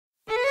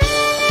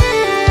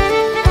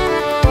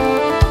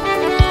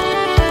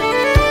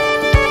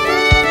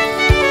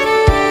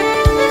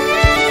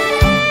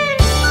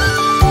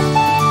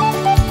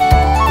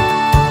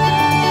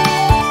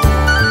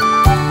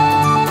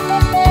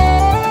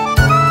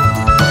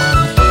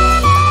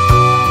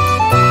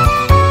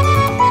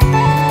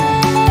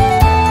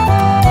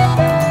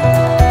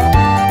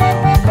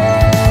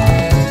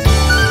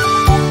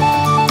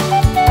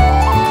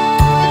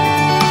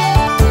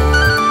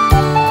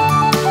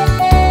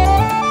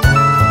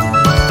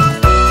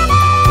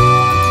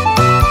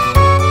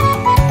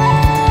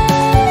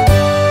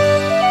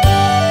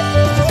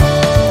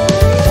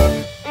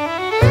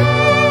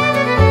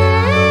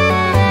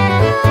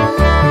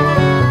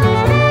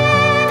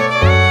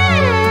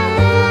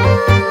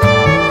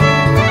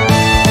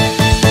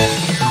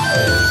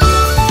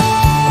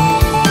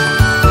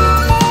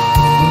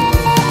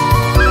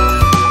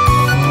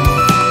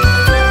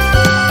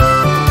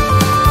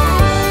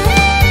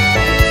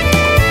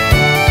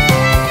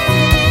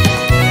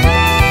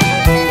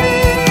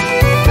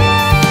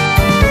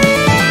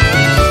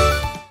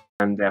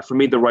for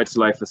me, the right to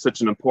life is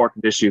such an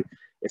important issue.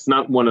 It's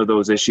not one of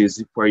those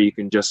issues where you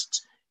can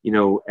just,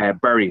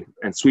 bury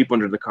and sweep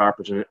under the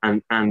carpet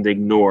and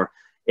ignore.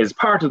 It's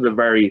part of the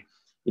very,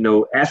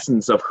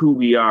 essence of who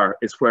we are,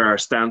 is where our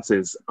stance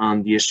is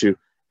on the issue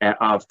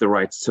of the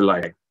rights to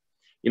life.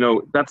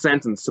 That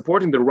sentence,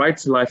 supporting the right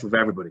to life of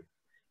everybody,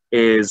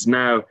 is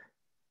now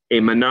a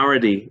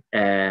minority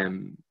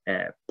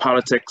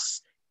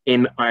politics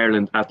in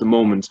Ireland at the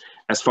moment,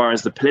 as far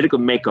as the political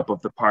makeup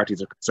of the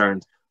parties are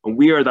concerned. And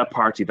we are that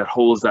party that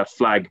holds that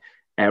flag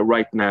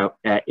right now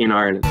in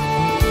Ireland.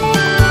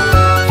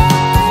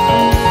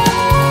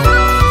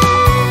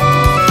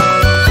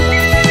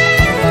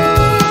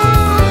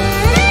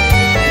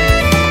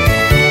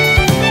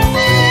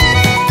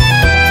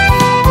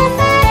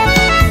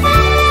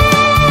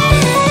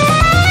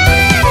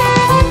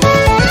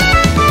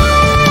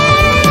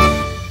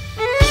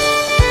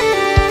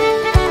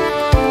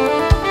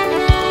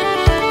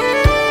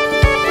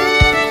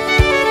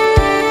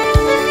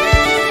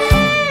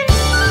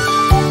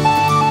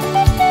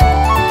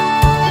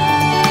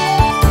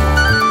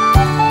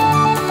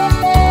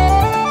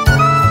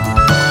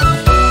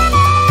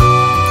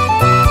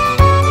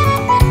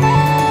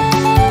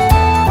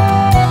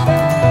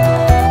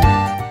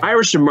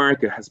 Irish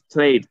America has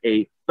played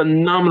a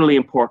phenomenally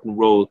important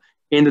role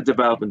in the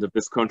development of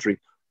this country,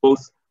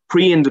 both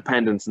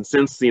pre-independence and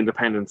since the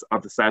independence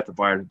of the south of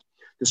Ireland.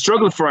 The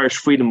struggle for Irish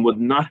freedom would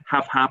not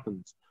have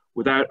happened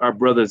without our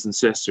brothers and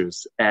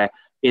sisters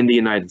in the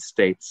United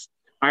States.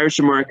 Irish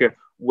America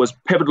was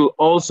pivotal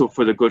also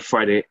for the Good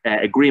Friday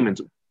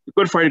Agreement. The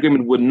Good Friday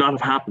Agreement would not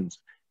have happened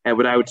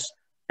without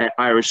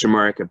Irish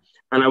America.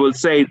 And I will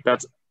say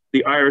that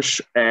the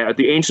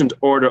Ancient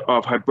Order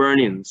of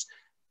Hibernians,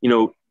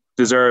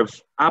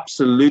 deserve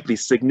absolutely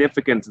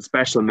significant and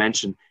special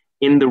mention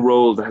in the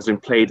role that has been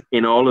played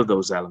in all of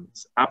those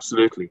elements.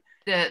 Absolutely.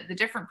 The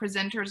different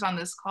presenters on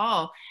this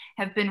call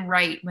have been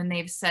right when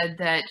they've said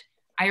that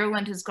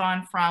Ireland has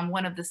gone from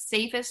one of the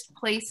safest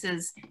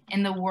places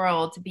in the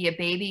world to be a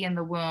baby in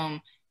the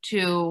womb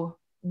to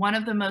one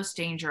of the most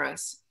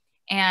dangerous.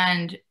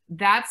 And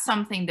that's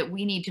something that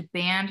we need to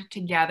band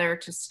together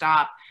to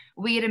stop.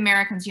 We at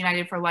Americans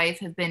United for Life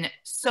have been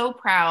so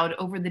proud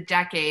over the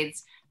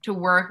decades to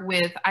work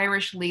with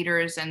Irish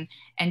leaders and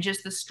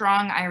just the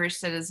strong Irish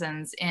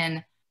citizens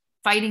in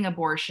fighting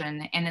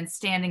abortion and in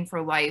standing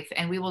for life.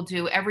 And we will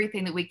do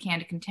everything that we can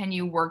to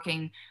continue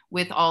working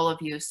with all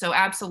of you. So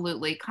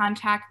absolutely,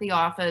 contact the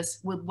office.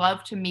 Would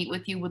love to meet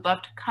with you. Would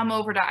love to come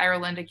over to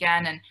Ireland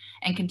again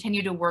and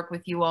continue to work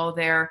with you all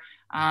there.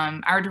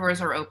 Our doors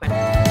are open.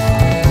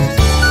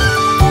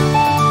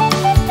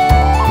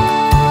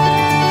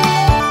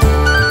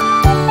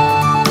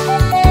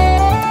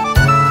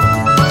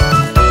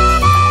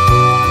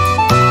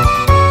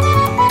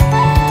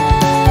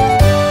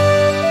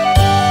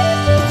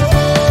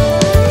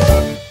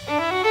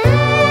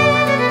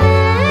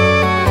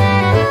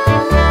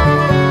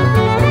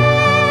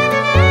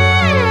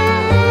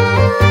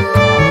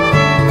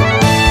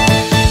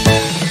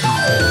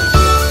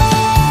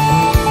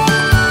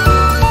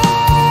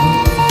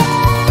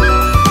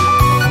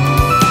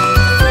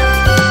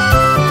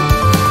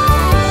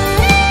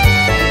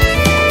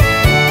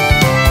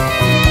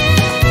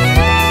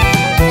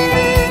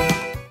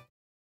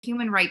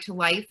 Right to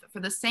life, for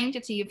the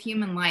sanctity of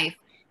human life,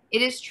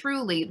 it is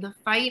truly the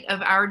fight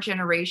of our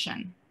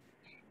generation.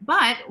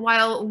 But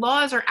while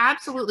laws are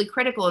absolutely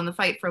critical in the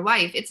fight for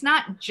life, it's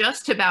not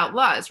just about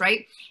laws,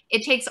 right?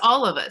 It takes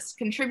all of us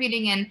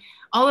contributing in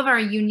all of our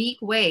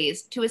unique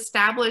ways to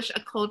establish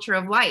a culture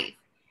of life,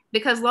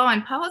 because law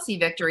and policy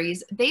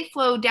victories, they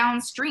flow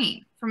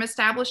downstream from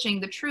establishing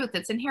the truth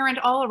that's inherent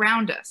all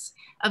around us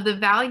of the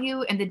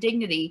value and the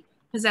dignity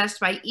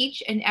possessed by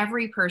each and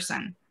every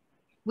person.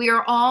 We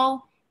are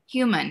all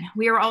human.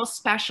 We are all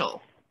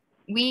special.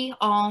 We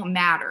all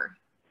matter.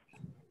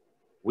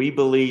 We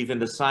believe in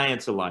the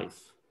science of life.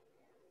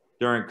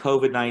 During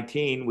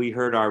COVID-19, we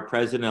heard our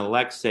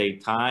president-elect say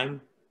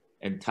time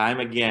and time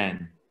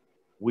again,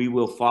 we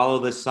will follow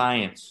the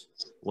science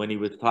when he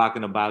was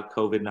talking about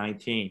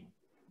COVID-19.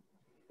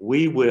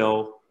 We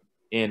will,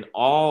 in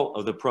all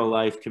of the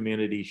pro-life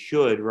community,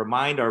 should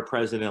remind our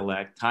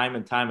president-elect time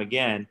and time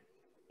again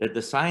that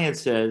the science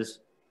says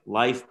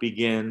life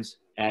begins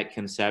at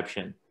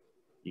conception.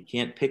 You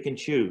can't pick and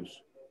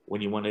choose when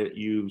you want to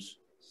use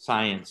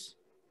science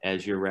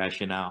as your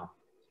rationale.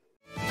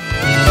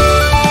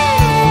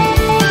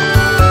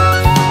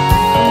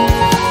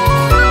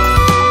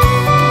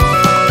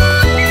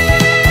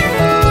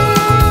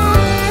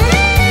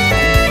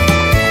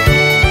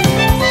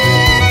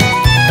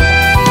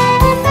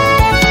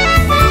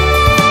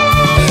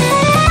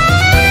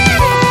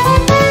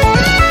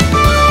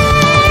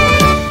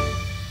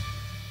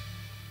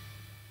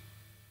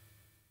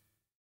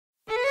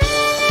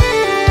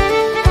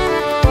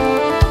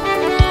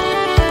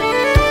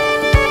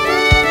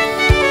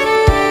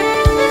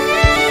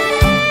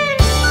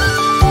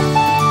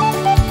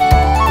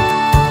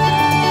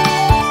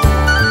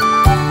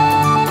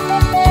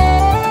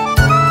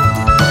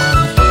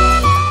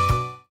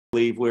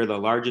 believe we're the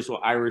largest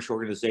Irish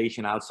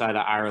organization outside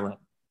of Ireland.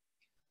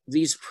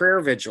 These prayer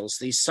vigils,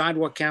 these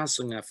sidewalk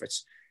counseling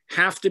efforts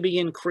have to be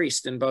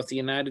increased in both the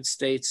United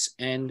States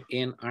and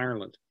in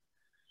Ireland.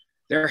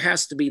 There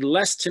has to be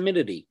less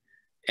timidity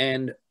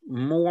and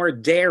more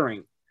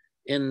daring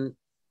in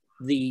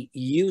the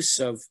use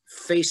of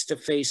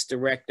face-to-face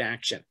direct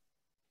action,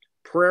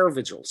 prayer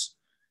vigils,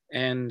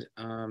 and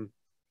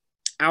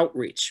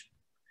outreach.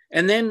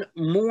 And then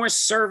more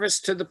service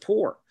to the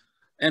poor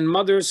and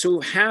mothers who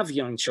have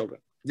young children.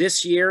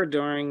 This year,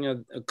 during a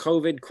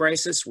COVID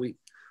crisis, New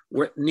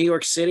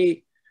York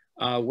City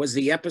was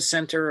the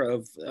epicenter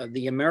of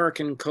the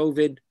American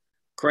COVID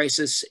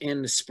crisis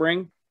in the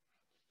spring.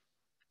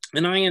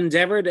 And I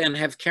endeavored and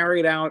have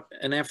carried out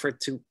an effort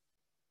to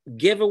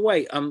give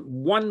away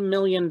 $1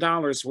 million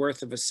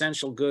worth of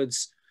essential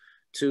goods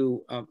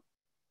to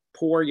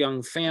poor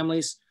young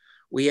families.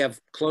 We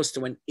have close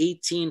to an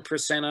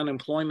 18%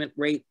 unemployment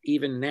rate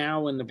even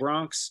now in the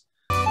Bronx.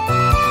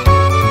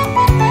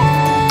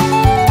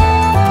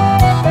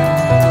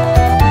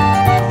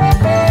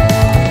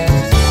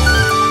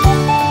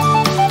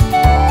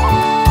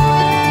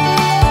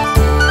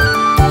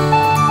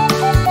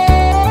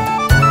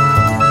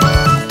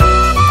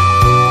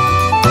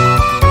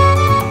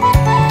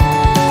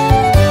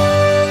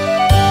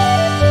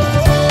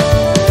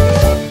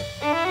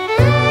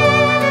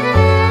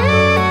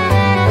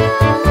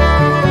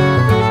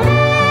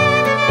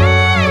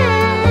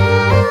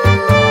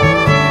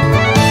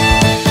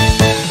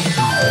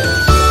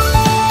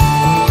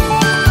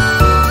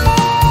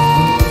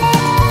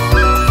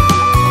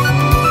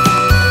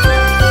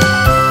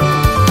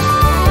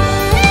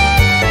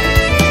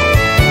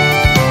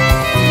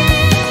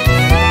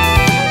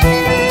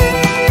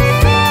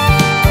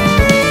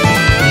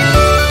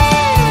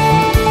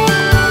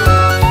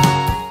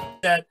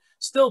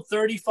 Still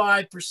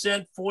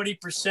 35%,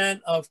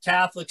 40% of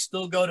Catholics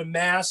still go to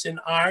Mass in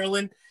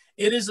Ireland.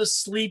 It is a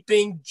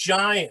sleeping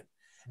giant.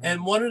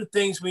 And one of the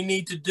things we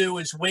need to do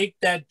is wake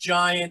that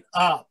giant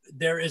up.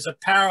 There is a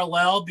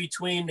parallel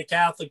between the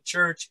Catholic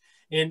Church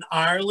in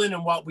Ireland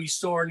and what we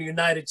saw in the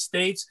United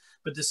States.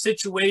 But the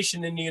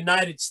situation in the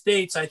United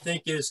States, I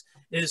think, is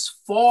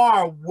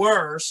far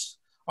worse,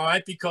 all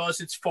right, because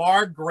it's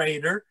far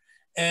greater.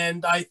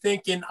 And I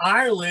think in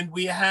Ireland,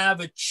 we have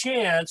a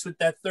chance with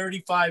that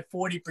 35,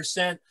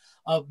 40%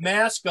 of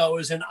Mass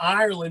goers in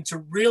Ireland to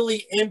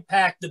really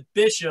impact the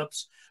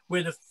bishops,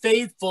 where the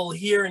faithful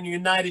here in the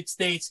United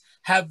States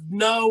have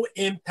no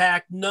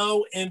impact,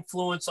 no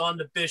influence on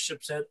the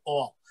bishops at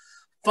all.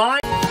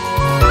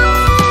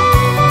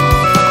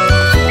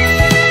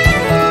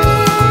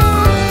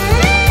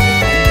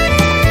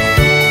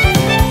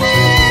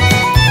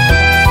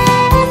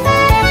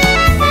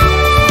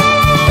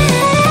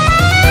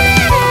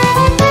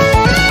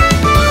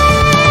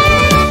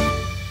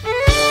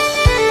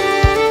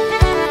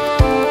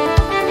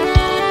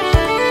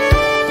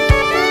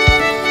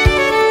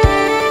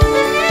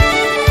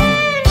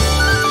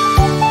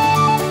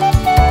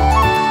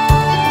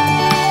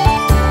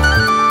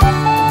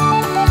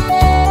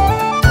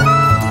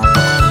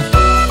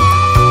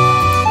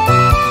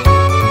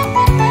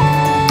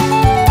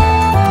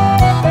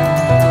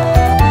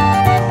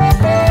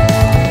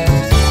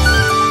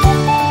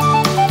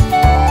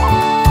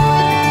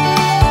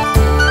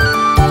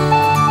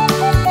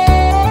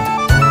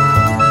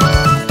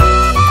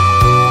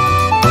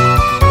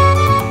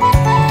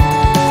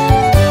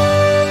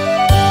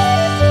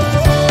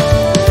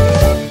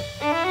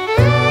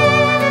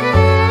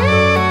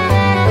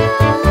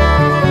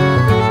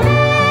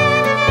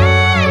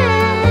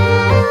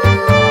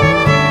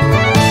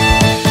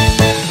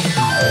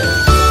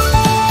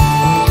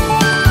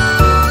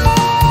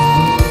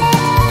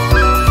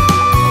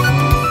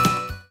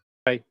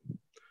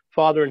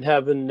 Father in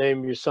heaven, in the name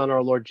of your Son,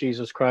 our Lord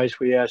Jesus Christ,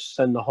 we ask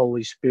send the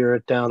Holy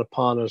Spirit down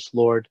upon us,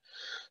 Lord.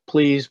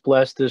 Please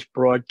bless this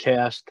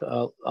broadcast.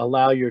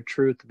 Allow your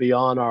truth to be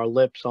on our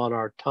lips, on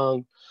our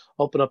tongue.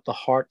 Open up the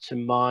hearts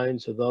and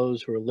minds of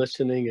those who are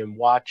listening and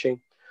watching.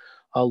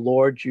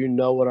 Lord, you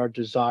know what our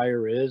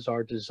desire is.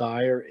 Our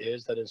desire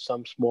is that in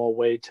some small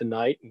way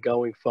tonight and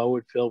going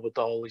forward, filled with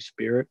the Holy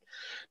Spirit,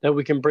 that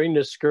we can bring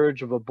this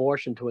scourge of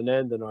abortion to an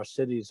end in our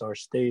cities, our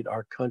state,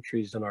 our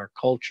countries, and our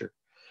culture.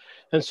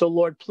 And so,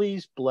 Lord,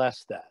 please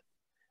bless that.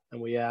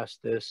 And we ask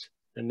this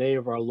in the name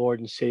of our Lord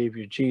and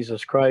Savior,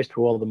 Jesus Christ,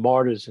 through all the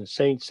martyrs and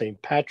saints, St.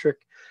 Patrick,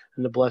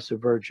 and the Blessed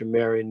Virgin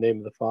Mary, in the name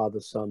of the Father,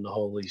 Son, the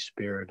Holy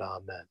Spirit.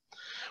 Amen.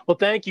 Well,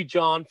 thank you,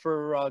 John,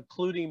 for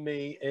including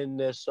me in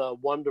this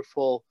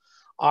wonderful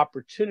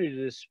opportunity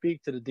to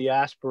speak to the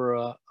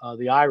diaspora,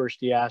 the Irish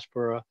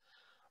diaspora.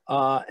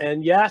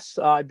 And yes,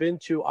 I've been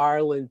to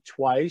Ireland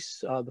twice.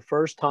 The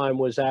first time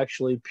was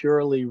actually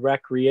purely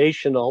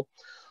recreational,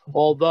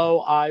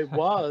 although I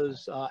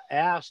was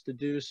asked to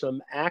do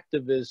some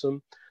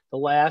activism the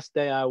last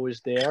day I was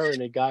there,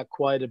 and it got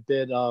quite a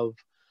bit of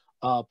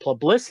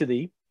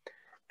publicity.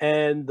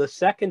 And the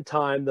second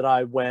time that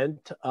I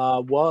went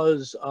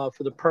was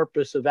for the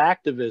purpose of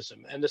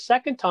activism. And the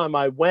second time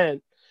I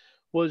went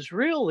was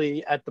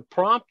really at the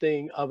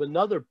prompting of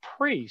another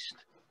priest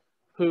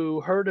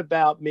who heard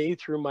about me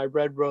through my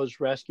Red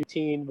Rose Rescue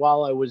team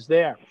while I was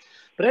there.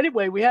 But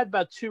anyway, we had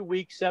about 2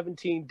 weeks,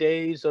 17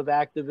 days of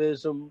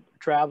activism,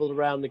 traveled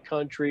around the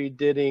country,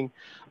 doing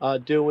a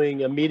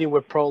meeting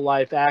with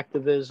pro-life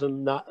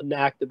activism,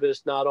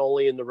 activists not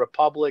only in the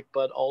Republic,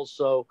 but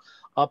also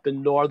up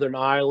in Northern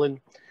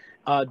Ireland,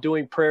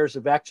 doing prayers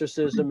of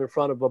exorcism in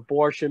front of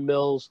abortion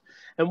mills.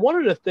 And one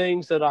of the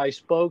things that I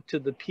spoke to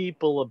the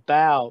people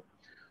about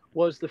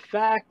was the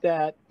fact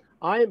that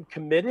I am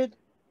committed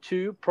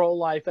to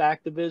pro-life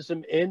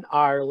activism in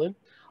Ireland.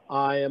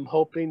 I am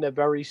hoping that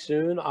very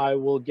soon I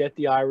will get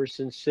the Irish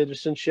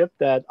citizenship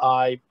that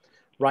I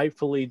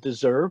rightfully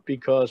deserve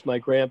because my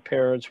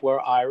grandparents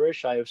were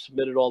Irish. I have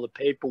submitted all the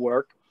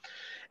paperwork.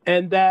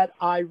 And that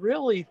I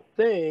really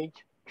think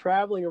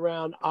traveling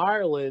around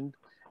Ireland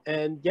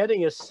and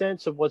getting a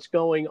sense of what's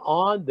going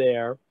on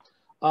there,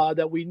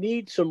 that we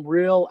need some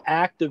real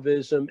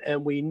activism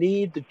and we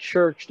need the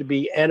church to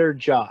be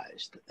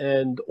energized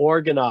and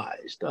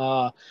organized.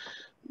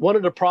 One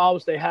of the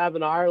problems they have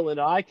in Ireland,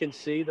 I can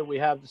see that we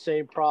have the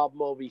same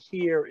problem over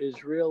here,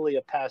 is really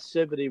a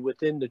passivity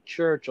within the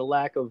church, a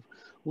lack of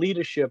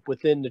leadership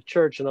within the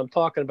church. And I'm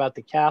talking about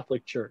the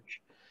Catholic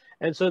Church.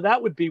 And so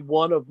that would be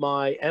one of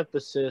my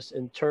emphasis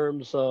in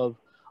terms of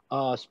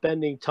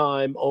spending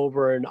time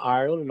over in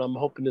Ireland. And I'm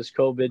hoping this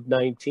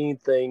COVID-19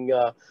 thing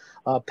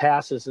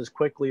passes as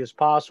quickly as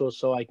possible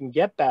so I can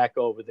get back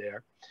over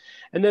there.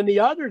 And then the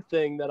other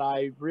thing that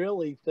I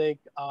really think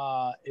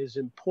is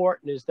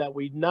important is that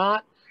we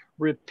not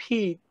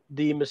repeat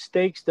the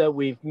mistakes that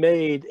we've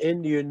made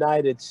in the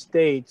United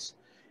States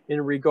in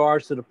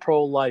regards to the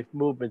pro-life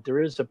movement.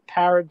 There is a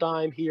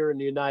paradigm here in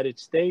the United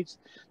States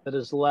that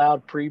has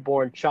allowed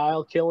preborn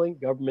child killing,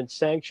 government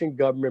sanctioned,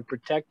 government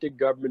protected,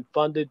 government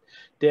funded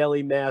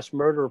daily mass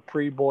murder of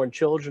preborn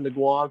children to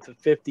go on for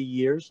 50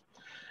 years.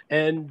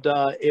 And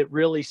it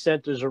really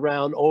centers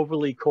around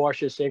overly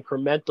cautious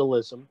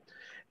incrementalism.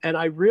 And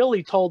I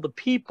really told the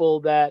people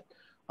that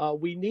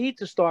we need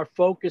to start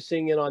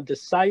focusing in on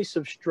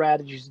decisive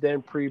strategies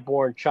than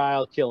preborn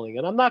child killing.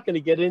 And I'm not going to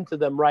get into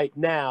them right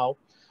now.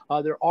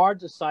 There are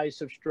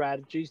decisive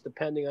strategies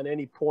depending on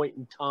any point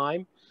in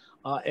time,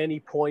 any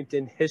point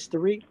in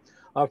history.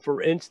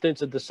 For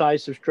instance, a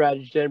decisive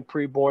strategy to end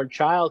preborn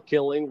child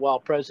killing while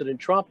President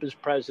Trump is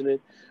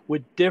president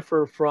would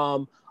differ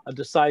from a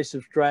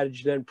decisive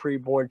strategy to end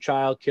preborn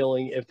child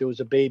killing if there was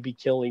a baby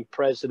killing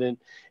president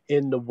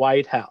in the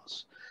White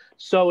House.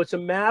 So it's a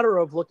matter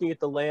of looking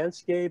at the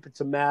landscape. It's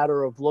a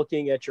matter of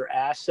looking at your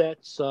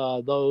assets,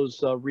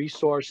 those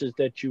resources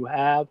that you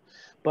have.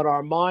 But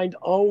our mind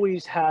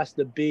always has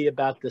to be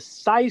about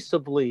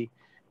decisively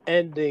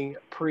ending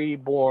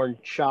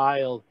preborn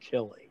child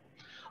killing.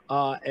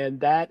 And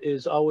that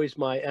is always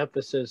my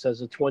emphasis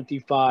as a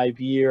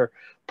 25-year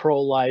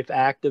pro-life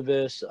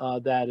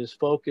activist that is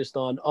focused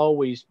on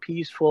always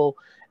peaceful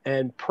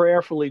and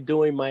prayerfully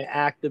doing my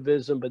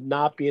activism, but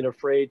not being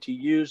afraid to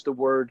use the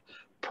word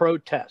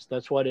protest.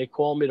 That's why they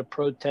call me the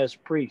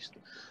protest priest.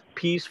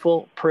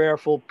 Peaceful,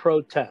 prayerful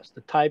protest,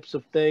 the types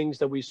of things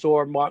that we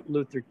saw Martin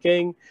Luther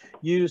King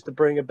use to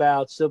bring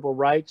about civil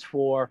rights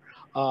for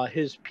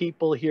his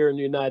people here in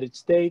the United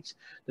States,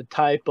 the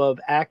type of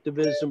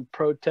activism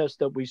protest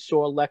that we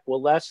saw Lech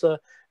Walesa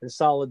and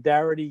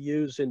Solidarity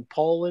use in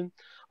Poland.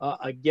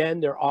 Again,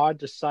 there are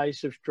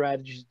decisive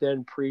strategies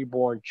than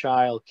preborn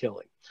child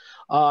killing.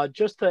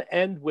 Just to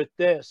end with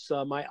this,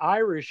 my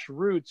Irish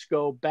roots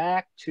go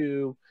back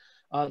to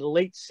the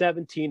late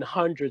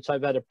 1700s.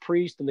 I've had a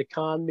priest in the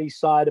economy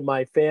side of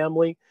my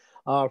family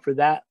for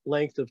that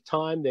length of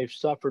time. They've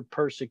suffered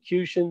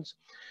persecutions.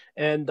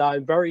 And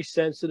I'm very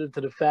sensitive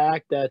to the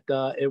fact that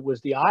it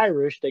was the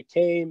Irish that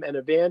came and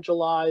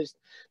evangelized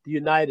the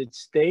United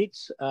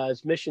States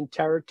as mission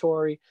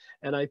territory.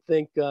 And I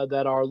think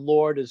that our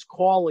Lord is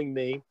calling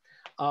me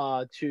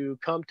to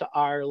come to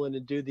Ireland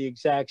and do the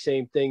exact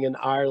same thing in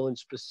Ireland,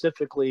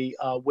 specifically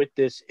with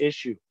this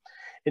issue.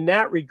 In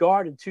that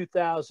regard, in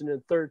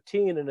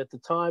 2013, and at the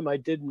time I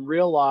didn't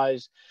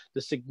realize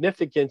the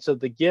significance of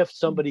the gift,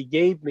 somebody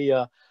gave me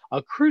a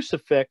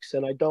crucifix,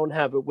 and I don't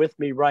have it with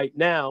me right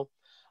now,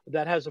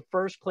 that has a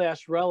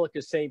first-class relic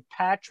of St.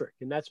 Patrick,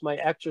 and that's my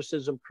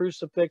exorcism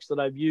crucifix that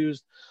I've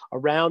used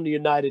around the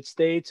United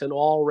States and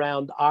all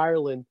around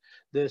Ireland,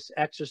 this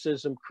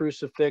exorcism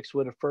crucifix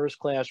with a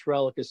first-class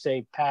relic of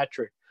St.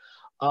 Patrick.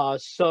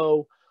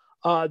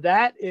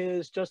 That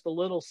is just a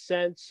little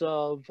sense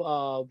of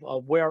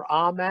where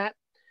I'm at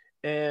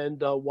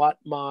and what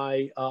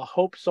my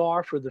hopes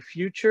are for the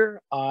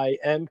future. I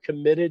am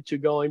committed to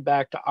going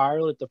back to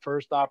Ireland at the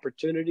first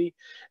opportunity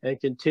and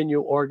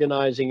continue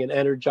organizing and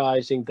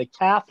energizing the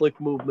Catholic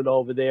movement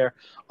over there,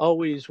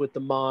 always with the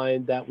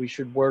mind that we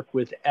should work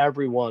with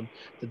everyone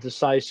to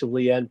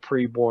decisively end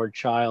preborn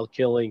child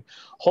killing.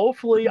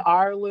 Hopefully,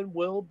 Ireland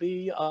will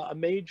be a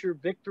major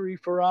victory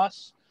for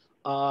us.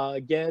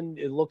 Again,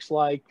 it looks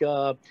like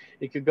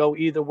it could go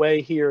either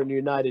way here in the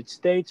United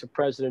States. If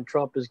President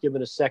Trump is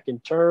given a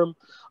second term,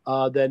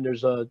 then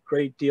there's a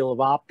great deal of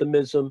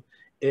optimism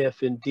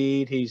if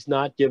indeed he's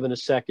not given a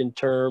second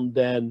term,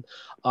 then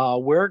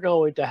we're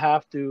going to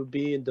have to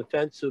be in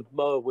defensive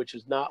mode, which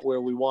is not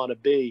where we want to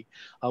be.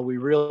 We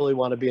really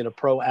want to be in a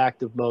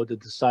proactive mode to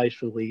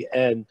decisively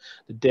end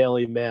the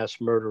daily mass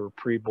murder of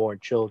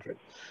preborn children.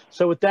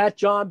 So with that,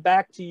 John,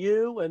 back to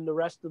you and the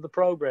rest of the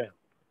program.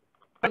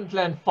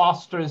 Glenn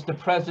Foster is the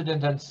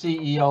president and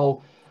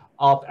CEO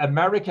of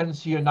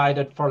Americans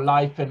United for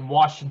Life in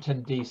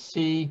Washington,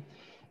 D.C.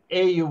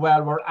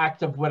 AUL were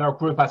active with our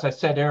group, as I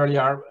said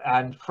earlier,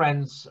 and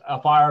Friends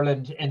of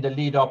Ireland in the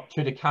lead up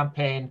to the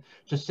campaign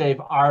to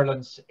save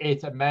Ireland's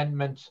 8th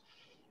Amendment.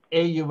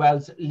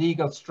 AUL's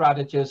legal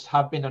strategists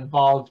have been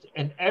involved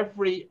in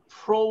every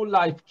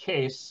pro-life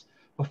case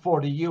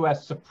before the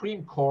US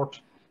Supreme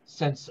Court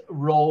since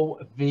Roe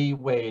v.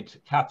 Wade.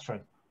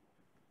 Catherine.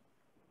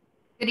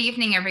 Good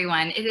evening,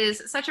 everyone. It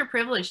is such a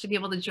privilege to be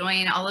able to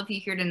join all of you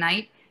here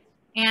tonight.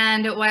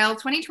 And while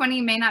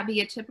 2020 may not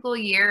be a typical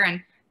year,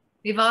 and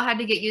we've all had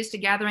to get used to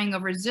gathering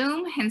over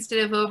Zoom instead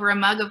of over a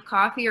mug of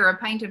coffee or a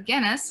pint of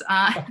Guinness,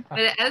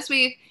 but as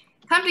we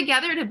come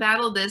together to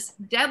battle this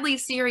deadly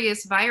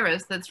serious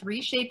virus that's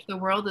reshaped the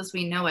world as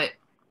we know it,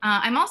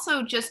 I'm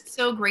also just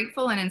so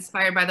grateful and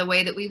inspired by the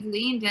way that we've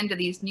leaned into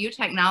these new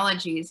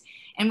technologies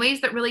in ways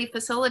that really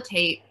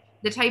facilitate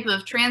the type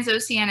of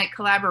transoceanic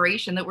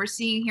collaboration that we're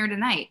seeing here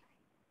tonight.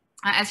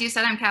 As you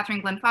said, I'm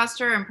Catherine Glenn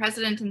Foster. I'm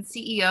president and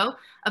CEO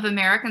of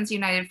Americans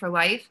United for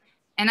Life,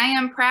 and I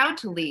am proud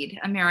to lead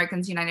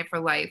Americans United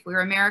for Life. We're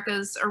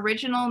America's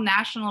original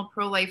national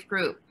pro-life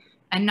group,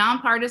 a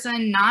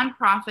nonpartisan,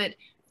 nonprofit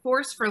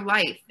force for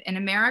life in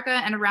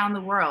America and around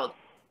the world.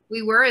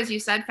 We were, as you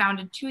said,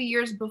 founded 2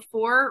 years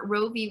before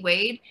Roe v.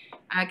 Wade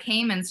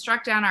came and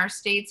struck down our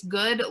state's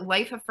good,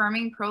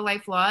 life-affirming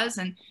pro-life laws.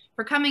 And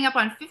for coming up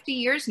on 50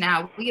 years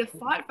now, we have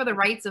fought for the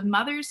rights of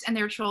mothers and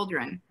their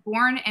children,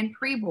 born and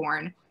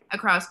preborn,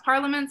 across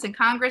parliaments and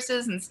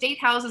congresses and state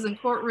houses and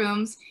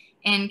courtrooms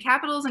in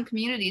capitals and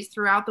communities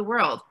throughout the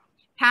world,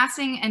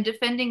 passing and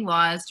defending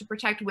laws to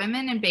protect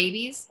women and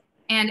babies,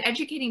 and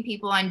educating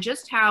people on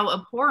just how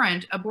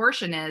abhorrent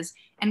abortion is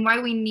and why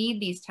we need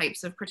these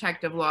types of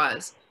protective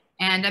laws.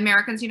 And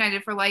Americans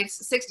United for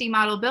Life's 60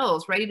 model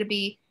bills ready to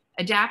be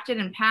adapted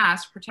and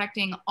passed,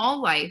 protecting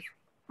all life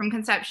from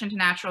conception to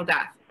natural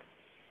death.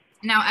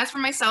 Now, as for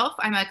myself,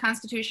 I'm a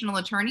constitutional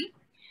attorney,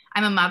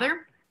 I'm a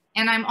mother,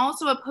 and I'm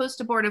also a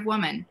post-abortive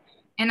woman.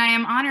 And I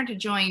am honored to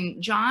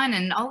join John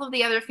and all of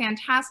the other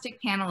fantastic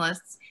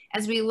panelists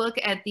as we look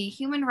at the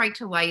human right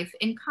to life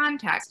in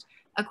context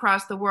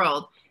across the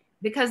world.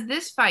 Because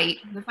this fight,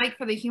 the fight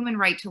for the human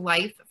right to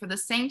life, for the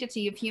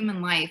sanctity of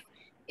human life,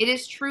 it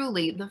is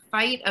truly the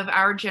fight of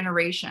our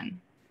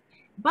generation.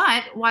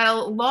 But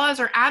while laws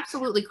are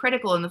absolutely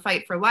critical in the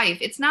fight for life,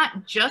 it's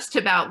not just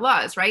about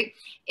laws, right?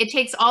 It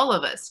takes all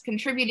of us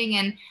contributing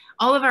in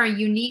all of our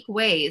unique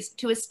ways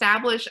to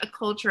establish a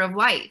culture of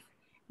life.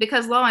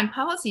 Because law and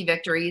policy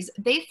victories,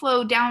 they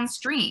flow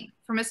downstream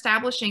from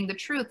establishing the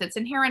truth that's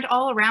inherent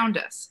all around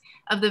us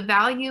of the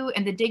value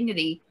and the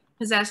dignity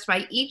possessed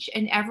by each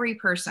and every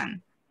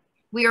person.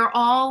 We are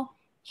all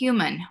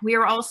human. We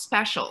are all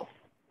special.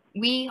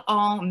 We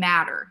all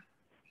matter.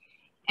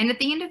 And at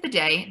the end of the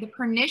day, the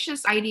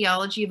pernicious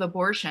ideology of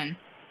abortion,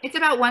 it's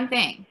about one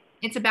thing.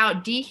 It's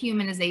about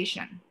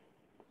dehumanization.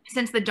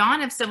 Since the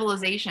dawn of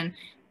civilization,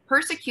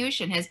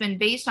 persecution has been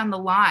based on the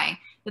lie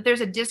that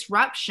there's a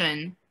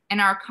disruption in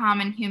our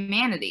common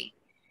humanity.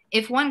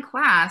 If one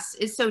class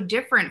is so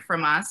different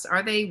from us,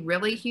 are they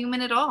really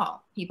human at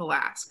all? People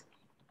ask.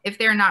 If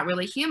they're not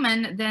really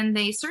human, then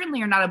they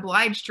certainly are not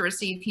obliged to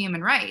receive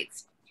human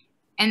rights.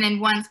 And then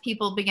once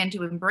people begin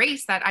to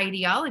embrace that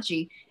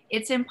ideology,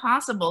 it's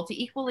impossible to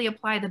equally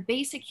apply the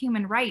basic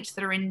human rights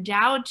that are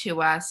endowed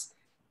to us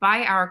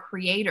by our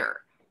Creator.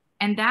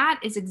 And that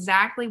is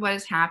exactly what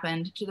has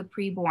happened to the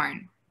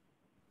preborn.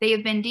 They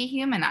have been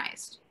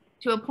dehumanized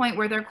to a point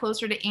where they're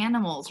closer to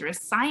animals or a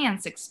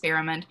science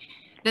experiment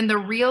than the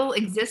real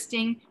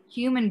existing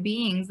human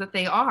beings that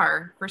they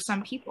are for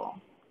some people.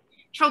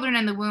 Children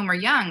in the womb are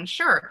young,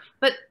 sure,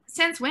 but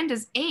since when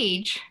does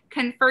age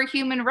confer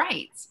human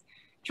rights?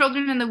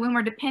 Children in the womb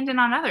are dependent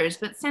on others,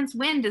 but since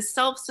when does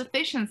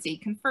self-sufficiency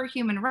confer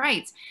human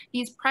rights?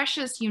 These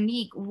precious,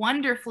 unique,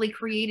 wonderfully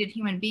created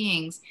human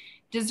beings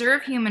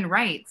deserve human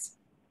rights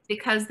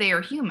because they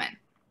are human.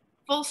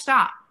 Full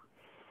stop.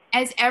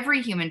 As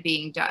every human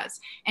being does.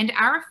 And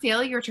our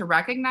failure to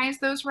recognize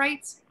those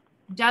rights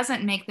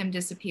doesn't make them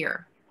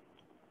disappear.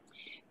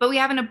 But we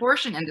have an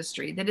abortion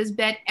industry that has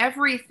bet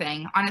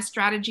everything on a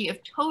strategy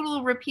of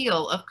total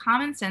repeal of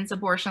common sense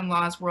abortion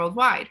laws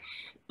worldwide,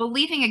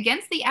 believing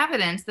against the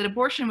evidence that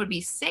abortion would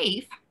be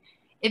safe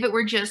if it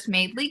were just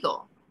made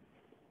legal.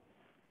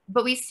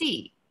 But we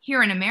see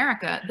here in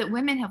America that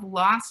women have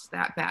lost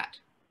that bet,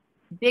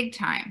 big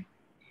time.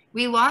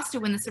 We lost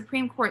it when the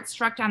Supreme Court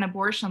struck down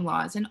abortion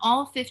laws in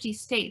all 50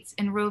 states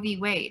in Roe v.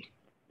 Wade.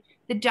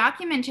 The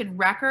documented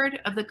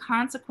record of the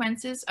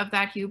consequences of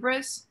that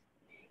hubris,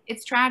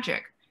 it's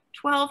tragic.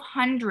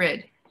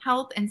 1,200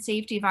 health and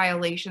safety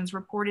violations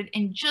reported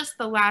in just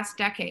the last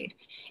decade,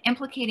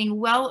 implicating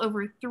well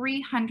over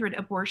 300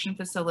 abortion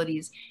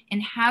facilities in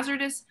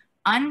hazardous,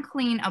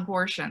 unclean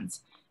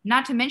abortions,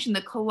 not to mention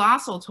the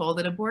colossal toll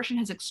that abortion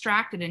has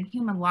extracted in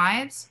human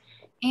lives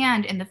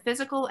and in the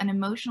physical and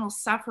emotional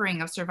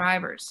suffering of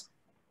survivors.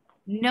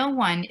 No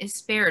one is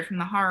spared from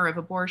the horror of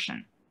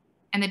abortion,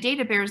 and the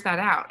data bears that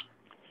out.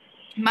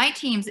 My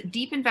team's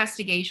deep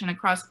investigation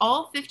across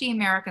all 50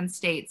 American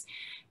states,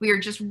 we are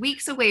just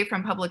weeks away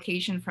from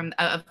publication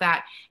of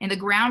that in the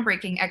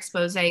groundbreaking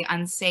expose,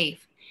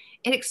 Unsafe.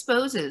 It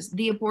exposes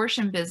the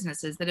abortion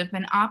businesses that have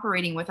been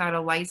operating without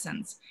a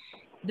license,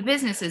 the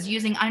businesses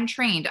using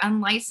untrained,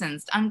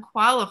 unlicensed,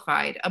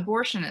 unqualified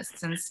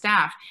abortionists and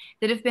staff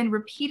that have been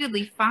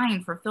repeatedly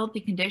fined for filthy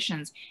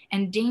conditions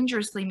and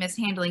dangerously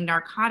mishandling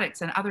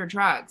narcotics and other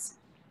drugs.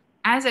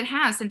 As it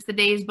has since the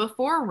days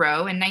before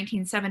Roe in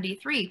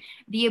 1973,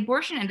 the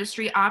abortion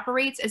industry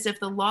operates as if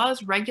the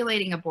laws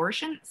regulating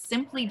abortion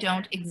simply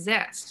don't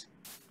exist.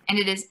 And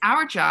it is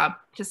our job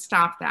to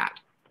stop that.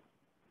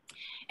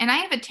 And I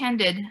have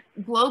attended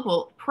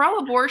global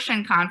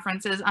pro-abortion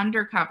conferences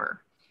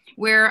undercover,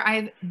 where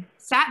I've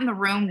sat in the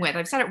room with,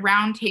 I've sat at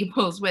round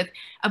tables with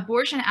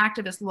abortion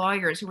activist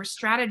lawyers who were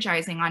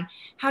strategizing on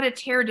how to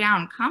tear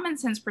down common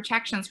sense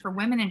protections for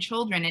women and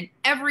children in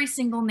every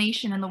single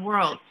nation in the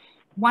world,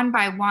 one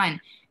by one.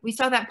 We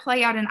saw that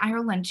play out in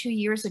Ireland 2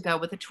 years ago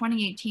with the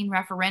 2018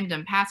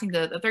 referendum passing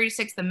the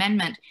 36th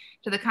Amendment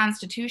to the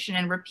Constitution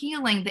and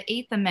repealing the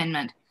 8th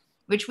Amendment,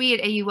 which we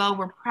at AUL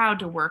were proud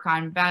to work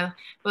on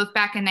both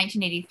back in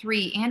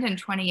 1983 and in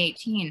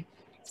 2018,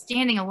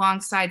 standing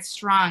alongside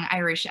strong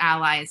Irish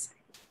allies.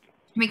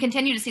 We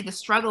continue to see the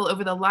struggle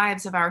over the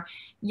lives of our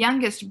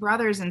youngest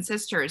brothers and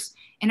sisters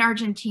in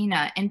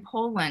Argentina, in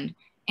Poland,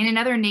 and in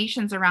other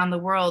nations around the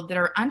world that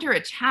are under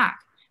attack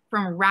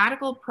from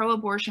radical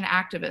pro-abortion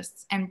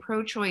activists and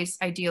pro-choice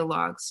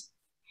ideologues.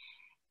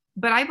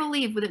 But I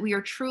believe that we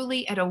are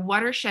truly at a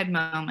watershed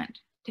moment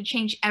to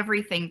change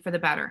everything for the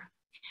better,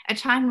 a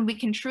time when we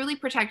can truly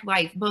protect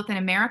life both in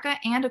America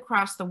and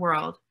across the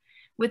world.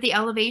 With the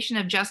elevation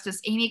of Justice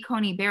Amy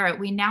Coney Barrett,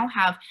 we now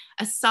have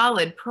a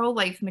solid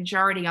pro-life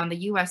majority on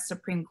the US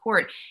Supreme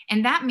Court.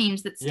 And that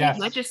means that state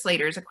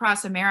legislators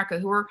across America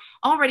who are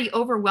already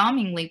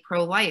overwhelmingly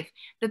pro-life,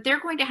 that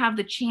they're going to have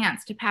the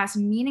chance to pass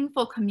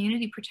meaningful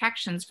community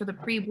protections for the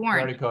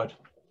preborn. Very good.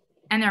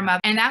 And their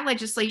mother. And that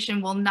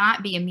legislation will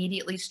not be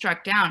immediately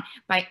struck down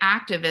by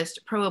activist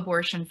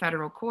pro-abortion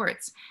federal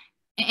courts.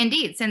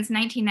 Indeed, since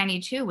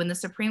 1992, when the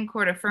Supreme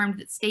Court affirmed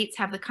that states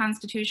have the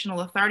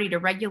constitutional authority to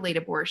regulate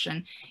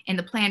abortion in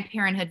the Planned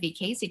Parenthood v.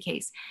 Casey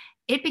case,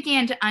 it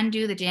began to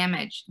undo the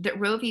damage that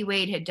Roe v.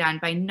 Wade had done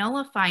by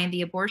nullifying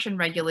the abortion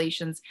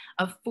regulations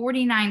of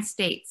 49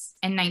 states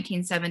in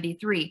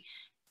 1973.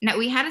 Now,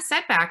 we had a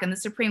setback in the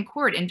Supreme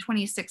Court in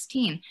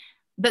 2016,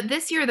 but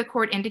this year the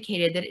court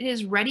indicated that it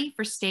is ready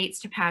for states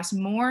to pass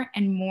more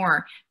and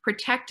more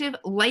protective,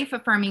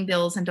 life-affirming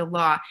bills into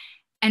law.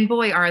 And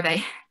boy, are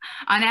they.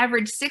 On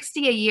average,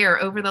 60 a year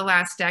over the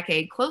last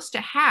decade, close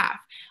to half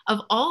of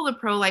all the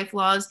pro-life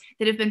laws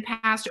that have been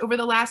passed over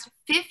the last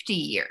 50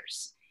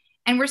 years.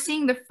 And we're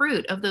seeing the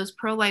fruit of those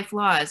pro-life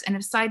laws and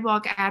of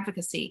sidewalk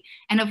advocacy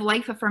and of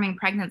life-affirming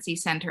pregnancy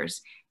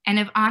centers and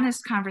of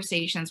honest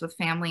conversations with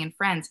family and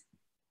friends.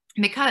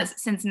 Because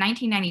since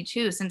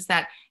 1992, since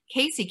that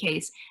Casey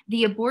case,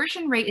 the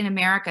abortion rate in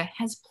America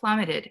has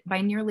plummeted by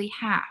nearly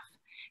half,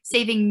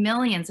 saving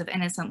millions of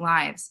innocent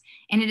lives.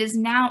 And it is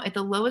now at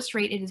the lowest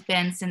rate it has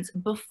been since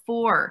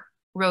before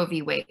Roe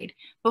v. Wade,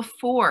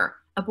 before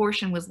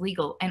abortion was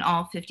legal in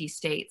all 50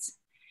 states.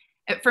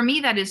 For me,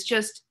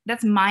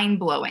 that's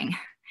mind-blowing.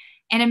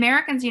 And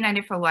Americans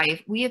United for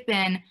Life, we have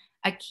been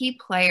a key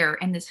player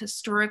in this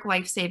historic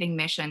life-saving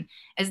mission,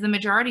 as the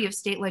majority of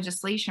state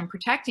legislation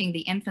protecting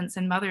the infants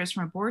and mothers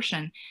from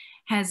abortion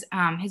has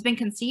been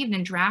conceived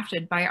and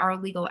drafted by our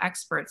legal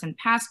experts and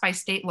passed by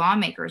state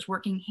lawmakers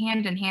working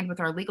hand in hand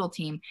with our legal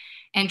team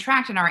and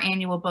tracked in our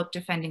annual book,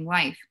 Defending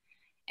Life.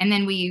 And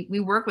then we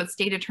work with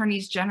state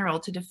attorneys general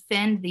to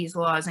defend these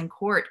laws in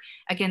court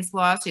against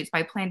lawsuits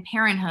by Planned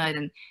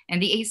Parenthood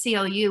and the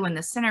ACLU and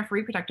the Center for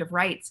Reproductive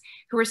Rights,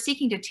 who are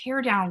seeking to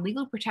tear down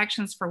legal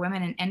protections for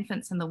women and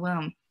infants in the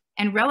womb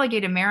and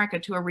relegate America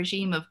to a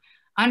regime of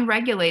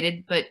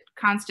unregulated but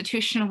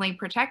constitutionally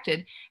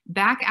protected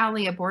back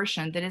alley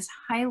abortion that is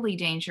highly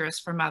dangerous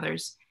for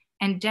mothers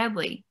and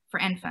deadly for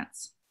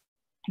infants.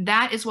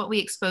 That is what we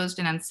exposed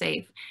in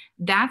Unsafe.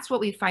 That's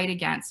what we fight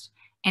against.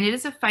 And it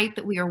is a fight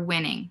that we are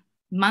winning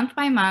month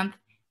by month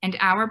and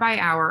hour by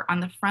hour on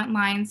the front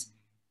lines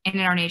and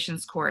in our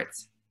nation's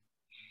courts.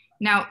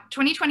 Now,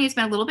 2020 has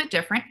been a little bit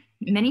different.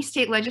 Many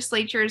state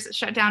legislatures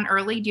shut down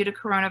early due to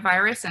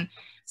coronavirus, and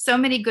so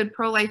many good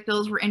pro-life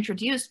bills were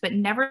introduced, but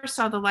never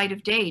saw the light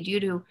of day due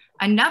to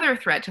another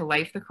threat to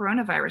life, the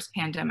coronavirus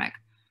pandemic.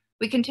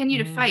 We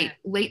continue to fight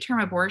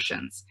late-term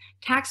abortions,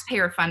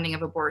 taxpayer funding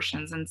of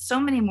abortions, and so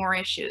many more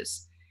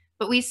issues.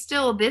 But we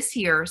still, this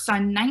year, saw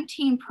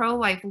 19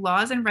 pro-life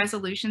laws and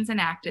resolutions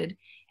enacted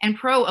and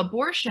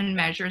pro-abortion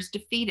measures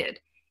defeated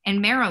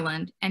in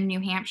Maryland and New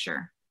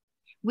Hampshire.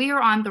 We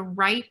are on the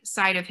right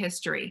side of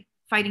history,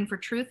 fighting for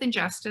truth and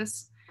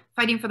justice,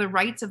 fighting for the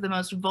rights of the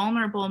most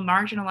vulnerable,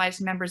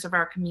 marginalized members of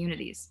our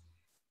communities.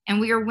 And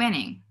we are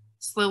winning,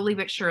 slowly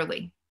but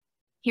surely.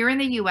 Here in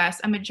the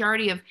US, a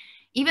majority of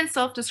even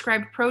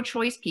self-described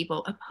pro-choice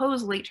people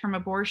oppose late-term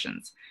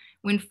abortions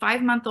when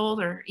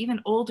 5-month-old or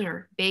even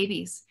older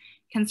babies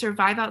can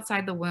survive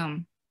outside the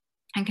womb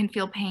and can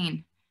feel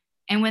pain,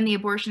 and when the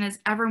abortion is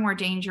ever more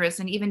dangerous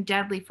and even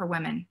deadly for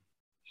women.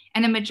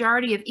 And a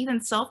majority of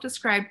even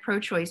self-described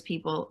pro-choice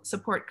people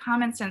support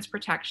common sense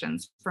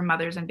protections for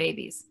mothers and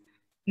babies.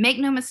 Make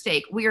no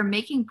mistake, we are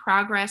making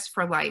progress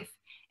for life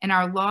in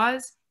our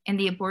laws, in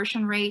the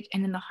abortion rate,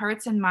 and in the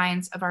hearts and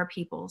minds of our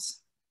peoples.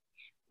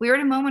 We are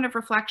at a moment of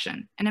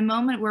reflection and a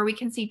moment where we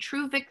can see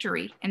true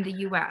victory in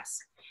the US.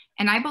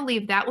 And I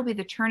believe that will be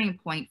the turning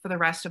point for the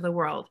rest of the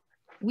world.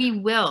 We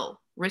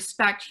will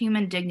respect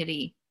human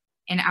dignity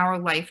in our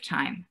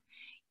lifetime,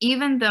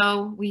 even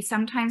though we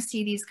sometimes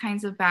see these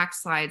kinds of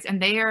backslides,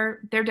 and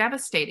they're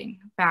devastating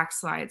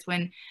backslides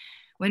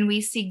when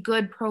we see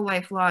good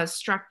pro-life laws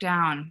struck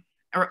down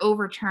or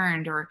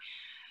overturned or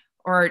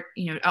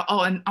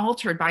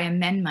altered by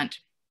amendment.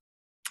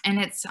 And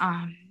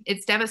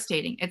it's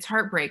devastating, it's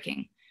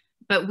heartbreaking,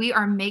 but we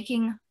are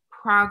making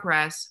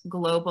progress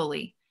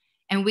globally.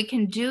 And we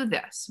can do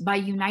this by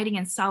uniting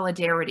in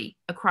solidarity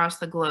across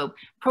the globe.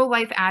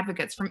 Pro-life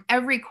advocates from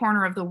every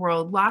corner of the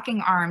world locking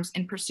arms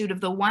in pursuit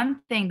of the one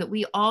thing that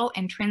we all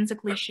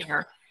intrinsically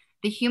share,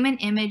 the human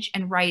image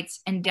and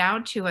rights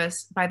endowed to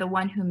us by the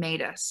one who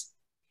made us.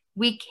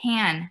 We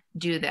can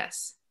do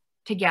this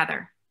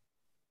together.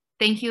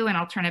 Thank you, and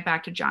I'll turn it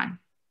back to John.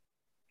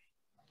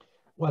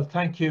 Well,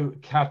 thank you,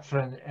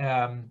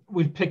 Catherine.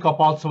 We'll pick up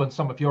also on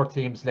some of your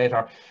themes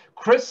later.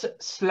 Chris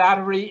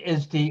Slattery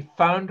is the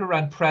founder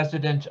and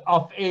president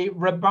of a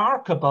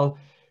remarkable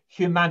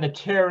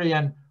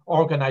humanitarian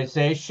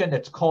organization.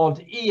 It's called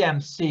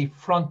EMC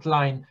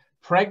Frontline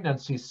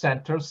Pregnancy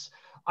Centers.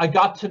 I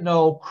got to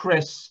know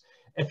Chris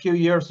a few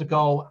years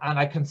ago, and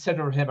I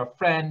consider him a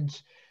friend.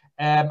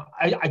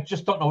 I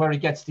just don't know where he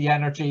gets the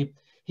energy.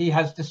 He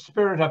has the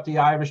spirit of the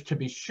Irish, to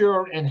be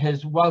sure, in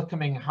his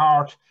welcoming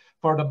heart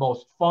for the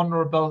most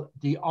vulnerable,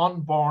 the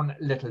unborn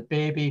little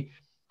baby.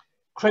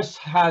 Chris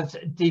has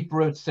deep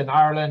roots in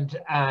Ireland,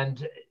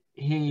 and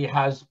he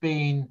has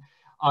been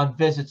on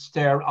visits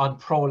there on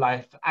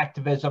pro-life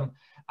activism.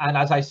 And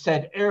as I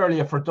said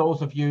earlier, for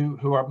those of you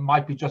who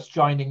might be just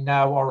joining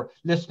now or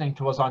listening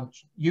to us on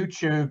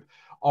YouTube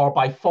or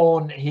by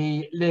phone,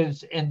 he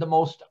lives in the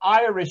most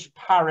Irish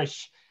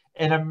parish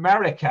in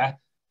America,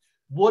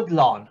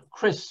 Woodlawn.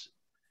 Chris,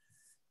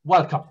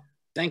 welcome.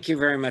 Thank you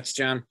very much,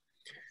 John.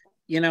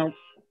 You know,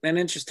 an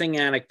interesting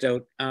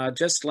anecdote.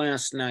 Just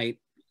last night,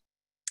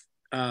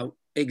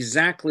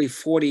 exactly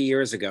 40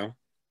 years ago,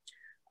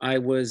 I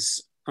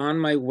was on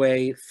my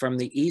way from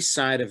the east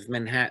side of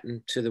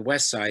Manhattan to the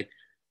west side,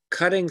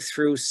 cutting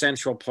through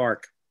Central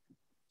Park.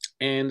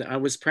 And I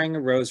was praying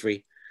a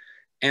rosary.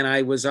 And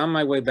I was on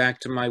my way back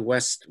to my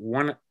West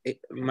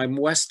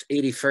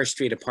 81st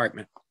Street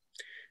apartment.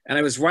 And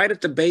I was right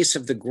at the base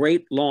of the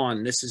Great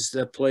Lawn. This is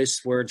the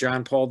place where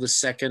John Paul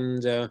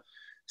II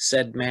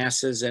said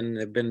masses, and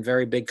there have been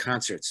very big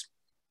concerts.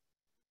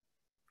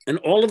 And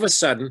all of a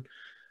sudden,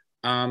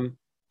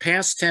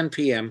 past 10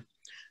 p.m.,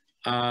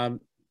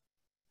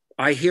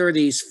 I hear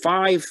these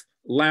 5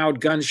 loud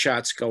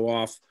gunshots go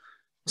off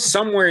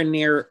somewhere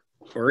near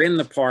or in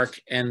the park,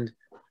 and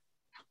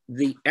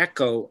the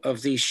echo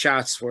of these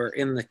shots were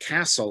in the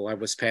castle I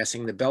was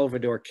passing, the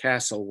Belvedere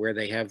Castle, where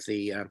they have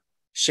the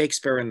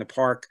Shakespeare in the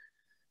Park,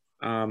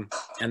 and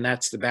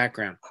that's the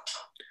background.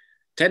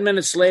 10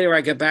 minutes later, I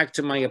got back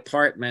to my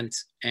apartment,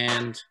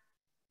 and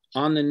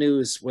on the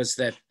news was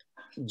that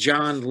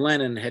John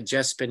Lennon had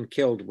just been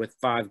killed with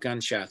 5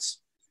 gunshots.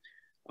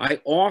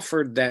 I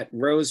offered that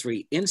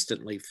rosary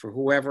instantly for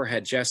whoever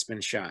had just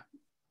been shot.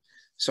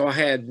 So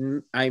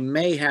I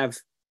may have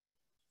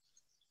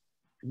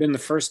been the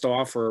first to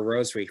offer a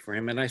rosary for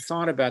him. And I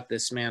thought about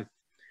this man,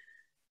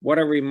 what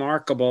a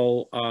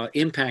remarkable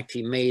impact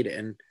he made,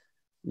 and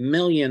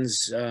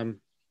millions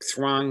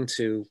thronged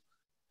to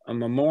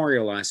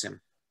memorialize him.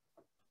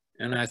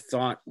 And I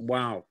thought,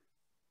 wow,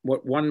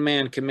 what one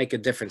man can make a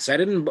difference. I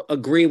didn't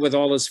agree with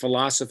all his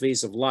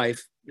philosophies of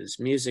life. His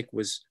music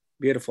was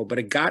beautiful, but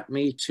it got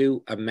me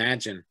to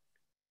imagine.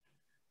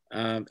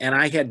 And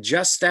I had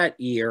just that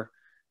year,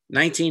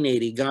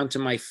 1980, gone to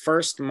my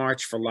first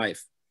March for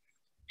Life.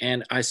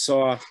 And I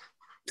saw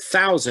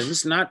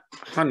thousands, not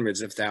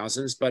hundreds of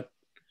thousands, but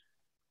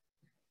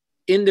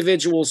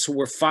individuals who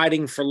were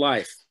fighting for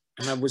life.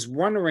 And I was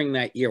wondering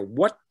that year,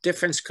 what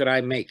difference could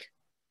I make?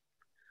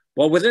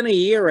 Well, within a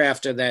year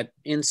after that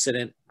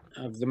incident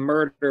of the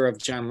murder of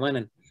John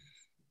Lennon,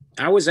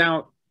 I was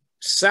out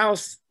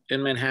south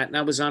in Manhattan.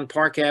 I was on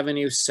Park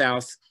Avenue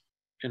South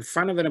in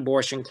front of an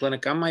abortion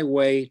clinic on my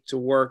way to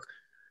work.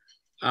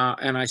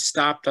 And I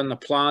stopped on the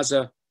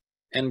plaza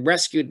and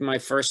rescued my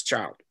first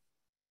child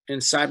in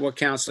sidewalk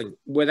counseling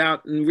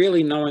without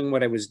really knowing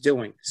what I was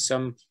doing.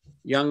 Some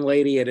young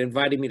lady had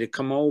invited me to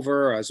come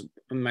over. I was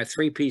in my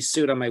 3-piece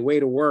suit on my way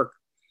to work.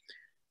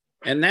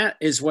 And that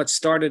is what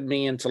started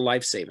me into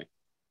life-saving,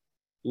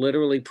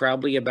 literally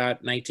probably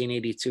about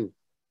 1982.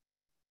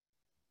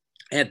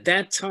 At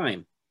that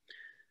time,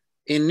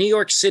 in New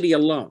York City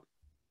alone,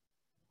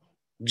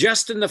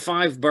 just in the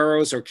 5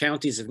 boroughs or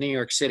counties of New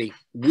York City,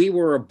 we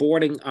were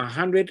aborting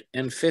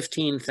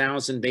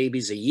 115,000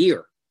 babies a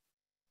year,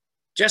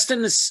 just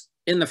in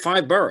the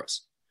 5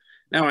 boroughs.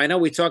 Now, I know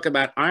we talk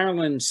about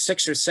Ireland,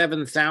 6,000 or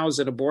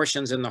 7,000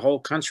 abortions in the whole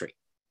country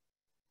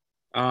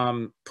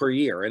per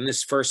year in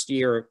this first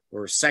year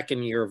or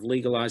second year of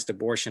legalized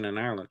abortion in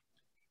Ireland.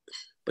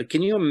 But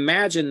can you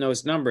imagine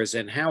those numbers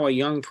and how a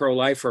young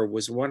pro-lifer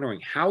was wondering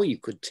how you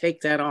could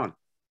take that on?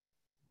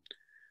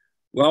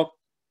 Well,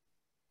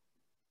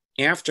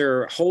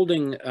 after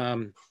holding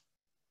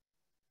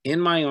in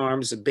my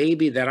arms a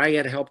baby that I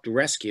had helped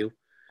rescue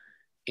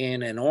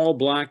in an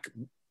all-black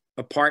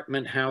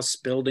apartment house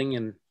building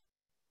in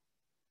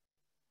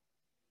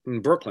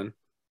Brooklyn,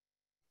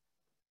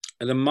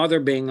 the mother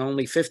being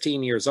only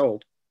 15 years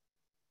old,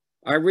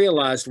 I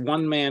realized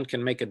one man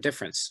can make a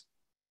difference.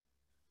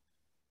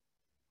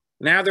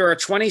 Now there are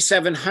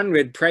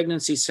 2,700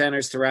 pregnancy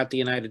centers throughout the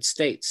United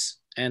States,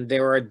 and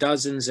there are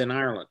dozens in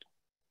Ireland.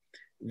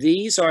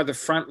 These are the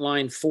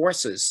frontline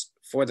forces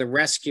for the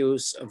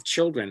rescues of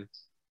children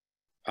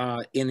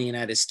in the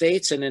United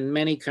States and in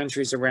many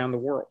countries around the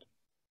world.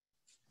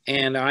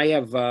 And I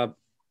have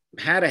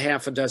had a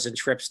half a dozen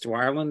trips to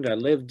Ireland. I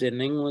lived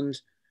in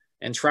England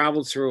and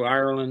traveled through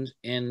Ireland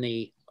in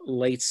the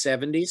late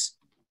 70s.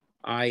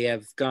 I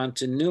have gone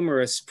to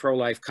numerous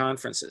pro-life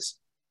conferences.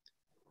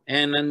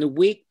 And in the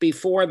week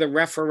before the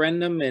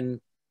referendum in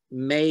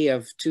May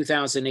of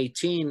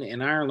 2018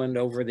 in Ireland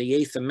over the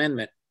 8th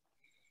Amendment,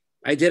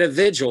 I did a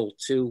vigil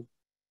to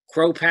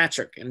Croagh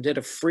Patrick and did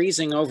a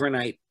freezing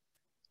overnight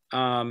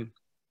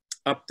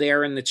up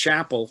there in the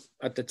chapel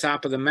at the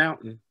top of the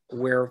mountain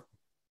where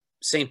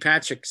St.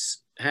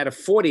 Patrick's had a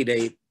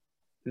 40-day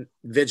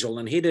vigil,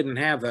 and he didn't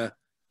have a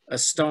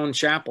stone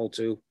chapel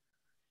to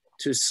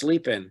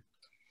sleep in.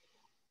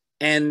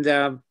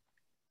 And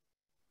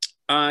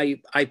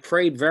I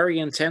prayed very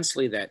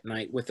intensely that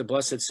night with the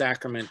Blessed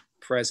Sacrament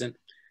present,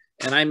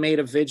 and I made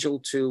a vigil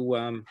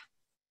to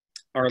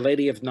Our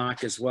Lady of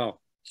Knock as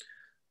well.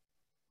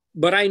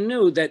 But I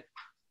knew that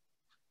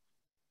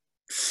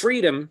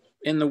freedom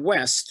in the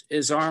West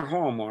is our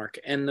hallmark,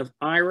 and the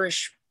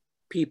Irish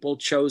people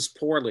chose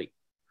poorly.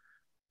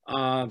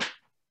 And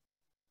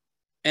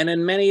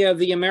in many of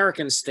the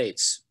American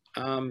states,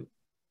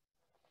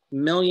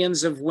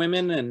 millions of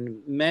women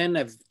and men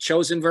have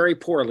chosen very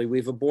poorly.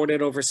 We've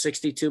aborted over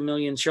 62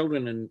 million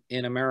children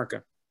in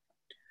America.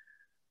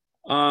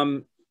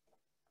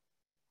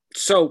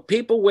 So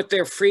people with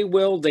their free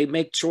will, they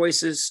make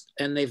choices,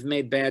 and they've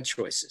made bad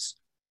choices.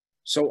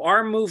 So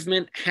our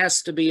movement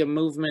has to be a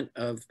movement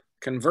of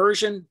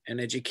conversion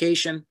and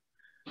education,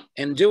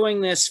 and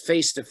doing this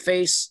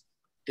face-to-face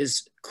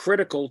is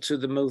critical to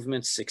the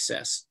movement's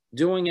success.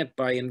 Doing it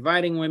by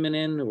inviting women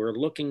in who are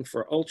looking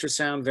for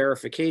ultrasound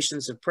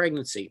verifications of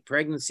pregnancy,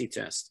 pregnancy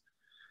tests,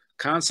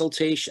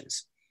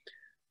 consultations,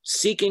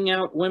 seeking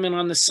out women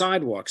on the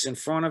sidewalks in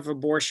front of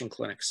abortion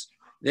clinics.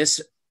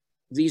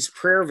 These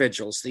prayer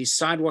vigils, these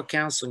sidewalk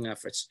counseling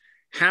efforts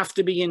have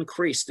to be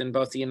increased in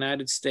both the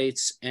United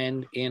States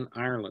and in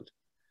Ireland.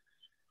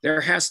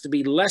 There has to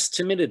be less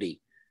timidity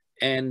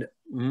and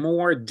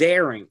more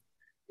daring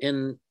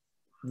in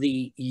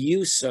the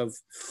use of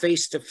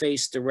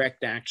face-to-face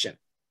direct action,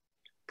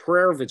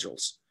 prayer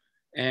vigils,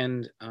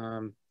 and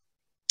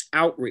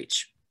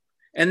outreach.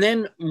 And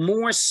then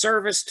more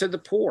service to the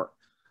poor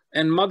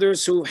and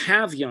mothers who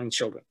have young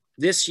children.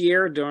 This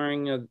year,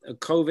 during a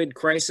COVID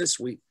crisis,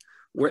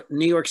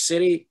 New York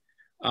City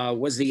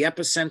was the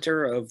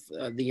epicenter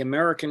of the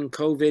American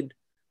COVID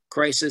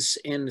crisis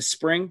in the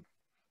spring.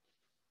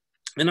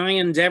 And I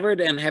endeavored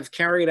and have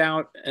carried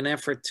out an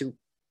effort to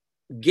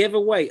give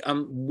away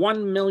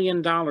 $1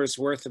 million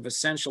worth of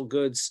essential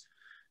goods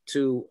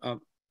to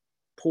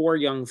poor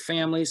young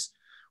families.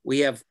 We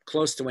have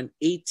close to an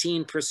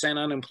 18%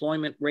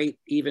 unemployment rate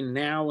even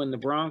now in the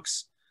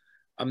Bronx.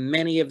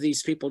 Many of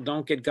these people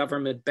don't get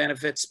government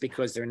benefits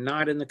because they're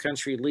not in the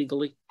country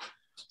legally.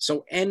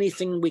 So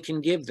anything we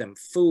can give them,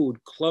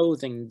 food,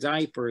 clothing,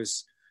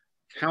 diapers,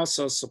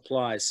 household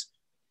supplies,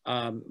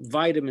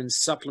 vitamins,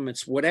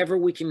 supplements, whatever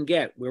we can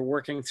get. We're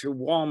working through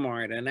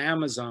Walmart and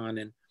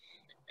Amazon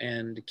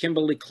and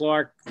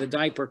Kimberly-Clark, the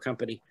diaper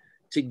company,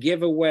 to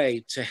give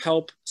away to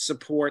help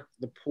support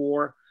the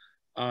poor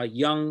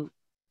young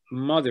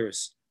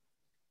mothers.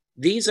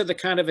 These are the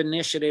kind of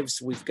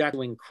initiatives we've got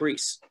to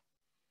increase.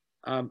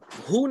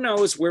 Who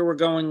knows where we're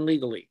going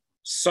legally?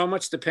 So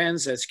much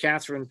depends, as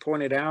Catherine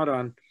pointed out,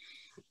 on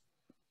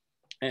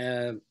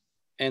and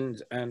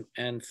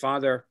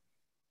Father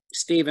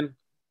Stephen,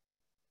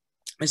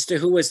 as to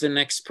who is the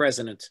next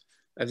president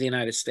of the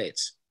United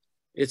States.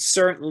 It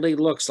certainly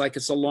looks like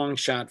it's a long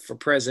shot for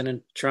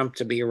President Trump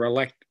to be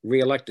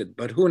reelected,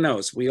 but who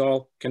knows? We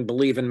all can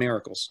believe in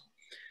miracles.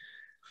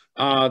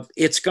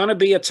 It's going to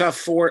be a tough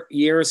 4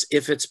 years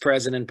if it's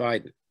President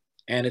Biden.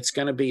 And it's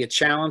going to be a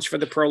challenge for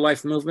the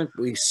pro-life movement.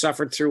 We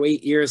suffered through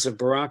 8 years of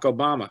Barack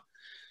Obama.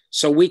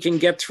 So we can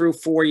get through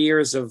 4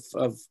 years of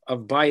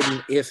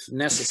Biden if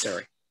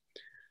necessary.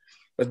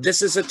 But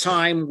this is a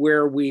time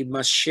where we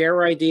must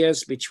share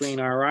ideas between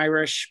our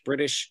Irish,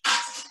 British,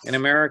 and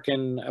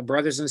American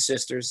brothers and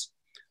sisters.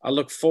 I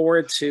look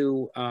forward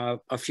to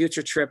a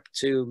future trip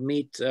to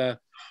meet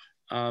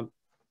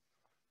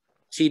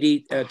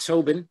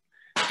Tobin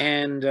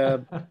and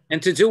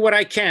to do what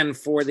I can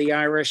for the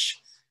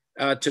Irish,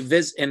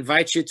 to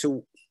invite you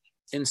to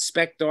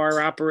inspect our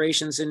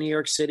operations in New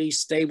York City.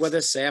 Stay with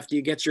us after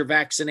you get your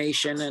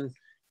vaccination and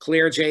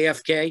clear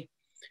JFK.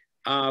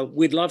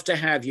 We'd love to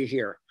have you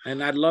here.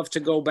 And I'd love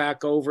to go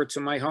back over to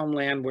my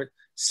homeland where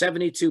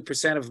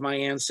 72% of my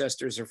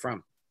ancestors are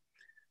from.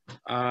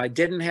 I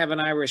didn't have an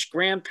Irish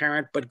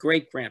grandparent, but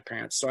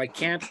great-grandparents, so I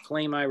can't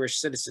claim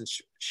Irish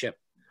citizenship.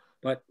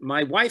 But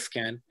my wife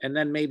can, and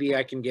then maybe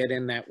I can get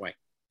in that way.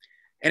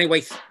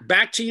 Anyway,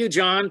 back to you,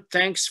 John.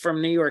 Thanks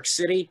from New York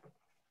City.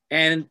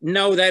 And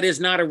no, that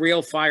is not a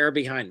real fire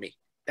behind me.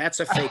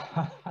 That's a fake.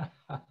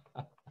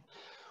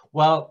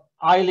 Well,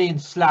 Eileen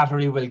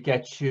Slattery will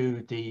get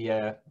you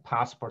the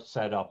passport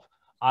set up.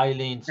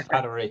 Eileen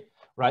Slattery,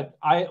 right?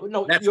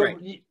 That's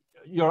right.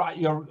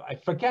 I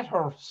forget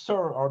her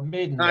or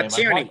maiden name.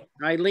 Tierney.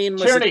 Eileen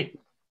was Tierney.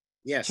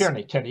 Yes.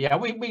 Tierney. Yeah,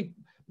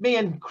 me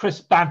and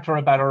Chris banter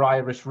about our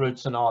Irish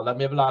roots and all that.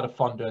 We have a lot of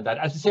fun doing that.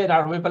 As I say,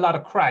 we have a lot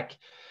of crack.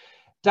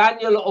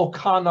 Daniel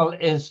O'Connell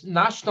is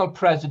National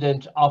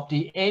President of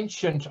the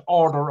Ancient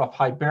Order of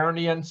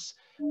Hibernians.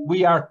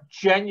 We are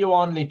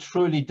genuinely,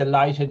 truly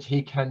delighted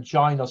he can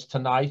join us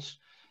tonight,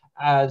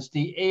 as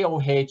the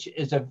AOH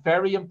is a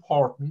very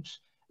important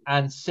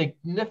and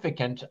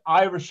significant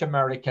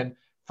Irish-American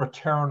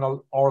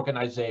fraternal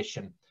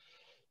organization.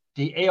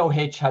 The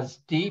AOH has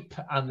deep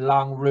and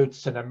long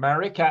roots in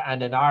America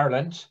and in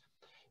Ireland.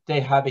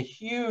 They have a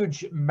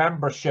huge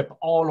membership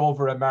all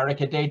over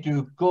America. They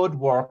do good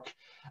work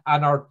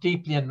and are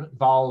deeply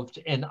involved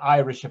in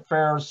Irish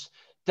affairs.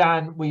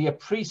 Dan, we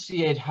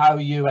appreciate how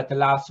you at the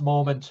last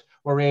moment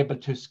were able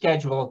to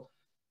schedule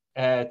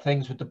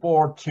things with the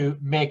board to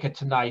make it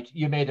tonight.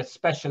 You made a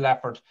special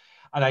effort,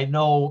 and I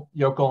know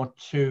you're going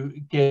to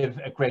give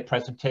a great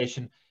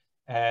presentation.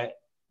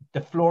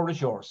 The floor is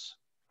yours.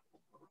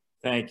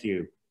 Thank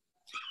you.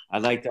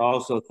 I'd like to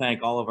also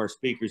thank all of our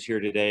speakers here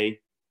today.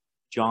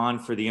 John,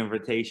 for the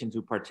invitation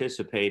to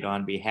participate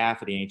on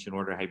behalf of the Ancient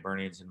Order of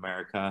Hibernians in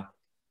America.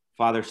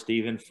 Father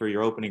Stephen, for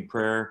your opening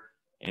prayer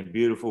and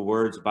beautiful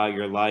words about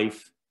your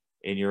life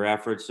and your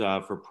efforts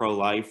for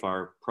pro-life,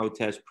 our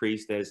protest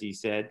priest, as he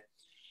said.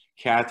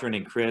 Catherine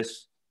and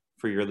Chris,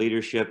 for your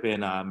leadership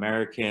in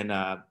American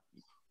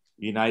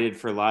United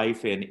for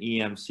Life and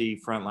EMC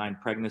Frontline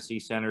Pregnancy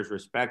Centers,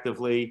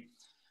 respectively,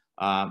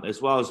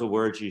 as well as the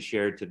words you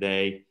shared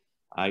today.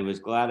 I was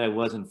glad I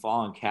wasn't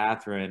following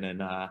Catherine,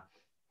 and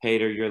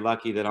Peadar, you're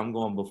lucky that I'm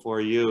going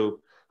before you,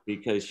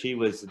 because she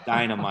was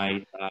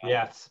dynamite.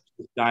 Yes.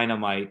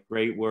 Dynamite,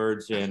 great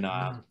words, and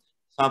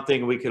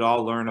something we could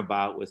all learn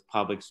about with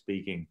public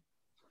speaking.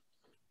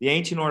 The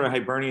Ancient Order of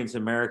Hibernians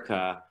in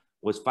America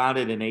was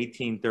founded in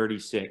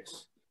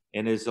 1836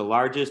 and is the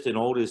largest and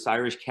oldest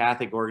Irish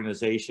Catholic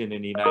organization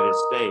in the United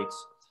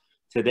States.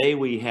 Today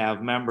we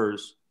have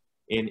members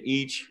in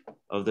each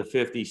of the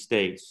 50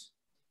 states,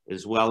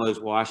 as well as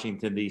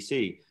Washington,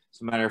 D.C.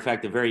 As a matter of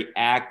fact, a very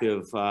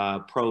active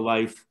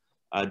pro-life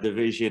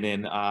division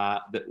in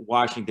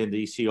Washington,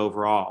 D.C.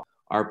 overall.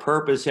 Our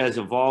purpose has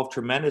evolved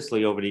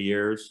tremendously over the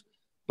years,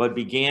 but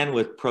began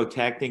with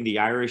protecting the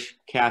Irish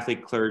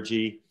Catholic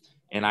clergy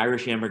and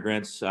Irish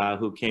immigrants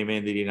who came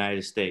into the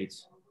United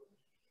States.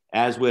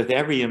 As with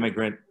every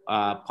immigrant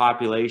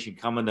population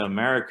coming to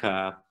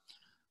America,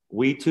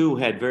 we too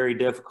had very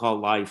difficult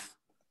life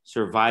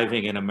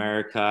surviving in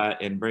America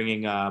and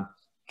bringing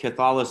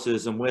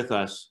Catholicism with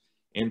us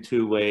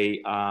into a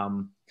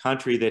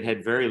country that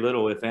had very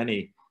little, if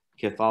any,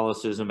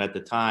 Catholicism at the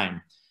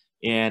time.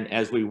 And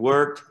as we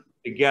worked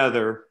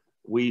together,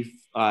 we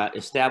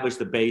established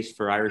the base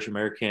for Irish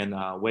American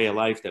way of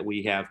life that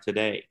we have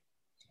today.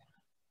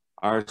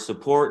 Our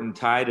support and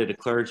tie to the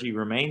clergy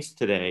remains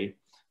today,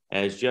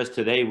 as just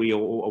today we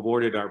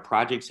awarded our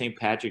Project St.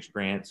 Patrick's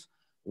grants,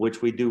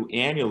 which we do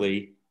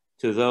annually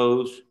to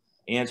those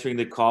answering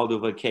the call to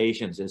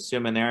vocations as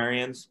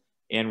seminarians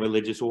and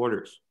religious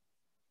orders.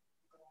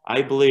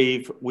 I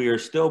believe we are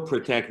still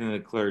protecting the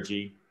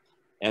clergy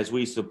as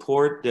we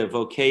support the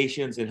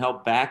vocations and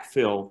help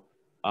backfill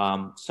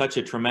such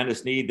a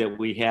tremendous need that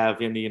we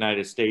have in the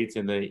United States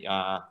and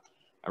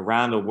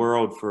around the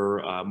world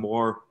for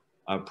more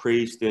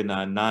priests and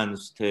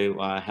nuns to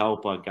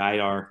help guide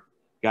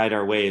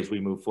our way as we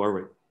move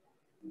forward.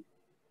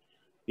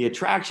 The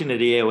attraction to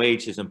the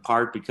AOH is in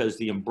part because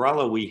the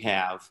umbrella we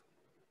have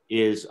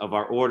of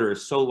our order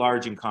is so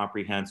large and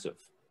comprehensive.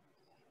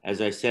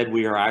 As I said,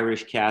 we are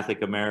Irish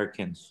Catholic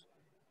Americans.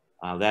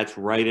 That's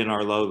right in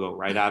our logo,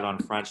 right out on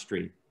Front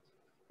Street.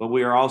 But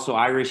we are also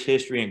Irish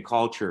history and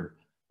culture,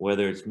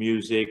 whether it's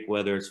music,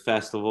 whether it's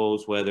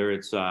festivals, whether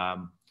it's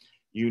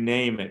you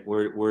name it,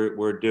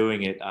 we're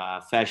doing it.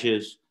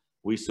 Feshes,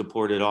 we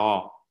support it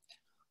all.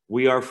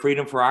 We are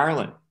Freedom for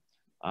Ireland.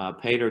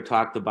 Peadar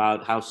talked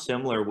about how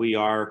similar we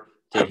are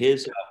to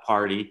his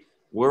party.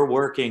 We're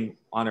working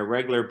on a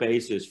regular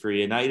basis for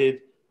United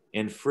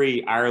and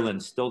Free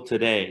Ireland still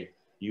today.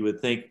 You would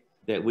think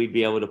that we'd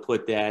be able to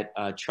put that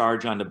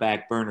charge on the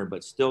back burner,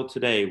 but still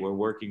today we're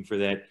working for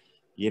that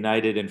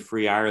United and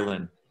Free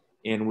Ireland.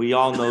 And we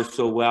all know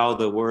so well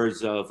the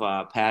words of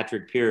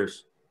Patrick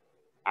Pearse,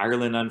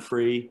 Ireland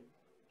unfree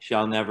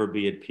shall never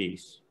be at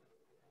peace.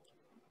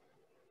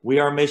 We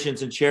are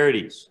missions and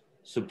charities,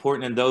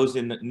 supporting those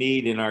in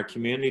need in our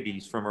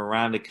communities from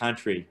around the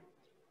country.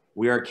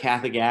 We are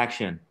Catholic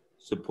Action,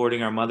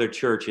 supporting our mother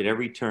church at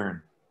every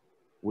turn.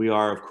 We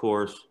are, of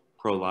course,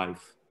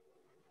 pro-life.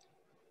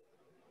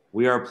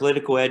 We are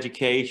political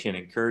education,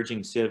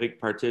 encouraging civic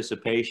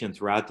participation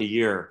throughout the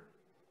year.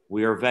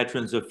 We are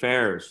Veterans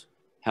Affairs,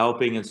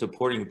 helping and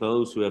supporting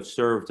those who have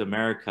served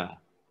America.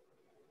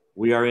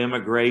 We are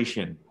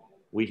immigration.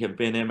 We have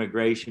been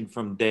immigration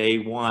from day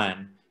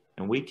one,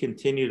 and we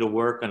continue to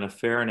work on a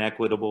fair and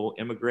equitable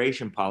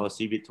immigration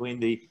policy between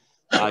the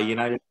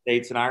United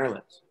States and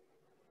Ireland.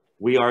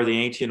 We are the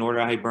Ancient Order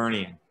of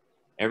Hibernians.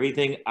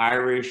 Everything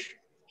Irish,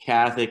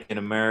 Catholic, and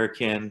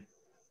American,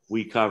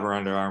 we cover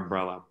under our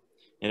umbrella.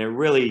 And it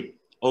really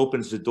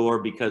opens the door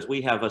because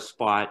we have a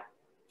spot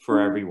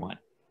for everyone.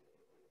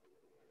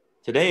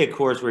 Today, of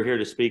course, we're here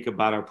to speak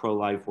about our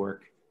pro-life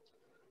work.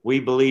 We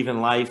believe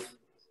in life,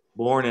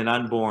 born and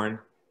unborn,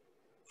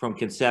 from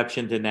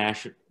conception to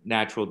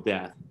natural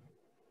death.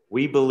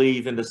 We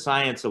believe in the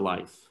science of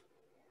life.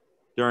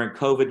 During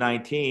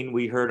COVID-19,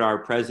 we heard our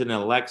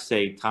president-elect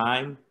say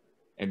time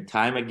and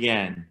time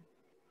again,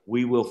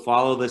 we will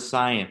follow the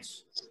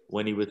science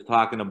when he was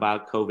talking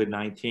about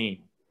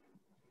COVID-19.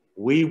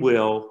 We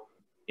will,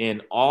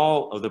 in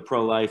all of the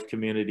pro-life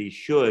community,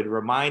 should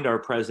remind our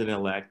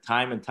president-elect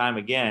time and time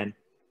again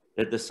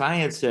that the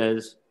science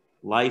says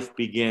life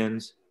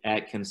begins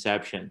at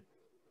conception.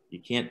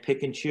 You can't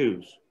pick and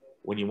choose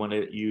when you want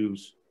to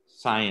use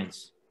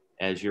science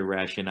as your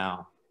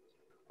rationale.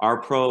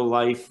 Our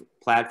pro-life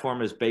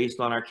platform is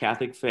based on our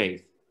Catholic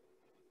faith.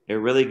 It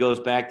really goes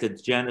back to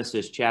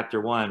Genesis chapter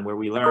 1, where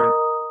we learn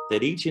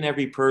that each and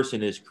every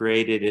person is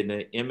created in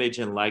the image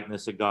and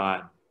likeness of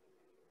God.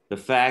 The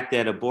fact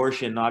that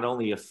abortion not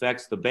only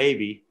affects the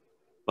baby,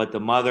 but the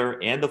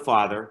mother and the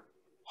father,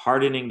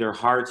 hardening their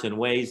hearts in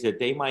ways that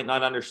they might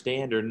not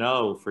understand or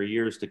know for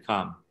years to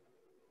come.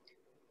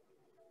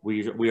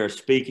 We are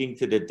speaking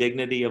to the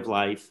dignity of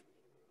life.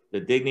 The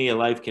dignity of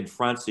life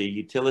confronts the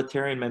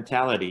utilitarian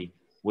mentality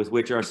with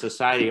which our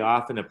society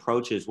often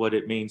approaches what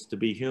it means to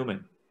be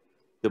human.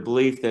 The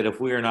belief that if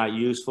we are not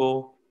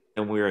useful,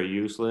 then we are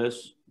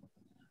useless.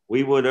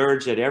 We would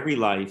urge that every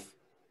life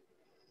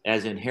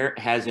has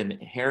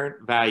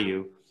inherent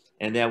value,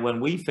 and that when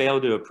we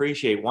fail to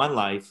appreciate one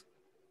life,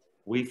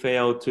 we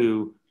fail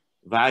to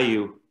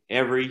value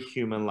every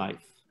human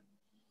life.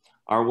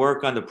 Our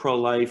work on the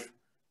pro-life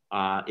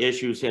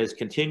issues has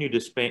continued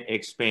to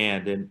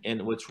expand,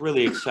 and what's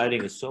really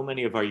exciting is so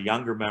many of our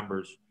younger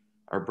members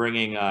are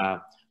bringing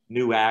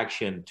new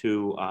action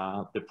to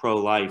the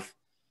pro-life.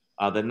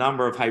 The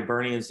number of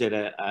Hibernians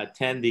that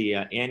attend the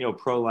annual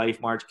pro-life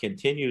march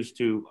continues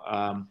to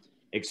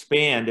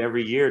expand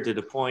every year, to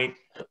the point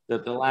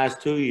that the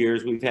last 2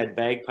 years we've had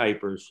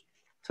bagpipers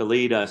to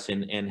lead us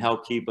and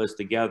help keep us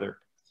together.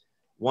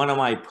 One of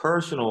my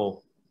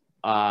personal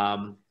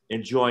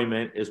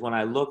enjoyment is when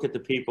I look at the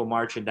people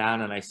marching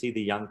down and I see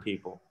the young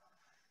people,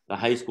 the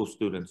high school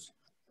students,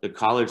 the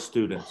college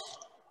students,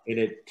 and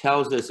it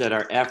tells us that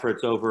our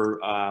efforts over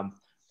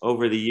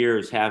the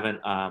years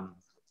haven't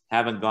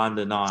gone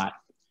to naught,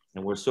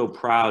 and we're so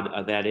proud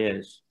of that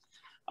is.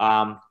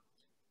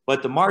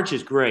 But the march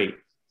is great,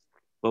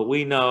 but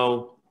we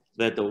know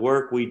that the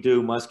work we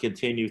do must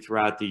continue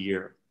throughout the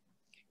year.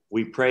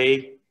 We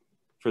pray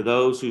for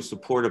those who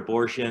support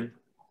abortion,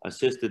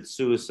 assisted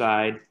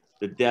suicide,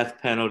 the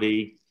death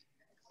penalty,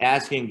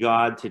 asking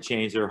God to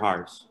change their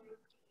hearts.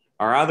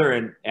 Our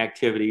other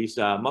activities,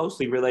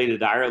 mostly related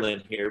to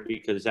Ireland here,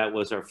 because that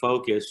was our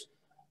focus,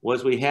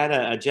 was we had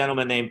a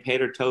gentleman named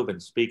Peadar Tóibín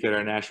speak at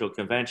our national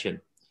convention.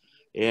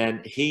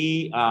 And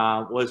he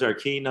was our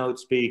keynote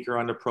speaker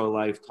on the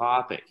pro-life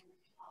topic,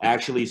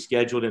 actually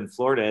scheduled in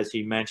Florida, as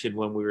he mentioned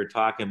when we were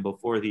talking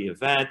before the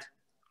event.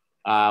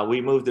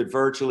 We moved it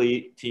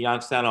virtually to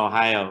Youngstown,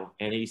 Ohio.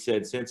 And he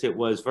said, since it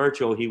was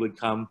virtual, he would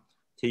come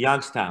to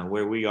Youngstown,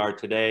 where we are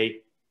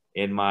today.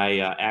 And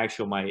my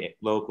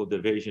local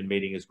division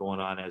meeting is going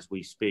on as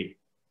we speak.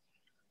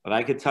 But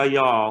I could tell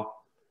y'all,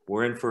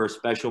 we're in for a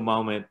special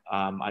moment.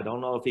 I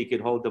don't know if he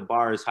could hold the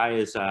bar as high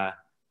as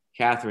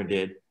Catherine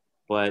did,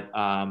 but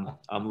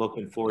I'm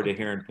looking forward to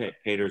hearing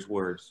Peadar's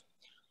words.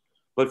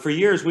 But for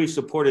years, we've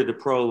supported the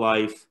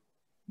pro-life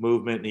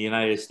movement in the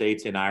United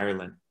States and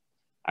Ireland.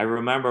 I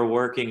remember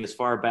working as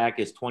far back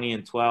as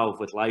 2012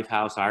 with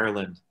Lifehouse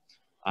Ireland,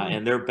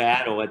 and their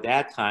battle at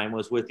that time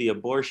was with the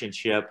abortion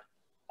ship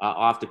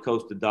off the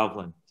coast of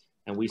Dublin.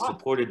 And we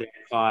supported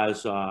that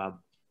cause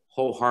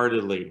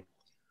wholeheartedly.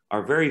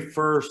 our very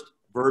first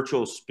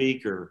virtual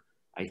speaker,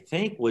 I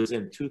think, was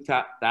in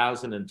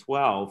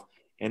 2012,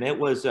 and it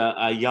was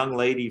a young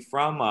lady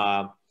from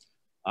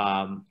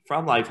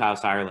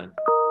Lifehouse Ireland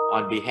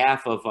on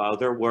behalf of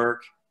their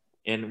work,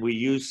 and we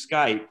use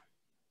Skype.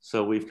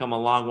 So we've come a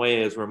long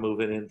way as we're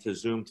moving into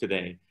Zoom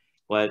today.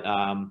 But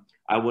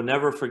I will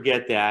never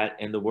forget that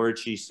and the words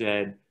she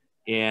said.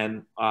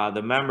 And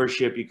the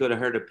membership, you could have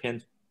heard a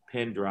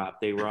pin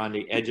drop. They were on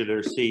the edge of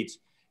their seats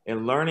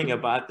and learning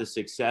about the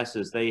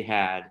successes they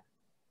had,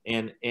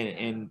 and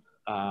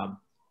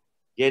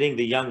getting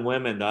the young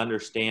women to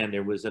understand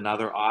there was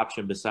another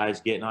option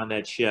besides getting on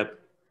that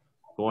ship,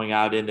 going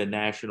out into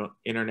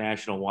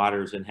international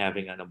waters and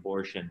having an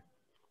abortion.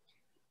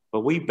 But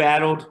we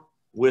battled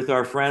with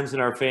our friends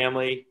and our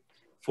family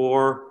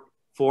for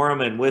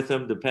them and with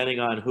them, depending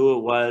on who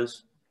it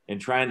was, and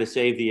trying to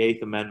save the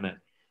 8th Amendment.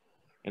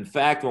 In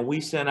fact, when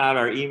we sent out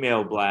our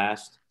email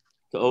blast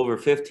to over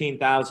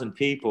 15,000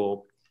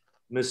 people,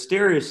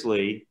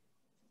 mysteriously,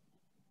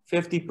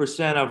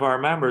 50% of our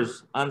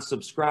members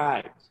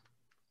unsubscribed.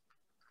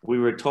 We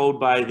were told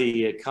by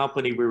the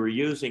company we were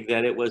using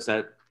that it was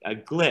a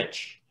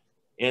glitch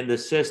in the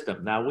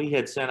system. Now, we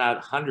had sent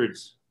out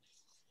hundreds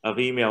of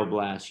email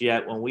blasts,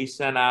 yet when we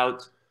sent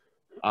out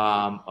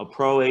a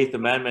pro 8th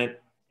Amendment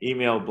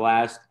email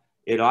blast,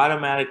 it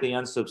automatically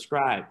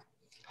unsubscribed.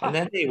 And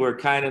then they were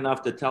kind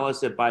enough to tell us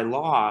that by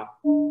law,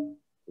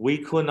 we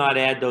could not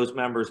add those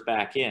members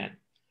back in.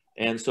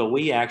 And so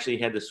we actually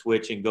had to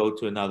switch and go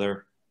to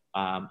another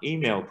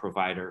email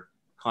provider,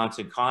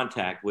 Constant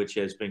Contact, which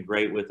has been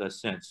great with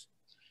us since.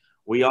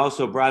 We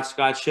also brought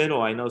Scott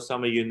Schittle, I know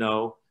some of you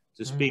know,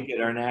 to speak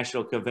at our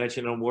national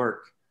convention and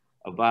work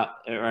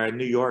or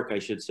New York, I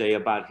should say,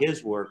 about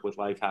his work with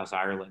Lifehouse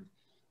Ireland,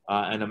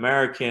 an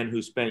American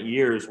who spent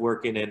years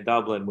working in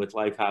Dublin with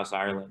Lifehouse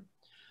Ireland.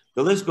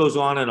 The list goes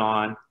on,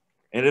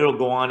 and it'll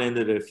go on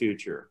into the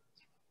future.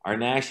 Our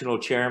national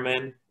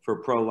chairman for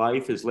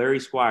pro-life is Larry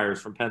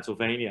Squires from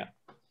Pennsylvania.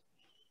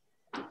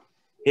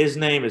 His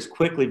name is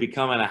quickly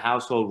becoming a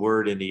household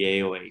word in the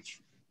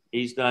AOH.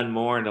 He's done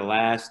more in the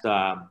last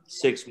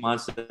 6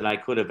 months than I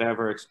could have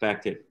ever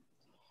expected.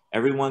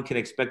 Everyone can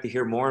expect to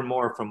hear more and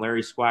more from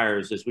Larry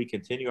Squires as we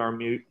continue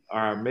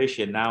our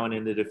mission now and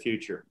into the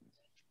future.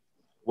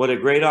 What a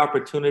great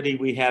opportunity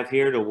we have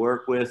here to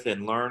work with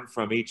and learn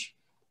from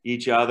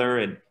each other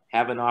and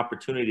have an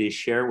opportunity to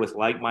share with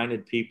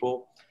like-minded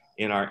people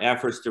in our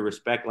efforts to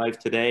respect life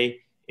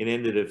today and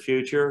into the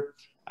future.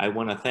 I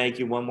want to thank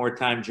you one more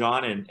time,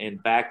 John,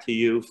 and back to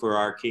you for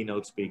our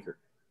keynote speaker.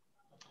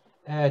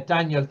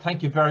 Daniel,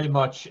 thank you very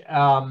much.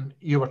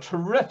 You were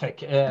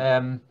terrific.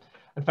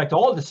 In fact,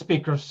 all the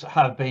speakers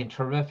have been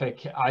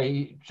terrific.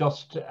 I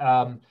just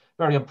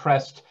very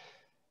impressed.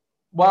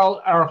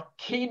 Well, our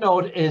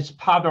keynote is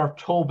Peadar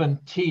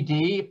Tóibín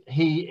TD.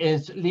 He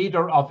is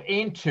leader of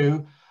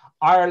Aontú,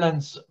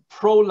 Ireland's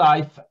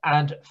pro-life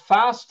and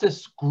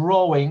fastest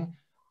growing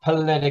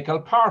political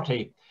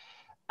party.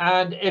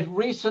 And it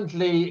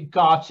recently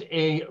got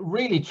a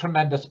really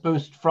tremendous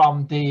boost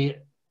from the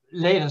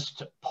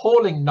latest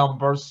polling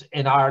numbers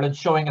in Ireland,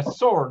 showing a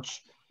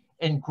surge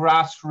in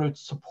grassroots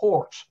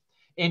support.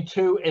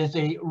 Aontú is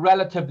a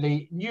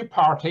relatively new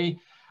party,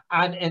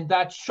 and in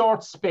that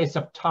short space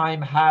of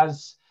time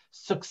has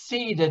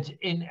succeeded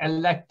in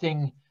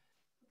electing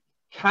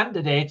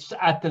candidates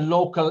at the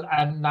local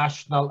and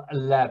national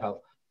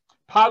level.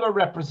 Peadar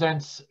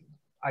represents,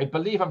 I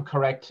believe I'm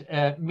correct,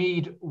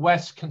 Meath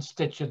West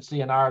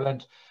constituency in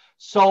Ireland.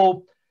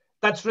 So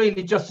that's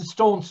really just a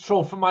stone's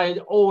throw from my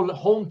old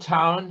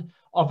hometown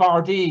of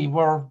RD.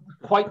 We're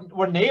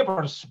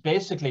neighbours,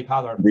 basically,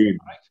 Peadar. Indeed.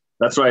 Right?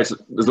 That's right.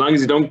 As long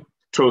as you don't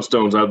throw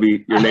stones, I'll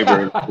be your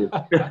neighbour.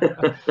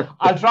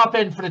 I'll drop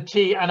in for a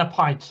tea and a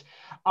pint.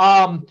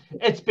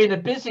 It's been a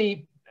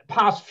busy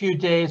past few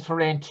days for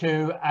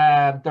Aontú.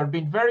 There have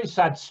been very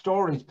sad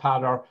stories,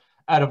 Peadar,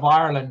 out of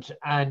Ireland,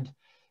 and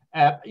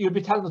you'll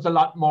be telling us a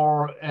lot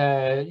more,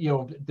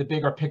 the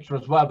bigger picture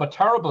as well, but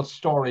terrible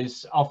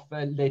stories of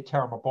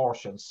late-term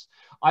abortions.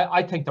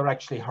 I think they're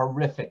actually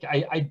horrific.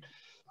 I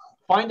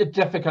find it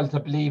difficult to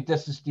believe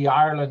this is the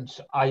Ireland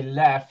I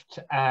left,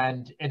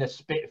 and in a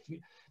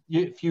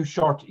few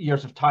short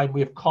years of time, we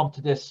have come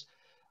to this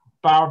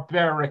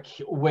barbaric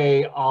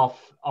way of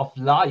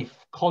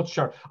life,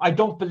 culture. I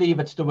don't believe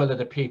it's the will of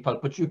the people,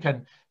 but you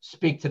can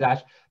speak to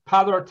that.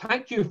 Peadar,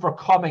 thank you for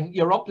coming.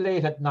 You're up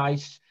late at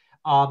night.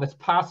 It's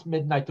past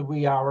midnight, the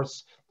wee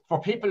hours. For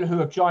people who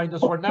have joined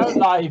us, we're now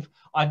live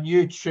on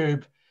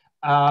YouTube.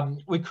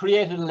 We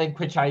created a link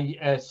which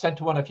I sent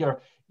to one of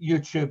your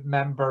YouTube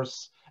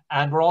members,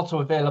 and we're also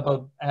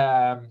available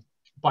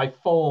by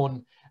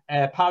phone.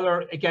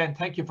 Peadar, again,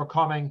 thank you for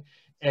coming,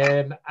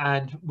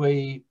 and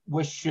we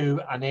wish you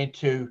and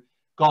Aontú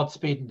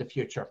Godspeed in the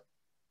future.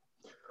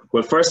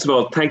 Well, first of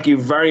all, thank you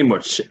very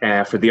much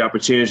for the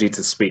opportunity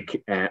to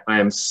speak. I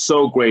am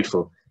so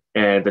grateful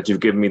that you've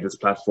given me this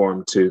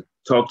platform to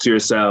talk to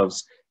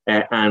yourselves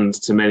and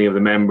to many of the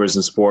members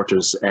and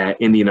supporters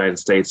in the United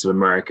States of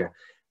America.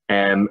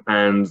 And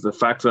the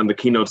fact that I'm the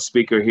keynote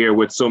speaker here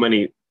with so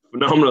many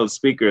phenomenal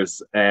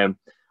speakers,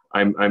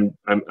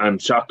 I'm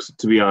shocked,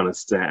 to be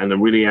honest, and I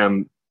really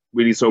am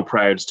really so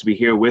proud to be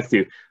here with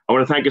you. I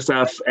want to thank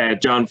yourself,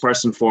 John,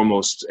 first and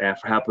foremost,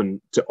 for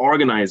helping to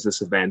organise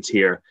this event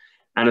here,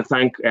 and to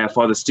thank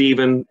Father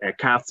Stephen,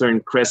 Catherine,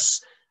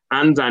 Chris,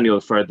 and Daniel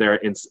for their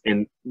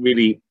in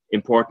really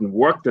important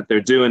work that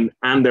they're doing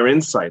and their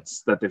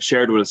insights that they've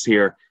shared with us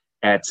here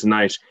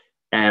tonight.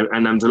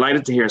 And I'm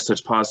delighted to hear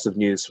such positive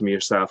news from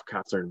yourself,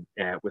 Catherine,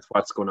 with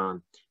what's going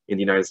on in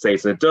the United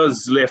States. And it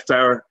does lift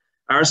our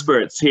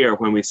spirits here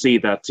when we see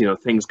that, you know,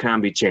 things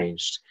can be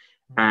changed.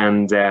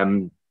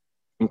 And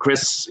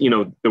Chris, you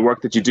know, the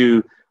work that you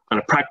do on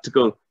a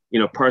practical, you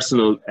know,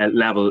 personal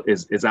level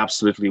is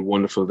absolutely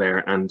wonderful there.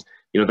 And,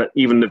 you know, that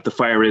even if the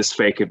fire is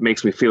fake, it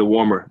makes me feel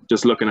warmer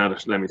just looking at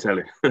it, let me tell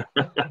you.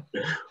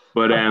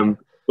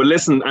 But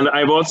listen, and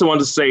I've also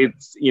wanted to say,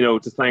 you know,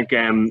 to thank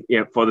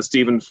Father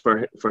Stephen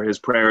for his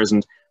prayers,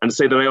 and to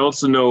say that I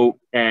also know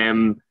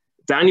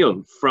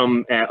Daniel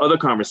from other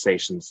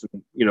conversations.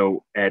 You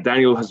know,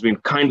 Daniel has been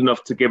kind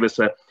enough to give us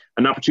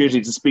an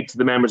opportunity to speak to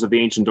the members of the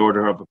Ancient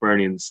Order of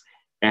Hibernians,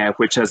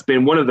 which has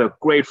been one of the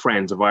great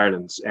friends of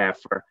Ireland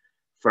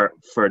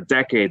for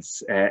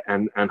decades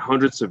and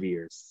hundreds of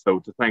years. So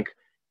to thank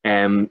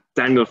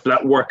Daniel for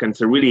that work, and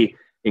to really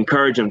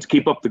encourage him to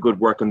keep up the good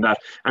work on that.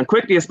 And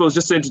quickly, I suppose,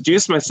 just to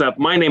introduce myself,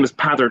 my name is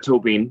Peadar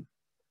Tóibín.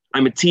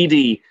 I'm a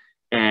TD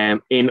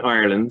in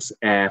Ireland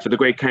for the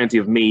great county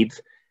of Meath.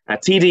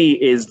 TD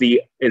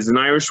is an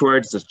Irish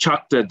word. It's a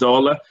Teachta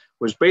Dála,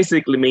 which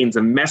basically means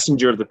a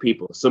messenger of the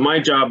people. So my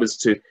job is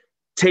to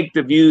take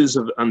the views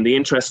of and the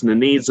interests and the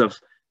needs of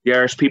the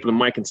Irish people in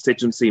my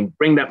constituency and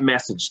bring that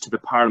message to the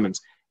Parliament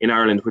in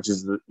Ireland, which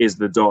is the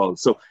Dáil.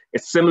 So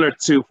it's similar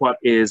to what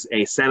is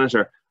a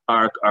senator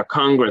or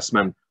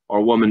congressman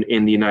or woman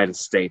in the United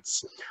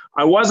States.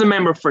 I was a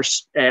member of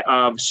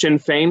Sinn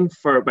Féin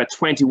for about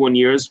 21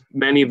 years.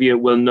 Many of you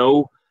will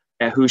know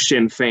who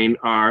Sinn Féin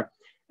are.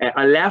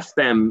 I left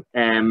them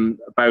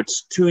about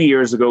 2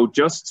 years ago,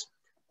 just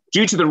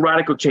due to the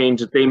radical change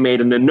that they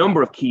made in a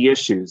number of key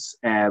issues,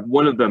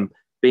 one of them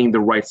being the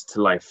rights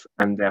to life.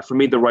 And for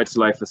me, the rights to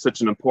life is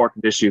such an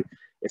important issue.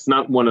 It's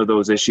not one of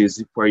those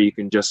issues where you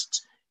can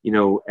just, you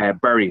know,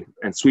 bury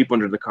and sweep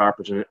under the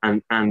carpet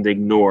and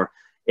ignore.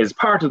 It's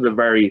part of the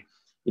very,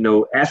 you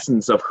know,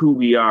 essence of who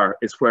we are,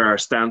 is where our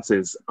stance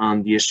is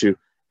on the issue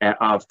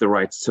of the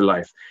rights to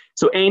life.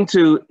 So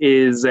Aontú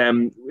is,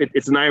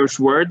 it's an Irish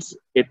word.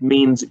 It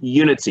means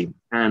unity,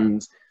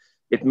 and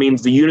it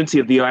means the unity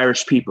of the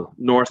Irish people,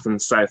 north and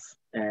south,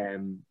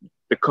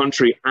 the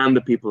country and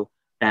the people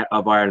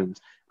of Ireland.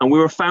 And we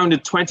were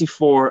founded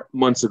 24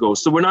 months ago,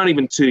 so we're not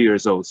even 2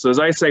 years old. So as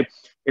I say,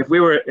 if we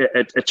were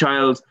a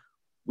child,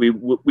 we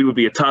would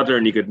be a toddler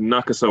and you could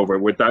knock us over.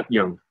 We're that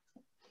young.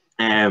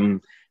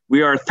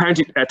 We are a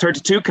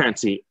 32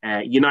 county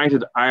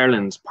United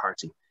Ireland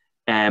party,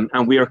 and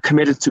we are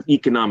committed to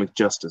economic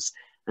justice.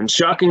 And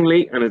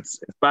shockingly, and it's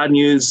bad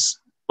news,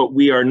 but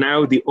we are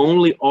now the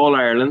only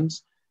All-Ireland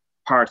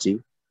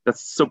party that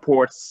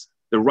supports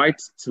the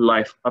right to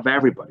life of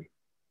everybody.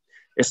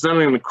 It's not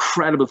an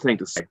incredible thing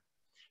to say.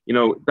 You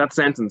know, that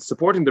sentence,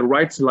 supporting the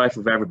right to life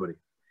of everybody,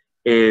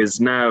 is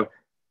now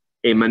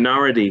a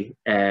minority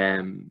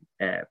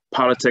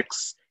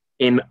politics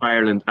in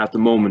Ireland at the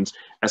moment,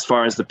 as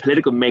far as the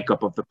political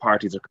makeup of the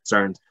parties are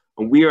concerned.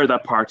 And we are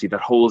that party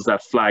that holds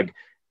that flag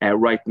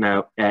right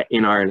now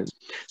in Ireland.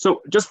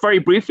 So just very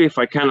briefly, if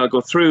I can, I'll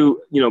go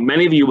through, you know,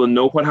 many of you will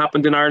know what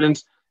happened in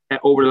Ireland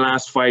over the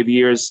last 5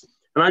 years.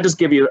 And I'll just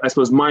give you, I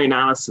suppose, my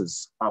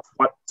analysis of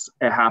what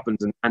happened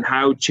and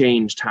how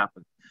change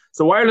happened.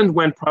 So Ireland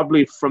went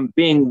probably from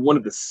being one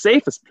of the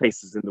safest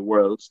places in the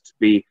world to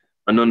be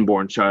an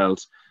unborn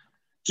child,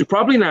 to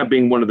probably now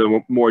being one of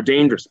the more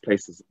dangerous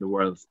places in the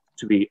world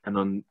to be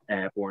an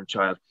unborn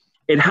child.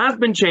 It has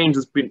been changed,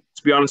 it's been,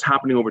 to be honest,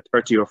 happening over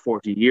 30 or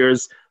 40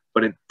 years,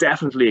 but it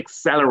definitely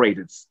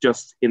accelerated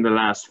just in the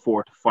last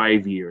 4 to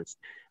 5 years.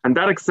 And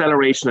that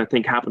acceleration, I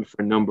think, happened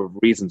for a number of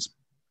reasons.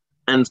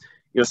 And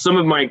you know, some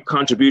of my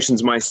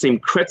contributions might seem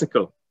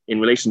critical in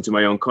relation to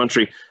my own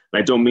country,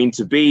 and I don't mean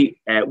to be.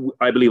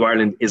 I believe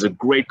Ireland is a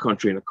great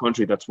country and a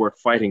country that's worth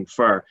fighting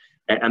for.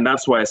 And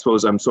that's why I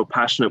suppose I'm so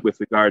passionate with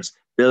regards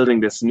building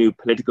this new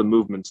political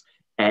movement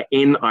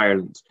in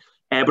Ireland.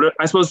 But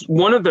I suppose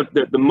one of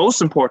the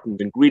most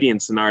important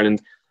ingredients in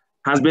Ireland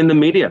has been the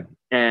media.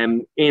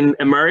 In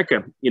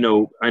America, you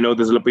know, I know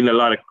there's been a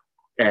lot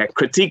of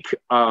critique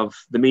of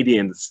the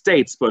media in the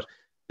States, but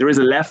there is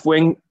a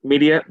left-wing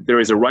media, there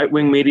is a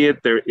right-wing media,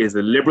 there is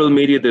a liberal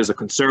media, there's a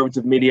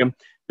conservative media.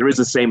 There is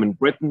the same in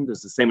Britain,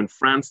 there's the same in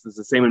France, there's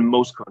the same in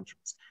most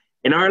countries.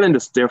 In Ireland,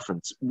 it's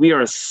different. We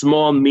are a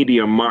small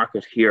media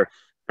market here.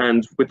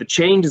 And with the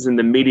changes in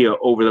the media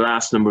over the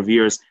last number of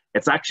years,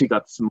 it's actually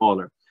got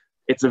smaller.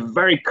 It's a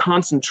very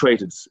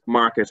concentrated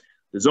market.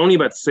 There's only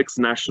about 6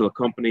 national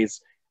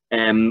companies,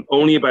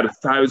 only about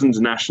 1,000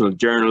 national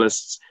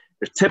journalists.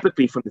 They're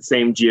typically from the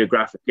same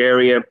geographic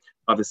area,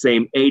 of the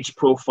same age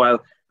profile,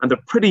 and they're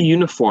pretty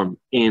uniform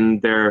in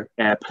their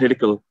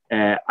political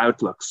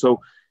outlook.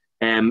 So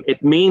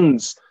it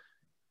means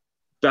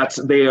that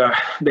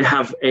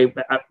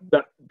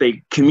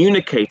they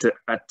communicate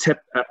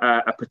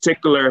a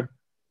particular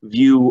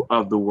view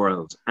of the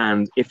world.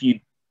 And if you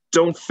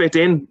don't fit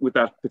in with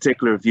that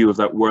particular view of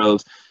that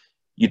world,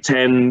 you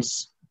tend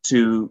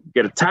to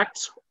get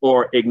attacked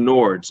or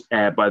ignored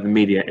by the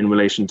media in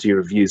relation to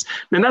your views.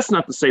 Now, that's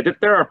not to say that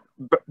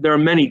there are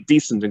many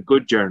decent and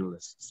good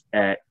journalists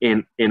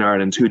in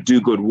Ireland who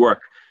do good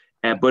work,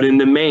 but in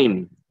the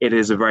main, it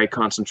is a very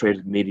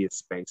concentrated media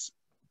space.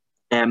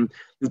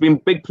 There's been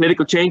big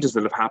political changes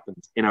that have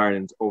happened in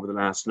Ireland over the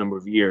last number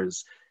of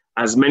years.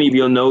 As many of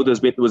you know, there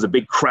was a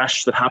big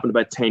crash that happened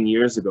about 10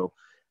 years ago,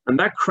 and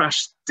that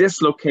crash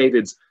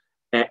dislocated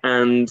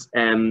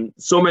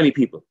so many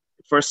people.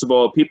 First of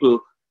all,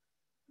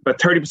 about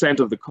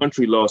 30% of the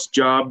country lost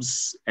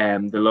jobs,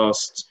 they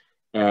lost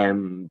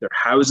their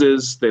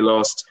houses, they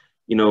lost,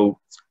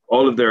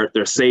 all of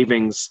their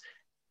savings.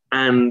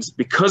 And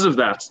because of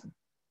that,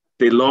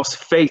 they lost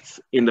faith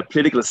in the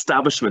political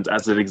establishment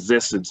as it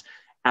existed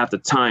at the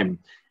time.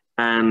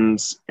 And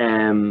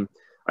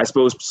I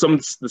suppose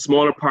the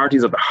smaller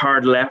parties of the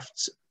hard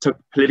left took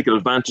political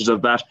advantage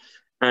of that.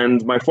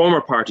 And my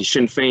former party,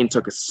 Sinn Féin,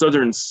 took a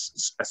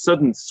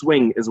sudden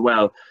swing as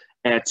well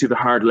to the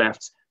hard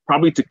left,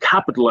 probably to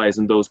capitalize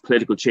on those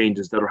political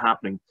changes that were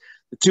happening.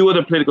 The two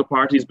other political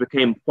parties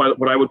became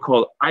what I would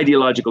call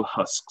ideological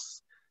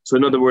husks. So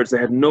in other words, they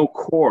had no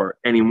core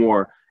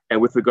anymore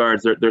with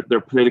regards to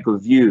their political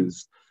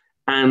views.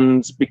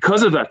 And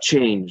because of that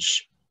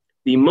change,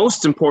 the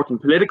most important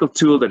political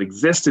tool that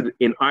existed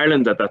in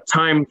Ireland at that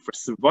time for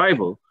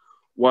survival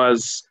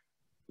was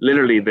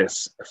literally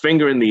this: a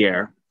finger in the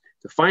air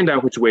to find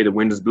out which way the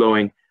wind is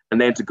blowing and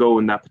then to go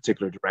in that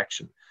particular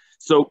direction.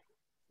 So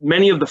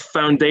many of the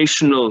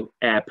foundational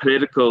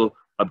political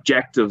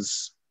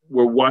objectives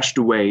were washed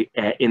away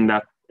in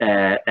that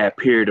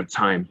period of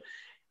time.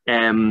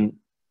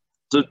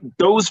 So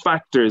those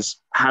factors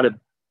had a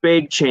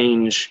big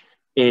change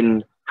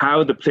in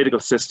how the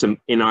political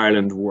system in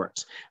Ireland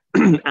worked,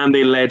 and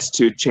they led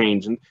to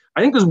change. And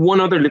I think there's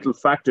one other little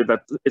factor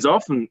that is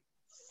often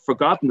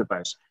forgotten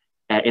about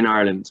in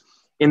Ireland,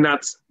 in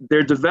that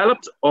there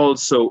developed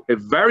also a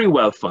very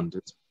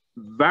well-funded,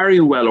 very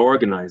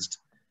well-organized,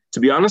 to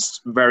be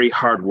honest, very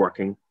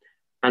hardworking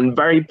and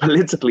very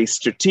politically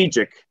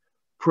strategic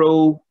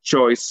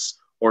pro-choice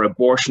or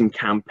abortion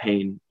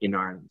campaign in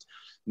Ireland.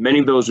 Many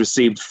of those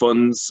received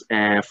funds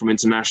from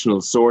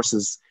international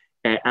sources,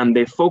 and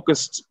they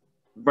focused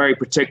very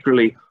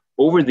particularly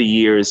over the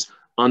years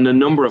on a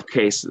number of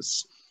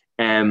cases.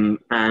 And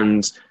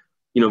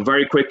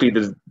very quickly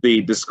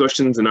the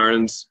discussions in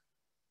Ireland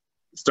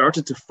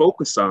started to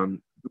focus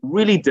on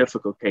really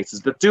difficult cases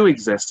that do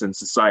exist in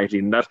society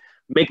and that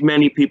make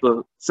many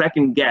people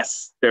second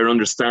guess their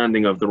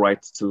understanding of the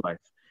right to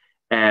life.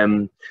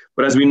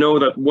 But as we know,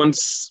 that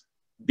once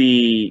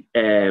the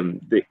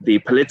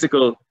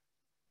political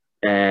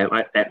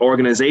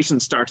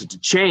organizations started to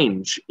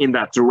change in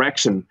that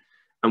direction,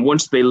 and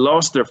once they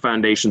lost their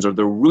foundations or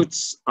their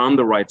roots on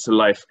the right to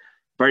life,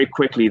 very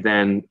quickly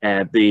then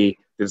the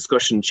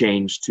discussion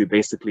changed to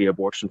basically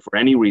abortion for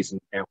any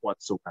reason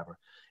whatsoever.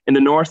 In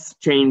the North,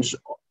 change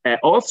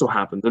also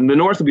happened, and the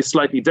North would be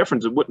slightly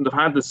different. It wouldn't have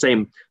had the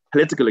same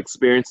political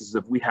experiences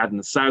that we had in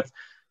the South,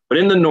 but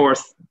in the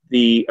North,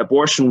 the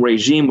abortion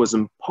regime was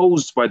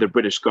imposed by the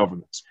British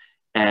government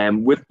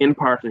in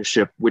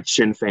partnership with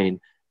Sinn Féin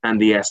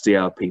and the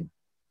SDLP.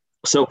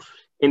 So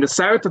in the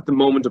South at the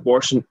moment,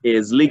 abortion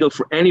is legal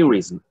for any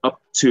reason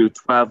up to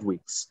 12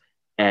 weeks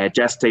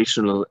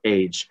gestational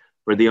age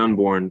for the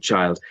unborn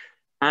child.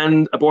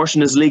 And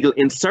abortion is legal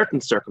in certain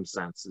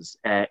circumstances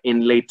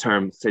in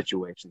late-term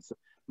situations. So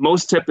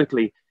most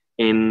typically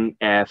in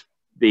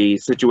the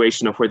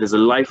situation of where there's a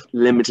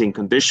life-limiting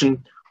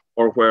condition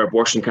or where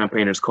abortion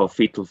campaigners call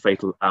fetal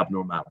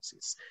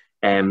abnormalities.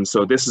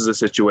 So this is a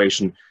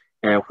situation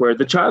where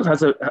the child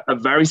has a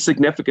very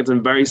significant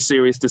and very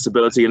serious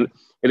disability, and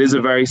it is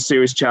a very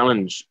serious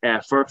challenge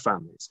for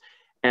families.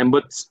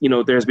 But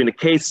there's been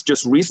a case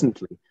just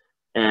recently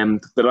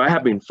that I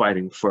have been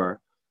fighting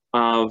for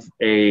of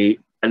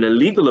an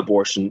illegal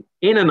abortion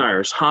in an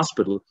Irish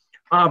hospital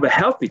of a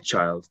healthy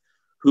child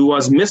who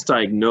was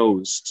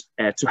misdiagnosed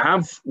to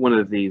have one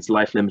of these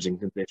life-limiting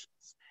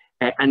conditions.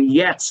 And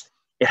yet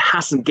it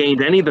hasn't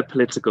gained any of the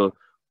political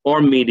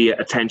or media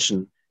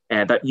attention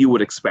that you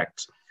would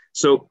expect.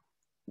 So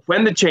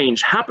when the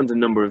change happened a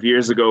number of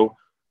years ago,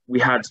 we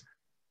had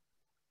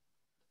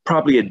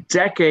probably a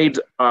decade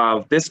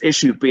of this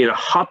issue being a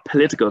hot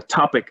political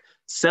topic,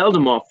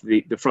 seldom off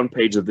the front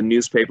page of the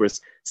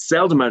newspapers,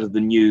 seldom out of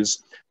the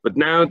news. But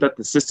now that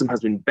the system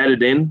has been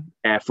bedded in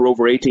for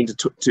over 18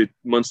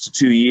 months to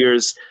 2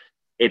 years,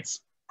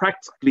 it's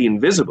practically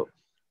invisible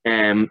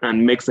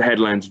and makes the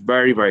headlines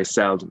very, very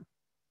seldom.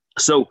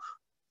 So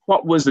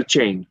what was the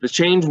change? The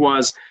change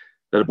was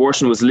that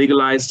abortion was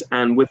legalized,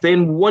 and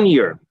within 1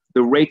 year,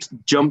 the rate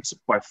jumped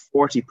by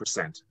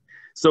 40%.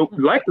 So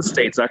like the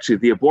States, actually,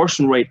 the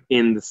abortion rate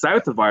in the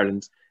south of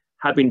Ireland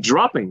had been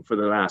dropping for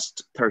the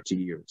last 30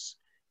 years.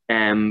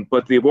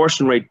 But the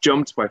abortion rate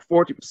jumped by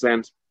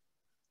 40%.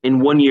 in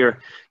 1 year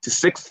to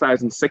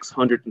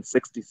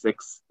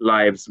 6,666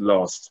 lives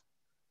lost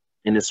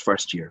in his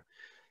first year.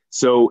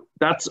 So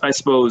that's, I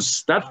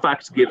suppose, that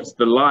fact gives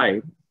the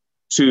lie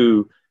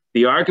to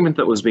the argument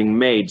that was being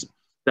made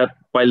that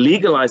by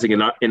legalizing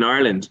in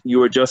Ireland, you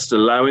were just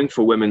allowing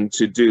for women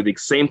to do the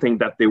same thing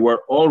that they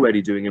were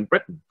already doing in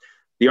Britain.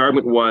 The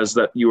argument was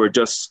that you were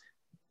just,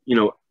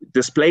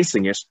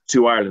 displacing it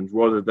to Ireland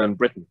rather than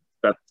Britain,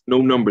 that no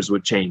numbers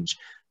would change.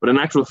 But in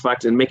actual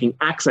fact, in making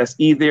access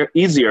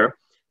easier,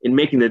 in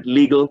making it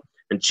legal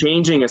and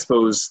changing, I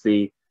suppose,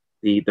 the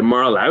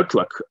moral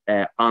outlook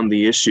on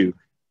the issue,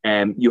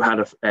 you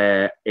had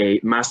a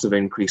massive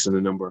increase in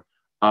the number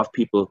of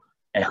people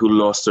who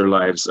lost their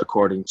lives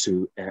according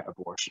to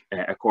abortion,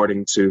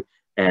 according to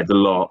the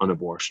law on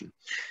abortion.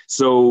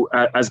 So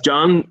as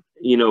John,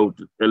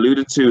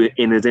 alluded to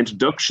in his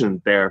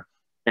introduction there,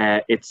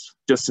 it's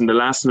just in the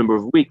last number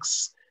of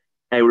weeks,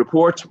 a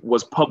report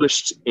was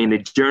published in a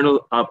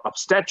journal of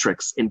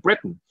obstetrics in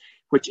Britain,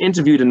 which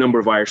interviewed a number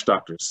of Irish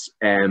doctors.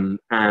 And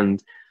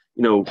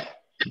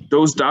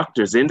those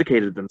doctors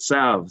indicated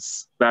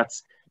themselves that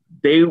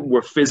they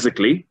were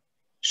physically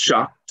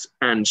shocked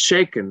and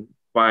shaken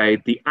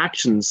by the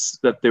actions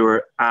that they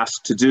were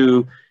asked to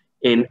do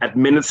in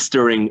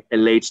administering a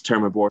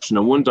late-term abortion.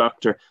 And one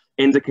doctor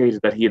indicated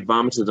that he had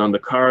vomited on the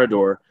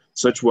corridor,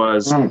 such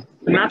was the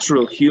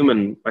natural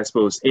human, I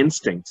suppose,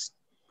 instinct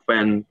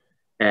when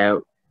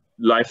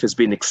life has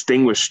been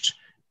extinguished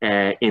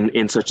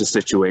in such a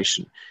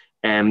situation.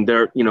 And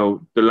the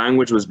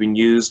language was being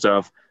used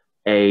of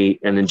an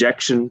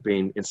injection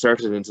being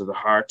inserted into the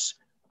heart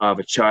of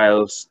a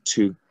child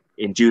to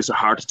induce a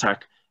heart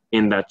attack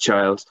in that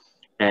child,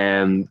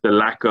 and the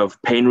lack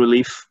of pain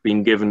relief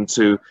being given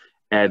to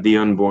the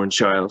unborn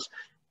child,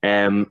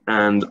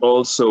 and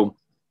also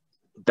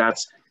that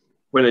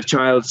when a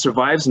child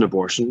survives an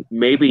abortion,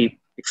 maybe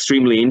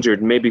extremely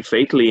injured, maybe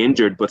fatally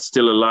injured, but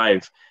still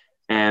alive,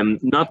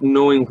 not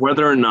knowing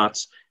whether or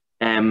not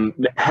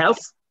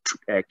health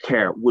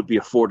care would be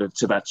afforded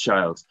to that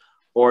child,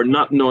 or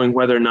not knowing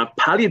whether or not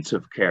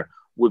palliative care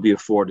would be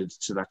afforded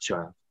to that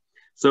child.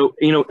 So,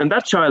 and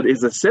that child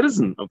is a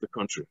citizen of the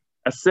country,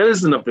 a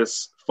citizen of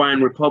this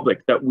fine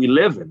republic that we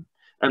live in,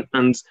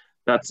 and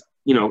that,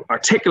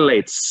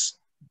 articulates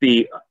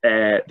the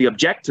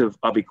objective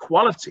of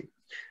equality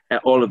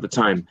all of the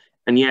time.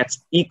 And yet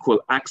equal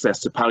access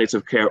to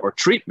palliative care or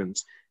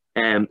treatment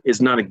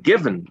is not a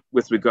given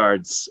with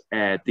regards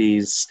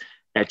these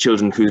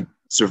children who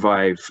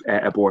survive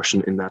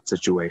abortion in that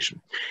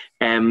situation.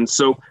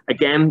 So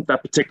again,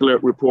 that particular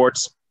report,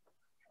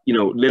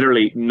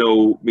 literally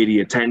no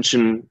media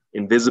attention,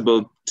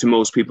 invisible to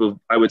most people.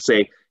 I would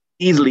say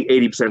easily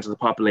 80% of the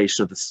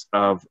population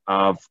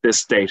of this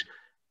state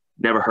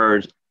never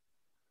heard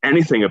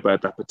anything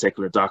about that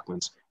particular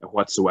document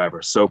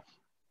whatsoever. So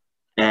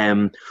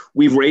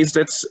we've raised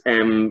it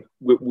in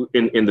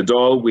the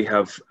Dáil. We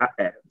have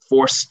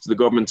forced the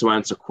government to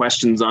answer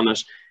questions on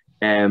it,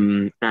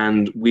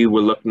 and we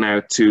will look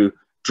now to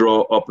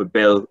draw up a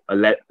bill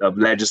of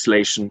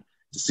legislation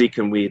to see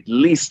can we at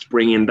least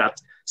bring in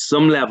that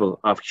some level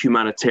of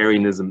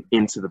humanitarianism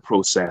into the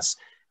process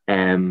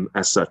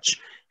as such.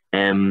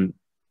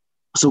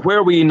 So where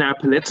are we now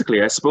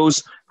politically? I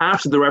suppose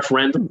after the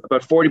referendum,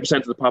 about 40%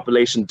 of the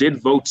population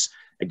did vote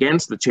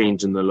against the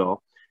change in the law.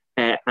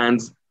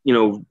 And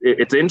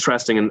it's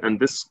interesting, and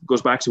this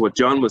goes back to what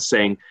John was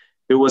saying.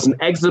 There was an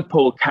exit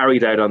poll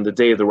carried out on the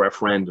day of the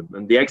referendum,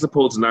 and the exit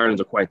polls in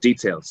Ireland are quite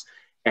detailed.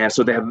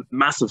 So they have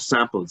massive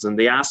samples, and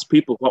they asked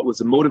people what was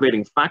the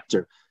motivating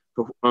factor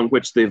on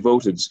which they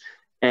voted.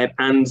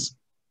 And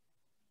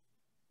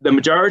the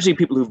majority of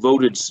people who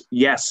voted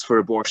yes for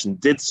abortion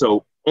did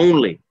so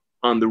only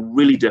on the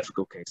really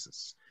difficult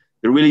cases.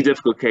 The really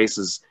difficult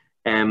cases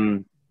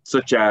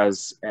such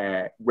as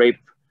rape,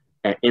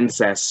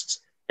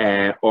 incest,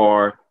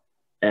 or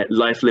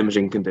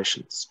life-limiting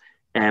conditions.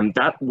 And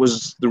that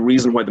was the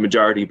reason why the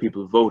majority of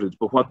people voted.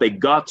 But what they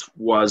got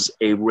was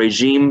a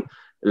regime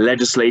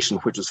legislation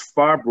which was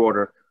far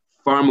broader,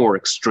 far more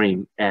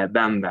extreme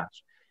than that.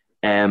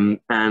 And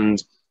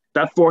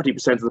that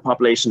 40% of the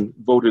population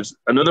voted,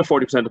 another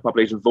 40% of the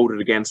population voted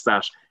against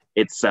that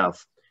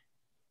itself.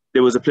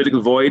 There was a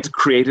political void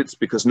created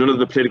because none of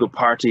the political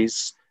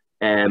parties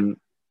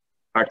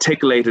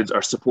articulated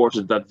or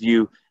supported that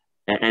view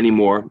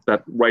anymore,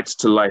 that rights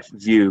to life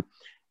view.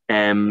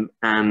 And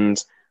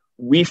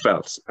we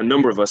felt, a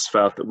number of us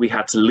felt, that we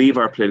had to leave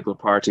our political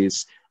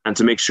parties and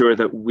to make sure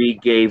that we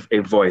gave a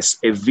voice,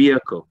 a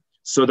vehicle,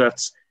 so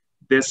that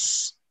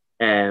this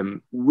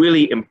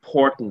really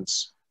important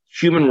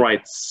human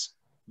rights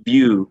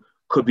view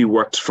could be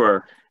worked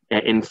for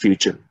in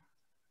future.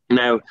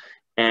 Now,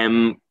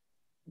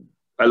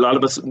 a lot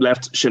of us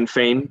left Sinn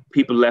Féin,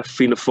 people left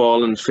Fianna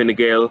Fáil and Fine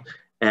Gael,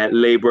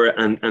 Labour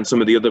and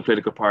some of the other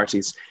political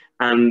parties.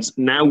 And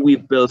now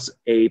we've built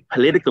a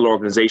political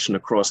organization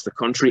across the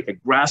country, a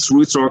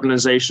grassroots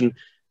organization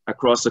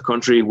across the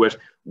country with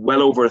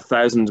well over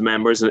 1,000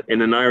 members.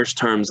 In an Irish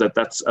terms,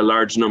 that's a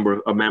large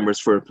number of members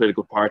for a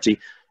political party.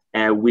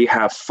 We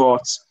have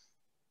fought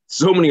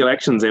so many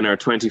elections in our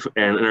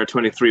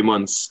 23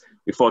 months.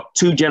 We fought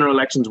 2 general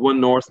elections, 1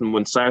 north and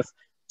 1 south,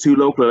 2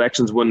 local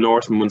elections, 1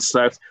 north and 1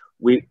 south.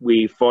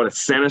 We fought a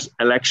Senate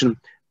election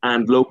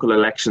and local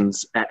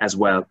elections as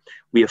well.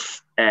 We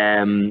have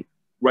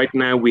right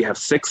now we have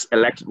 6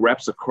 elected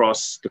reps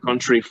across the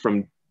country,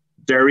 from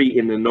Derry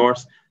in the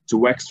north to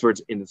Wexford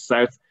in the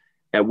south.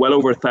 Well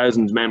over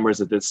 1,000 members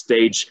at this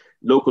stage,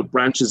 local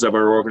branches of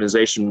our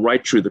organization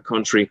right through the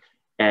country,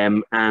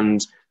 and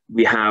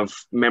we have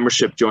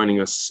membership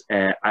joining us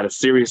at a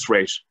serious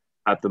rate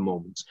at the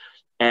moment.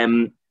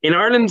 In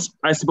Ireland,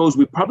 I suppose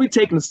we've probably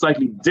taken a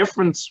slightly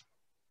different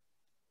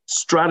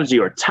strategy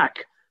or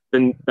tack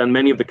than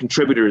many of the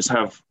contributors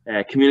have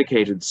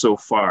communicated so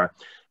far.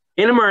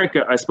 In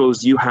America, I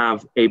suppose you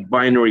have a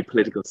binary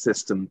political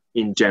system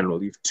in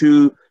general. You have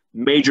 2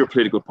 major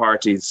political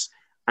parties,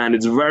 and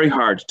it's very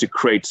hard to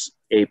create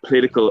a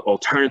political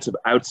alternative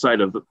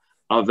outside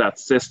of that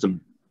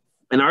system.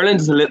 In Ireland,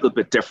 it's a little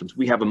bit different.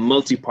 We have a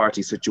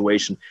multi-party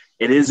situation.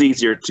 It is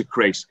easier to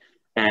create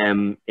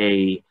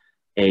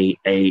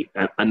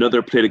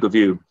another political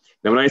view.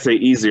 Now, when I say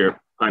easier,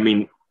 I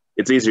mean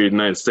it's easier in the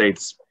United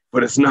States,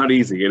 but it's not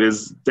easy. It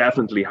is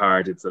definitely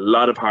hard. It's a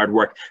lot of hard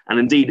work. And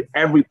indeed,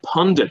 every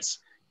pundit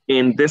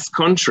in this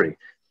country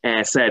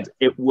said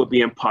it would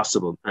be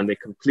impossible. And they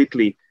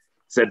completely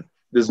said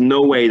there's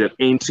no way that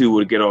Aontú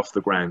would get off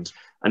the ground.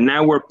 And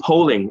now we're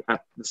polling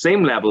at the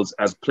same levels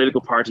as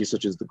political parties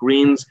such as the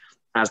Greens,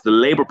 as the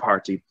Labour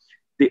Party.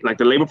 The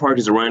Labour Party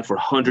is around for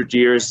 100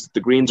 years.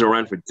 The Greens are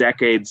around for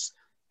decades.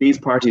 These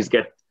parties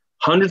get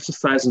hundreds of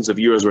thousands of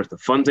euros worth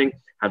of funding,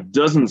 have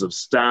dozens of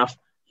staff,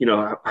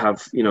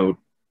 have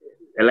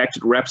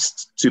elected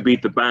reps to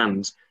beat the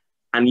band.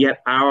 And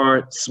yet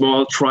our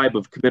small tribe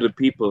of committed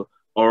people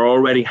are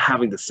already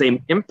having the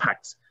same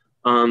impact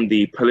on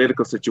the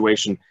political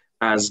situation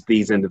as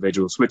these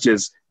individuals, which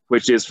is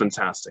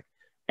fantastic.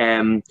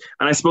 And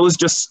I suppose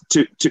just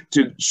to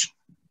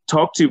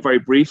talk to you very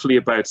briefly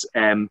about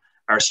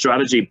our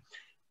strategy.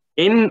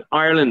 In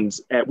Ireland,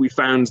 we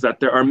found that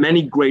there are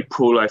many great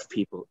pro-life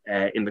people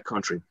in the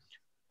country,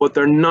 but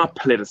they're not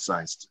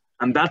politicized.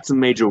 And that's a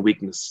major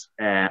weakness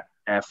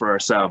for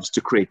ourselves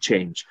to create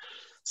change.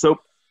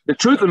 So the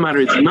truth of the matter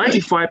is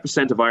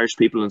 95% of Irish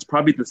people, and it's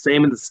probably the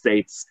same in the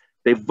States,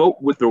 they vote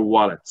with their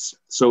wallets.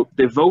 So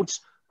they vote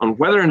on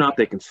whether or not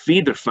they can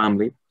feed their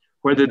family,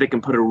 whether they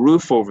can put a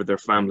roof over their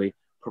family,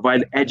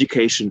 provide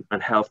education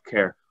and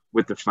healthcare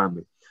with their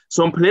family.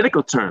 So in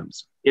political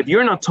terms, if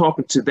you're not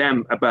talking to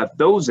them about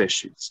those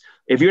issues,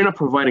 if you're not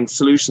providing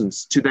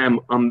solutions to them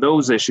on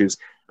those issues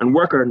and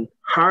working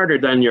harder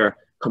than your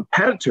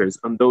competitors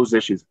on those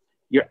issues,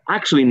 you're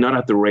actually not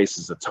at the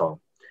races at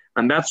all.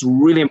 And that's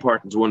really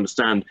important to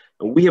understand.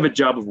 And we have a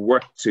job of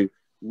work to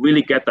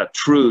really get that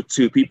through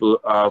to people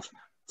of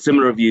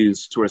similar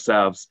views to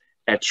ourselves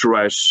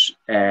throughout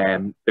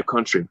the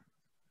country.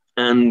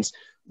 And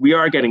we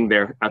are getting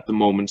there at the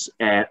moment.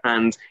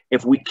 And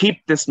if we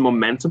keep this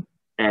momentum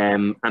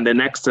and the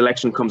next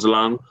election comes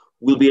along,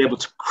 we'll be able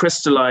to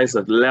crystallize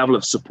that level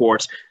of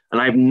support. And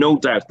I have no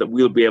doubt that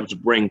we'll be able to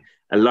bring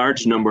a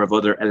large number of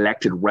other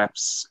elected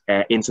reps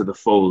into the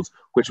fold,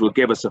 which will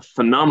give us a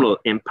phenomenal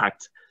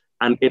impact.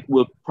 And it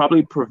will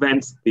probably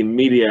prevent the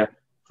media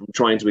from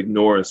trying to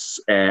ignore us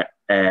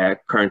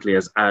currently,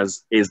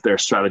 as is their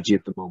strategy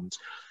at the moment.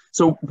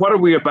 So what are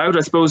we about?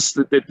 I suppose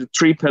the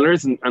 3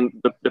 pillars, and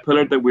the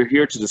pillar that we're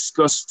here to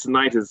discuss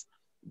tonight is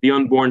the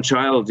unborn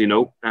child,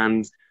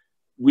 and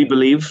we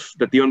believe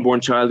that the unborn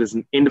child is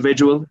an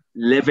individual,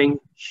 living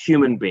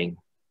human being.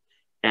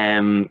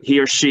 He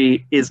or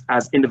she is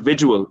as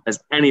individual as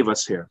any of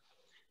us here.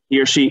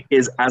 He or she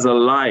is as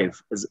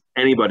alive as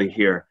anybody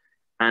here.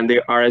 And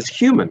they are as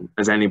human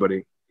as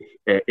anybody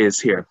is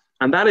here.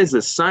 And that is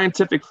a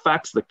scientific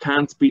fact that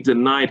can't be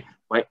denied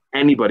by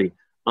anybody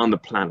on the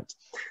planet.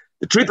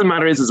 The truth of the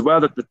matter is as well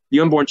that the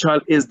unborn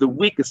child is the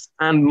weakest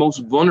and most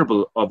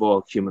vulnerable of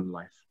all human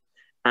life.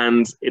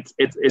 And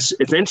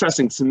it's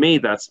interesting to me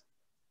that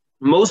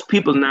most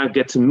people now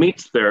get to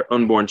meet their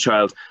unborn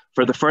child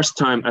for the first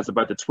time at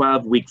about the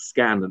 12-week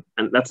scan.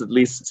 And that's at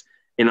least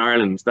in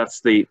Ireland. That's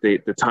the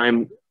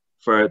time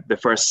for the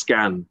first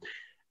scan.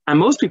 And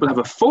most people have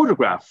a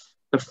photograph,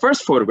 the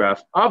first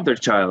photograph of their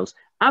child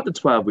at the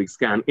 12-week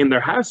scan in their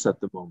house at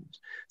the moment.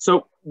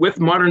 So with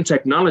modern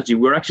technology,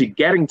 we're actually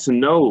getting to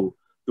know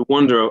the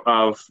wonder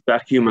of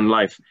that human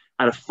life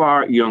at a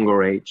far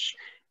younger age.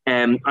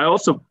 And I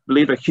also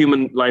believe that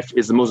human life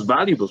is the most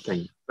valuable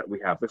thing that we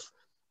have.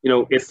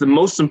 It's the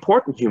most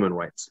important human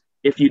rights.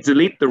 If you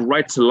delete the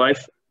right to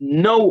life,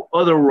 no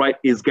other right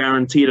is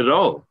guaranteed at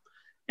all.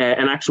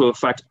 In actual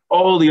fact,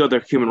 all the other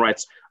human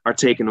rights are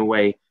taken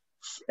away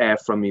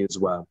from you as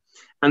well.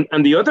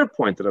 And the other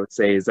point that I would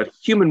say is that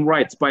human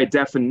rights, by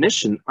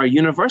definition, are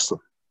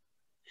universal.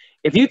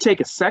 If you take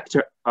a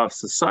sector of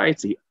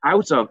society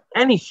out of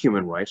any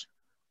human right,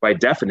 by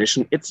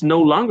definition, it's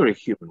no longer a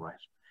human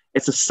right.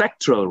 It's a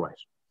sectoral right.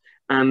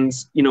 And,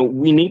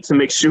 we need to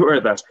make sure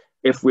that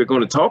if we're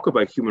going to talk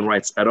about human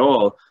rights at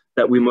all,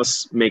 that we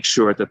must make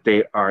sure that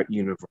they are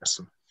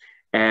universal.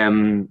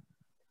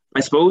 I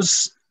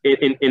suppose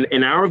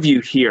in our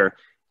view here,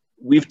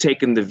 we've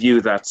taken the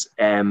view that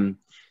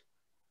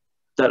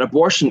that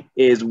abortion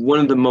is one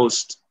of the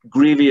most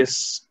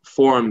grievous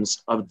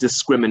forms of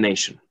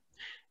discrimination.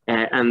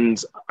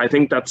 And I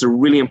think that's a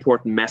really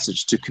important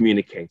message to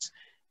communicate.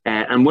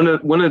 And one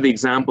of the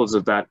examples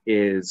of that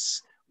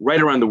is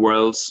right around the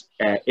world,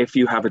 if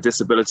you have a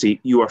disability,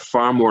 you are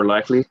far more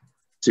likely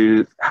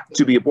to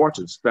be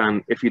aborted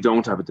than if you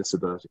don't have a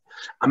disability.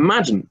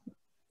 Imagine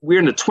we're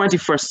in the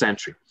 21st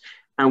century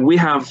and we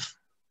have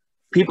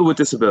people with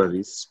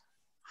disabilities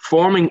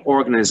forming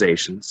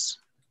organizations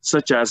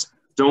such as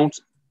Don't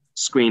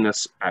Screen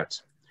Us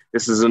Out.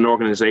 This is an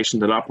organization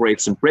that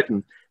operates in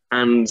Britain,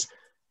 and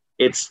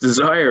its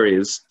desire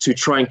is to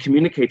try and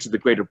communicate to the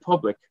greater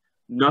public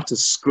not to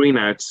screen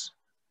out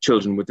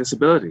children with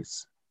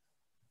disabilities.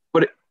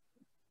 But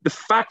the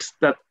fact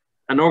that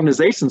an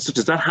organization such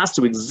as that has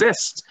to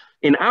exist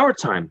in our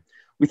time,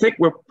 we think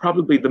we're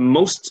probably the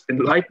most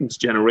enlightened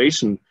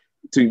generation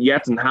to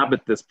yet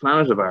inhabit this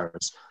planet of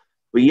ours.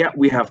 But yet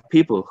we have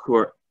people who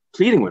are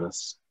pleading with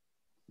us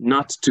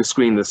not to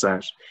screen this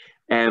out.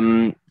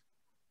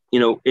 You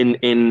know,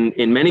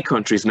 in many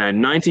countries now,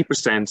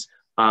 90%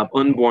 of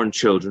unborn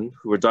children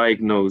who are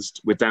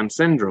diagnosed with Down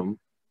syndrome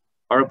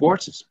are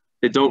aborted.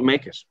 They don't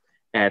make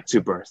it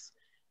to birth.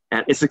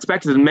 And it's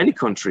expected in many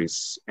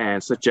countries,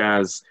 such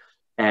as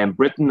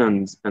Britain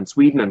and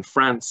Sweden and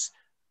France,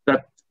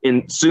 that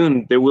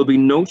soon there will be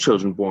no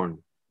children born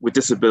with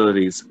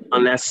disabilities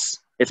unless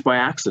it's by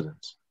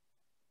accident,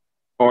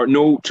 or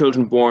no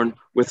children born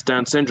with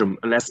Down syndrome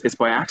unless it's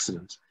by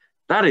accident.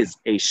 That is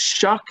a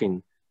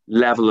shocking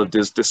level of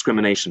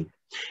discrimination.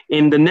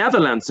 In the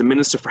Netherlands, the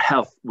Minister for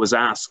Health was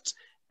asked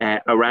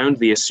around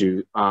the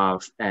issue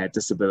of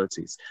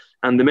disabilities.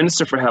 And the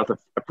Minister for Health,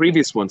 a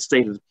previous one,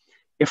 stated,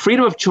 if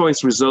freedom of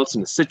choice results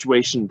in a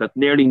situation that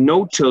nearly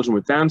no children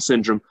with Down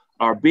syndrome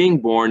are being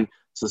born,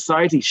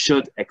 society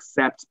should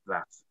accept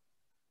that.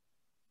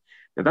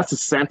 Now, that's a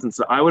sentence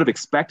that I would have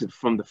expected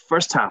from the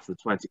first half of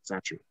the 20th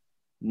century,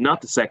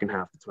 not the second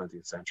half of the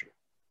 20th century.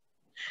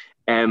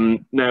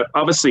 Now,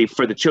 obviously,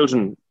 for the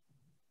children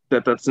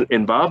that's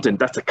involved in,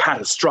 that's a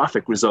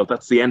catastrophic result.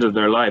 That's the end of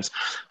their lives.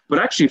 But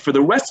actually, for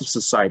the rest of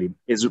society,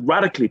 is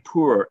radically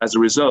poorer as a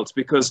result,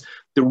 because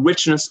the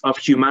richness of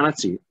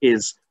humanity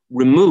is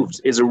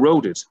removed, is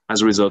eroded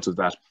as a result of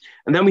that.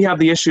 And then we have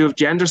the issue of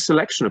gender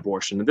selection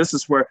abortion. And this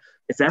is where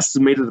it's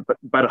estimated that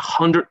about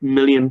 100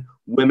 million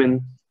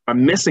women are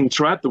missing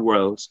throughout the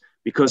world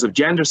because of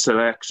gender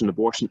selection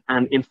abortion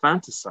and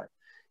infanticide.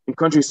 In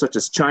countries such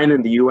as China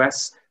and the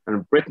US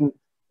and Britain,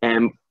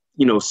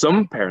 you know,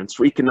 some parents,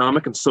 for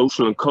economic and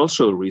social and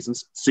cultural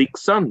reasons, seek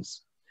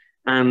sons.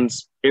 And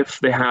if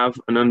they have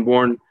an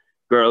unborn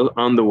girl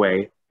on the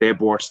way, they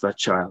abort that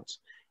child.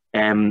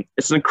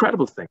 It's an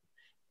incredible thing.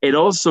 It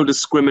also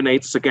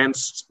discriminates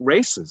against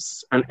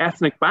races and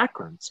ethnic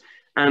backgrounds.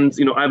 And,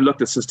 you know, I've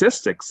looked at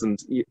statistics,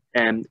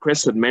 and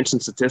Chris had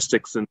mentioned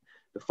statistics in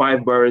the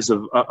 5 boroughs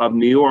of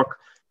New York,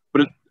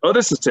 but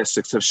other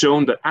statistics have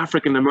shown that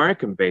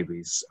African-American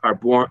babies are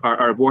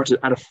aborted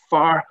at a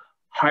far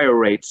higher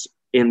rate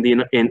in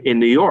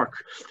New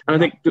York. And I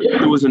think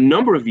there was a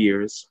number of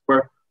years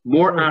where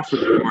more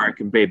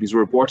African-American babies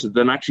were aborted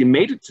than actually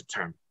made it to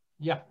term.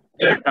 Yeah.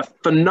 A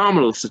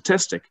phenomenal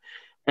statistic.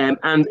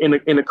 And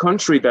in a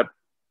country that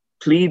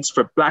pleads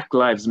for Black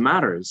Lives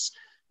Matters,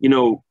 you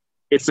know,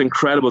 it's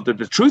incredible that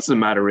the truth of the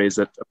matter is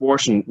that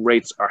abortion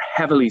rates are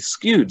heavily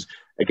skewed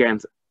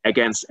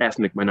against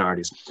ethnic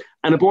minorities.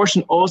 And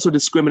abortion also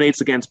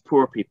discriminates against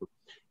poor people.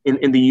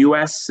 In the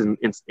US and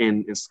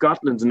in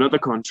Scotland and other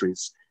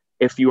countries,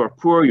 if you are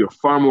poor, you're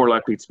far more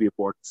likely to be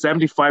aborted.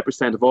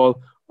 75% of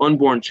all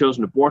unborn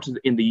children aborted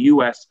in the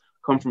US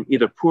come from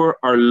either poor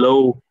or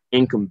low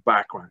income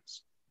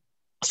backgrounds.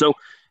 So,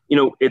 you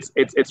know,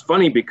 it's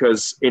funny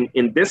because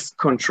in this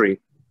country,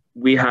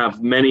 we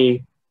have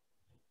many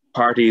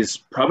parties,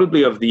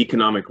 probably of the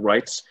economic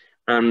rights,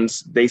 and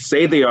they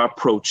say they are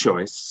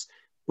pro-choice,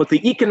 but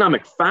the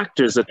economic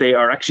factors that they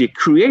are actually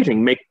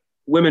creating make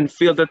women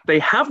feel that they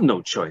have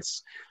no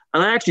choice.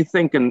 And I actually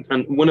think, and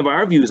one of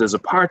our views as a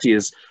party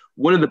is,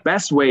 one of the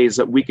best ways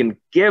that we can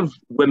give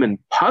women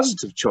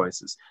positive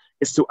choices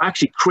is to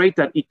actually create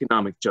that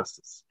economic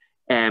justice,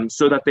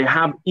 so that they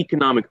have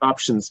economic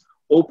options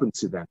open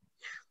to them.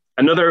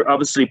 Another,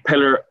 obviously,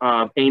 pillar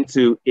of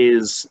Aontú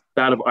is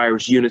that of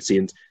Irish unity.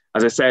 And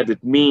as I said,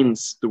 it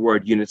means the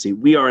word unity.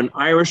 We are an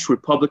Irish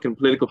Republican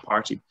political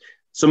party.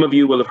 Some of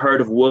you will have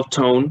heard of Wolfe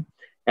Tone,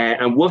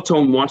 and Wolfe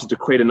Tone wanted to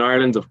create an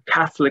Ireland of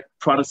Catholic,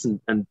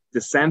 Protestant, and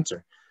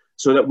dissenter,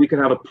 so that we can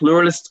have a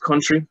pluralist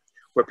country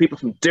where people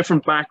from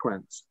different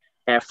backgrounds,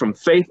 from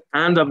faith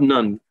and of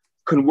none,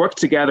 can work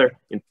together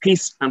in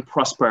peace and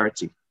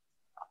prosperity.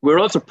 We're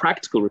also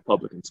practical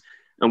Republicans,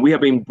 and we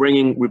have been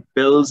bringing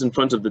bills in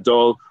front of the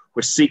Dáil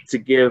which seek to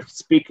give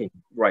speaking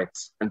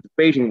rights and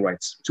debating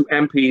rights to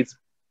MPs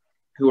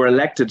who are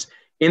elected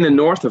in the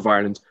north of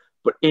Ireland,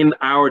 but in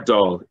our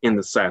Dáil in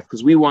the south,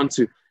 because we want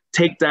to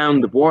take down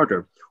the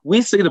border.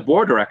 We see the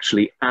border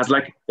actually as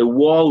like a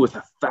wall with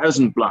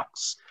 1,000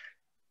 blocks.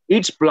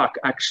 Each block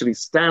actually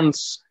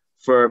stands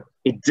for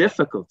a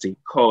difficulty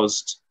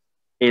caused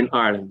in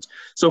Ireland.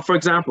 So for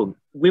example,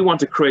 we want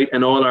to create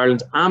an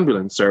all-Ireland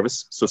ambulance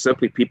service so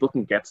simply people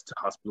can get to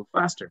hospital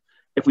faster.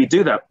 If we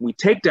do that, we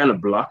take down a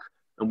block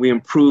and we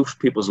improve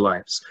people's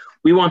lives.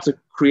 We want to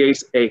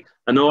create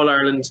an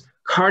all-Ireland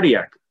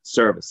cardiac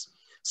service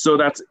so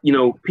that, you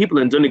know, people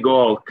in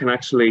Donegal can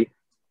actually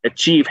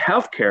achieve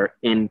healthcare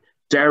in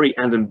Derry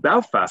and in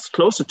Belfast,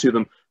 closer to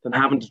them than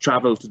having to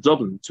travel to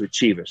Dublin to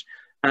achieve it.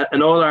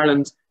 An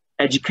all-Ireland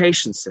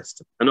education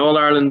system, an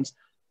all-Ireland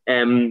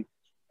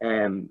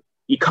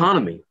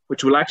economy,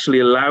 which will actually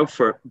allow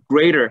for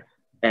greater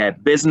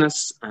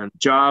business and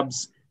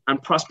jobs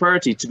and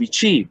prosperity to be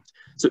achieved.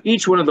 So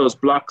each one of those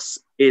blocks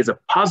is a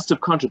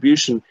positive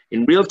contribution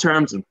in real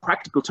terms and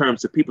practical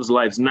terms to people's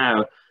lives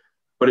now,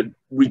 but it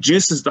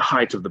reduces the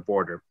height of the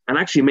border and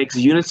actually makes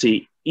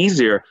unity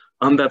easier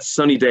on that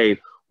sunny day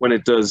when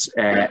it does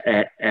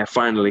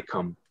finally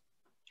come.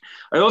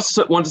 I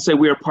also want to say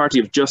we are a party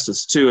of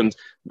justice too, and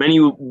many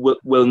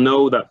will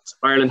know that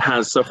Ireland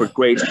has suffered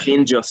great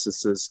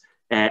injustices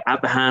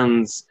at the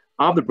hands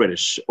of the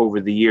British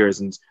over the years,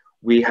 and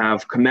we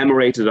have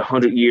commemorated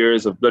 100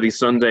 years of Bloody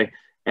Sunday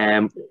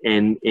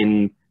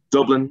in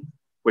Dublin,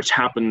 which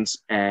happened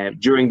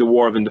during the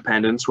War of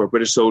Independence, where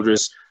British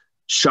soldiers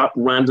shot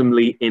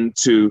randomly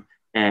into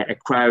a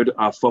crowd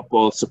of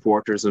football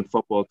supporters and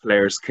football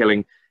players,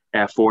 killing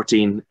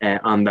 14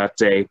 on that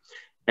day.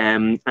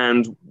 And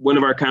one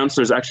of our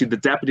councillors, actually the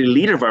deputy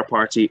leader of our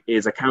party,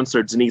 is a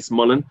councillor, Denise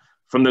Mullen,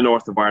 from the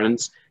north of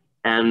Ireland.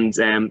 And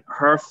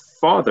her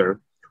father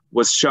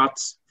was shot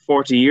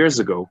 40 years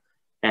ago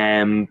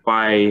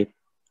by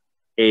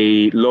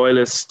a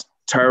loyalist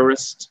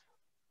terrorist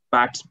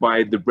backed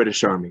by the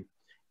British Army.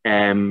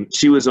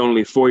 She was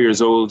only 4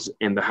 years old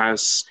in the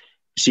house.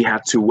 She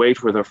had to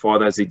wait with her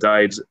father as he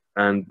died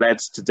and bled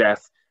to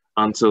death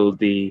until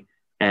the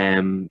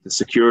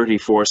security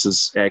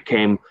forces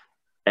came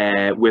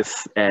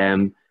with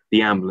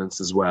the ambulance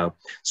as well.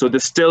 So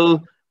there's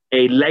still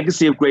a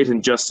legacy of great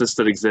injustice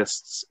that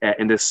exists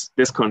in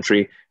this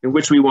country, in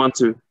which we want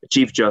to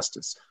achieve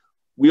justice.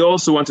 We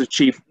also want to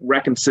achieve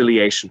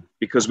reconciliation,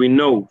 because we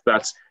know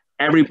that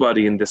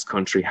everybody in this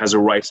country has a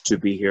right to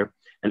be here,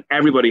 and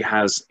everybody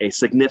has a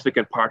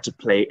significant part to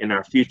play in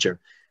our future.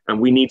 And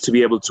we need to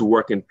be able to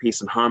work in peace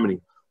and harmony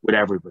with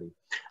everybody.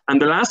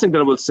 And the last thing that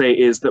I will say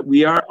is that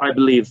we are, I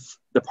believe,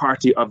 the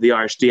party of the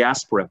Irish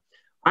diaspora.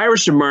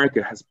 Irish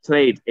America has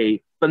played a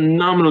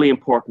phenomenally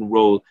important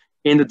role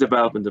in the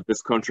development of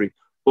this country,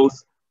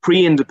 both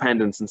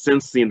pre-independence and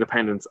since the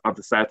independence of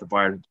the south of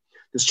Ireland.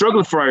 The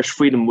struggle for Irish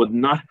freedom would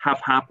not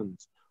have happened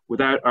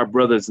without our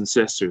brothers and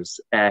sisters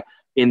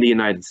in the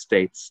United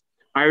States.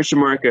 Irish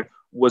America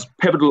was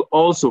pivotal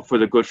also for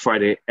the Good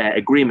Friday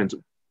Agreement.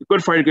 The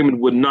Good Friday Agreement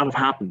would not have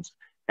happened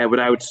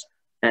without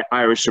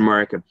Irish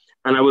America.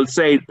 And I will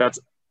say that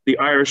the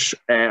Irish,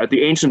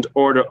 the Ancient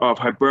Order of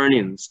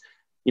Hibernians,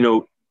 you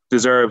know,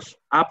 deserve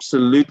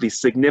absolutely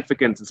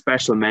significant and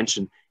special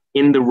mention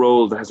in the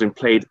role that has been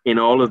played in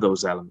all of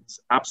those elements.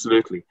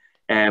 Absolutely.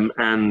 And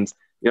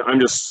you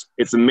know,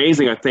 it's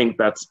amazing, I think,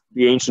 that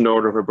the Ancient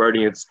Order of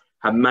Hibernians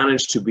have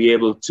managed to be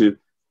able to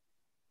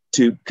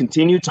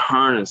continue to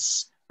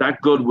harness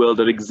that goodwill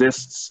that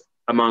exists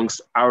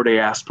amongst our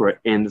diaspora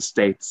in the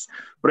States.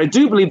 But I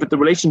do believe that the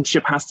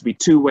relationship has to be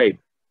two-way.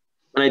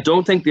 And I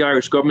don't think the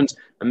Irish government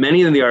and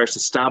many in the Irish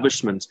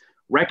establishment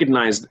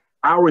recognise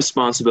our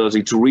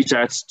responsibility to reach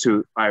out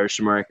to Irish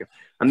America.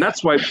 And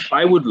that's why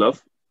I would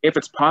love, if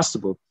it's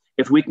possible,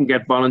 if we can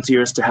get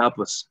volunteers to help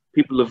us,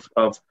 people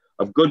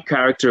of good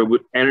character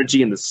with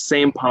energy in the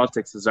same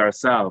politics as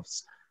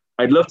ourselves.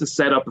 I'd love to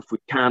set up, if we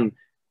can,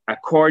 a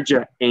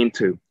Cordia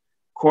Aontú.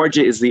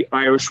 Cordia is the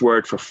Irish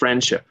word for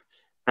friendship,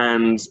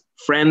 and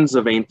Friends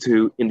of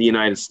Aontú in the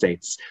United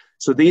States.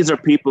 So these are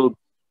people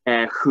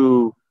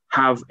who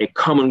have a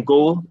common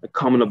goal, a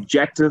common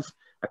objective,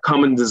 a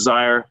common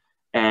desire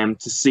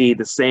to see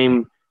the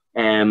same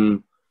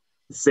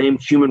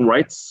human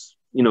rights,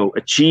 you know,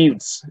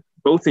 achieved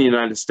both in the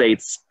United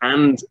States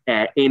and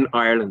in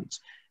Ireland,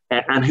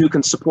 and who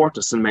can support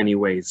us in many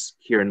ways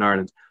here in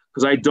Ireland.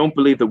 Because I don't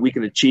believe that we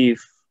can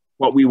achieve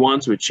what we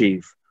want to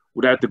achieve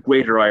without the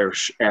greater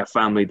Irish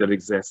family that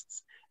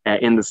exists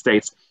in the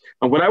States.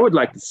 And what I would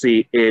like to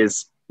see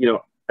is, you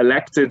know,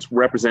 elected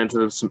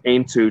representatives from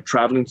Aontú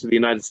traveling to the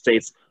United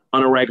States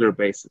on a regular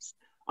basis,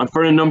 and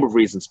for a number of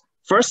reasons.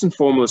 First and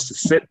foremost, to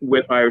sit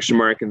with Irish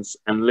Americans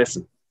and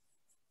listen,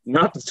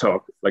 not to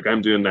talk like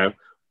I'm doing now,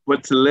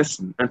 but to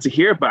listen and to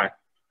hear back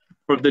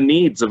from the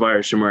needs of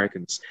Irish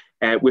Americans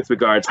with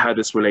regards to how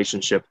this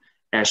relationship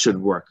should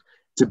work.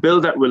 To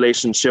build that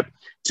relationship,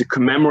 to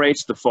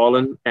commemorate the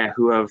fallen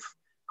who have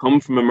come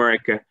from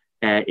America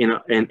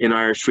in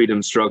Irish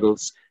freedom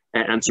struggles,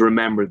 and to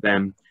remember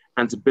them,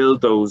 and to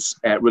build those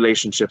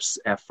relationships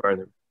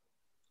further.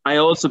 I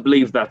also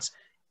believe that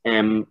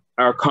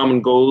our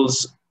common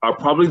goals are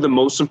probably the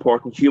most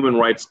important human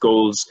rights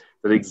goals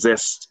that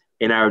exist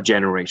in our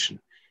generation.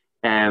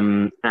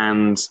 And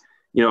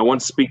you know, I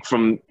want to speak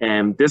from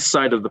this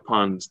side of the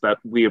pond that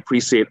we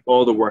appreciate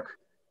all the work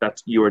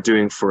that you are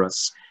doing for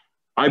us.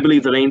 I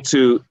believe that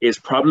Aontú is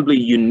probably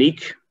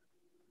unique.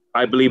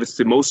 I believe it's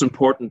the most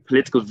important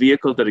political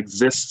vehicle that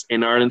exists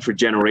in Ireland for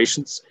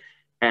generations.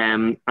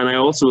 And I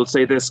also will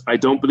say this, I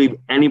don't believe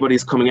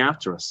anybody's coming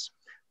after us.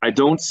 I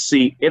don't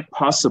see it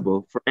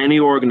possible for any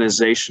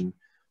organization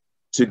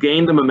to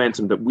gain the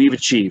momentum that we've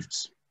achieved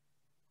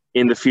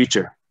in the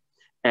future.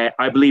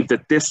 I believe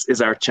that this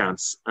is our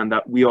chance and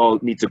that we all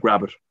need to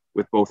grab it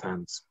with both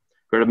hands.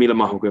 Thank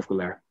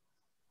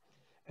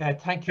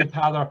you,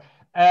 Peadar.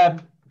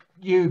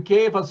 You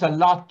gave us a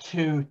lot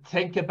to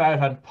think about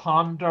and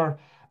ponder,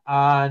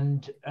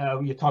 and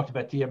you talked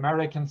about the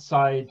American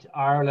side,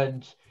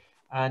 Ireland,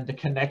 and the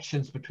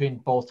connections between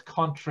both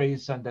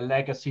countries and the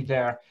legacy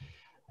there.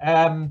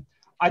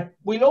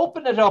 We'll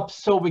open it up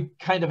so we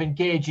kind of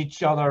engage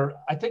each other.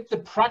 I think the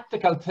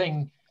practical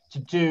thing to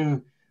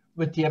do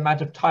with the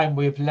amount of time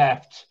we've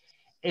left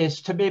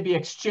is to maybe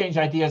exchange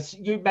ideas.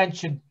 You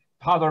mentioned,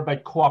 Peadar,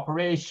 about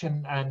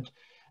cooperation, and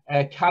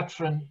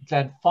Catherine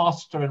Glenn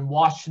Foster in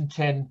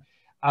Washington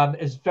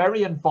is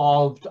very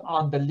involved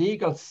on the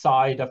legal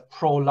side of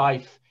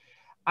pro-life.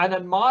 And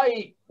in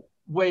my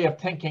way of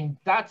thinking,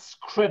 that's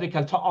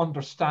critical to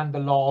understand the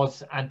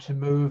laws and to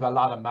move a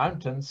lot of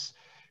mountains.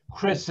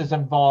 Chris is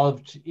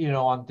involved, you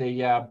know, on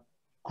the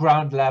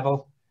ground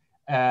level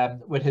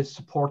with his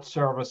support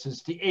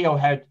services. The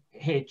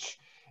AOH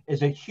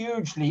is a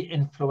hugely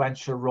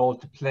influential role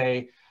to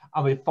play.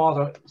 And with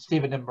Father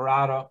Stephen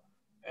Imbarata,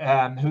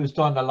 who's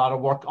done a lot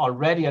of work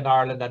already in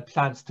Ireland and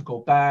plans to go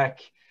back.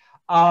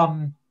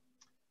 How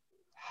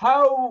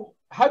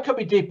can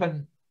we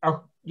deepen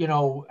our, you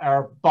know,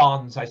 our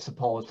bonds, I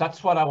suppose?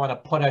 That's what I want to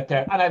put out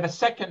there. And I have a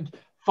second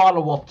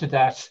follow-up to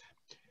that.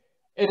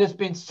 It has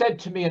been said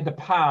to me in the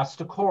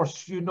past, of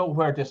course, you know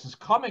where this is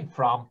coming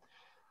from,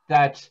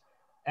 that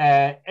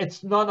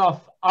it's none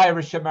of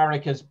Irish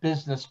America's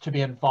business to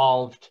be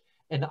involved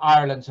in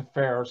Ireland's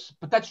affairs,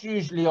 but that's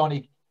usually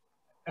only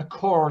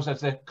occurs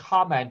as a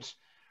comment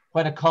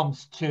when it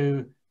comes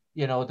to,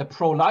 you know, the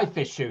pro-life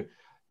issue.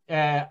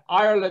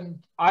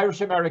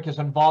 Irish America's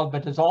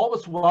involvement is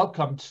always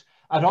welcomed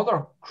at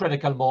other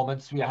critical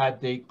moments. We had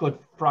the Good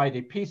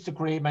Friday Peace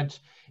Agreement,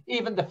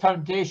 even the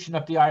foundation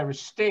of the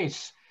Irish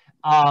state.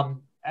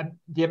 And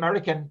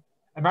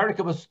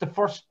America was the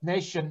first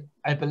nation,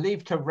 I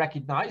believe, to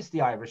recognize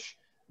the Irish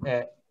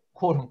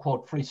quote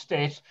unquote free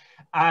state.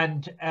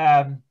 And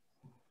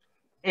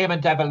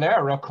Eamon de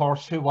Valera, of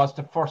course, who was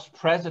the first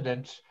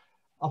president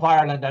of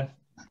Ireland and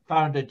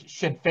founded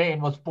Sinn Féin,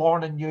 was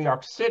born in New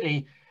York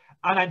City.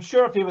 And I'm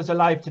sure if he was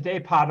alive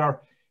today, Peadar,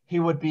 he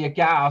would be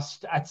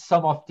aghast at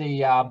some of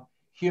the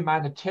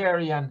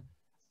humanitarian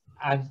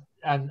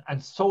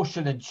and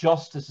social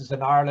injustices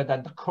in Ireland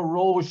and the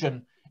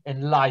corrosion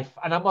in life.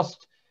 And I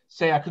must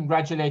say, I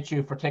congratulate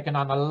you for taking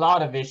on a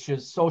lot of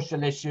issues,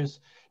 social issues.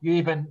 You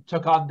even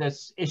took on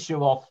this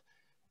issue of,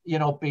 you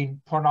know,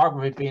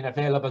 pornography being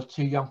available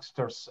to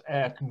youngsters.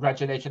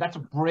 Congratulations. That's a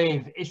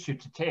brave issue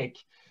to take,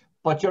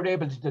 but you're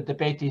able to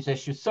debate these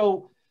issues.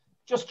 So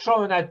just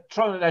throwing it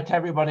out to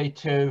everybody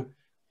to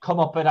come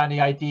up with any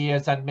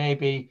ideas and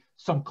maybe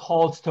some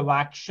calls to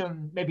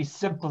action, maybe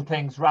simple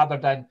things rather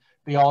than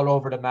be all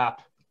over the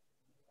map.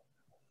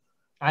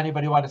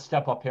 Anybody want to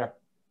step up here?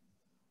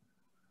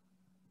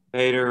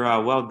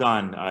 Peadar, well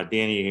done.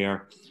 Danny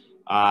here.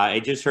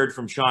 I just heard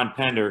from Sean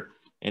Pender,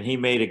 and he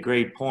made a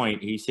great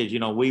point. He said, you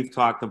know, we've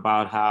talked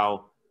about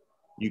how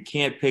you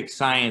can't pick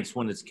science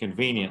when it's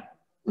convenient.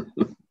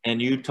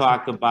 And you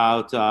talked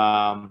about,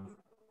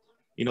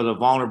 you know, the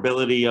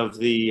vulnerability of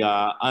the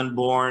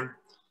unborn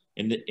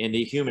and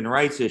the human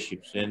rights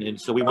issues. And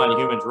so we want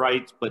human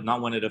rights, but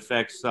not when it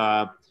affects,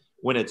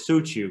 when it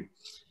suits you.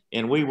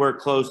 And we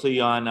work closely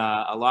on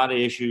a lot of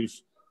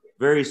issues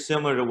very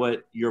similar to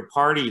what your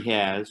party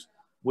has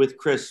with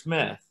Chris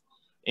Smith.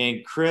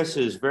 And Chris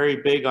is very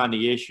big on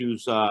the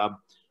issues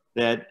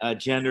that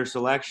gender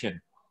selection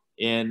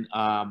and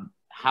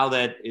how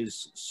that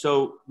is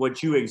so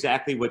what you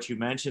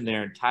mentioned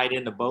there and tied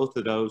into both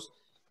of those.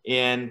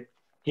 And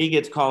he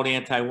gets called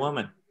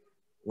anti-woman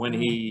when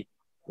he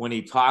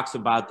talks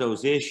about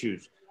those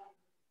issues.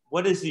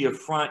 What is the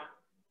affront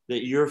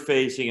that you're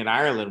facing in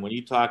Ireland when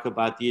you talk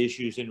about the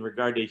issues in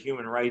regard to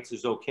human rights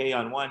is okay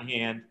on one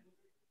hand,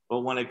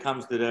 but when it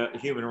comes to the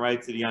human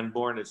rights of the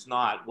unborn, it's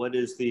not? What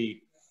is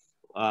the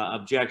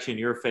objection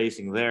you're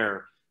facing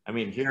there? I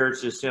mean, here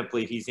it's just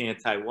simply he's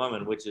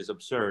anti-woman, which is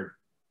absurd.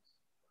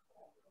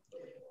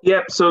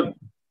 Yeah, so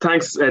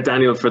thanks,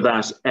 Daniel, for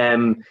that.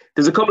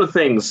 There's a couple of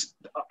things.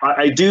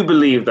 I do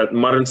believe that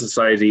modern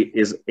society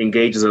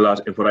engages a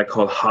lot in what I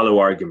call hollow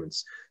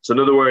arguments. So in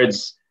other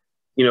words,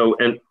 you know,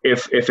 and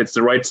if it's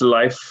the right to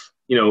life,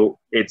 you know,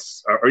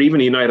 or even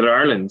United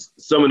Ireland,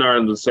 some in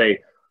Ireland will say,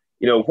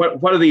 you know,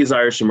 what are these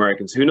Irish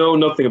Americans who know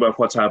nothing about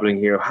what's happening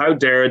here? How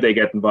dare they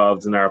get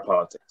involved in our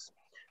politics?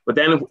 But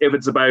then if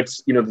it's about,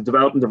 you know, the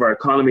development of our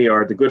economy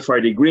or the Good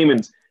Friday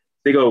Agreement,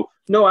 they go,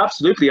 no,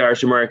 absolutely,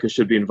 Irish Americans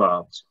should be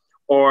involved.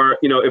 Or,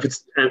 you know,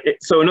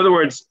 so in other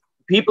words,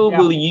 people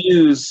will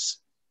use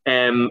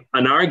an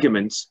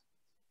argument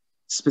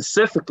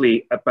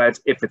specifically about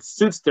if it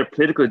suits their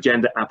political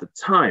agenda at the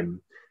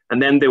time.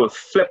 and then they will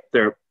flip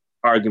their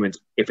argument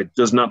if it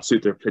does not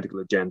suit their political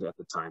agenda at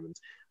the time.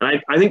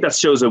 And I think that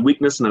shows a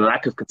weakness and a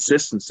lack of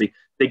consistency.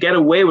 They get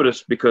away with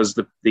it because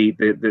the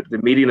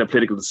media and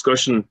political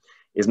discussion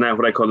is now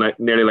what I call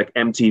nearly like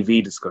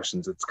MTV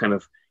discussions. It's kind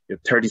of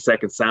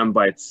 30-second sound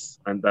bites,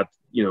 and that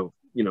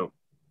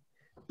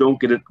don't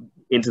get it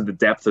into the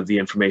depth of the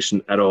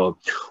information at all.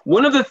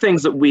 One of the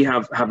things that we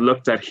have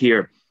looked at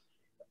here,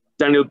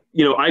 Daniel,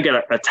 I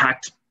get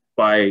attacked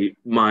by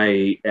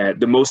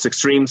the most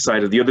extreme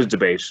side of the other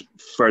debate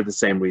for the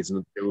same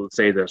reason. They will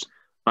say that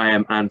I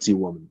am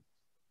anti-woman.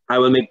 I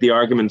will make the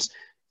argument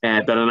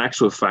that in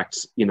actual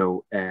fact,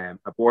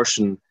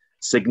 abortion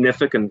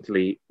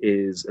significantly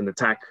is an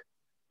attack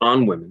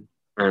on women,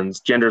 and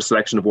gender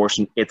selection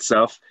abortion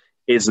itself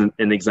is an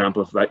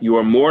example of that. You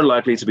are more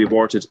likely to be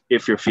aborted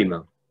if you're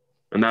female,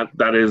 and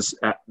that is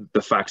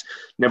the fact.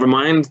 Never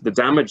mind the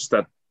damage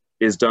that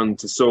is done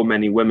to so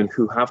many women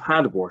who have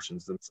had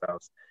abortions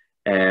themselves,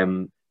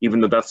 even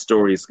though that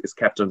story is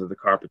kept under the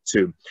carpet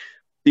too.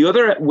 The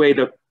other way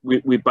that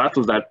we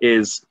battle that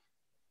is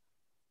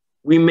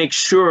we make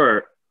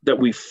sure that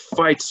we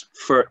fight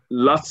for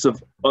lots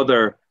of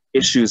other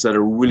issues that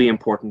are really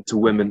important to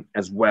women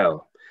as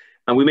well.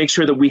 And we make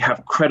sure that we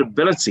have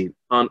credibility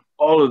on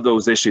all of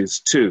those issues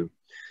too.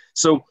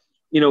 So,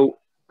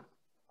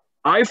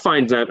 I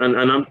find that,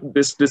 and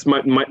this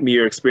might be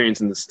your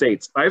experience in the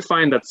States, I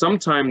find that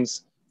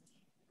sometimes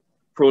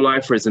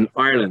pro-lifers in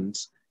Ireland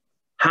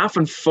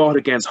haven't fought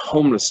against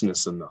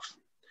homelessness enough.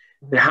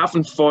 They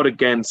haven't fought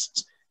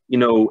against,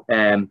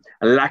 a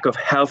lack of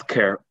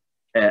healthcare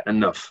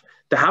enough.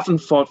 They haven't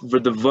fought for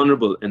the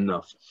vulnerable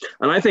enough.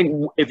 And I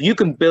think if you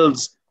can build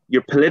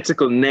your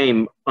political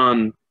name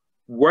on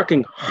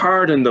working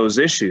hard on those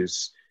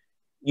issues,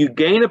 you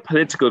gain a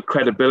political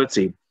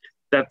credibility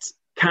that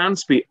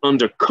can't be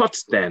undercut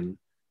then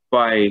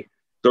by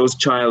those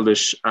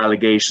childish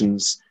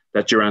allegations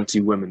that you're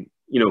anti-women.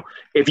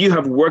 If you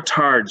have worked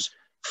hard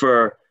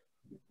for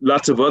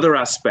lots of other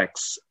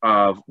aspects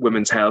of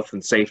women's health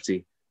and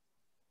safety,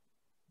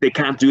 they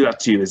can't do that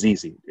to you as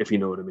easy, if you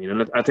know what I mean.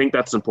 And I think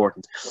that's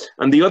important.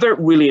 And the other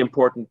really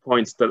important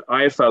points that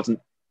I felt,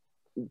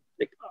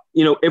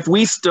 if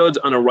we stood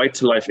on a right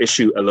to life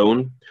issue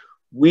alone,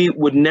 we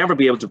would never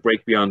be able to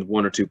break beyond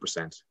 1 or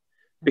 2%.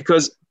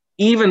 Because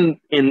even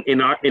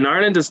in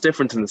Ireland, it's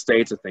different in the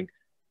States, I think.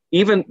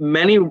 Even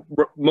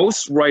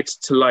most right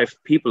to life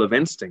people of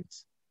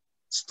instinct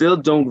still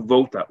don't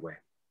vote that way.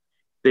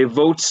 They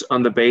vote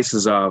on the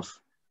basis of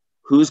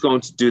who's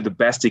going to do the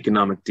best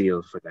economic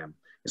deal for them.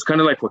 It's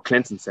kind of like what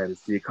Clinton said,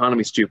 it's the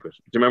economy stupid.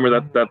 Do you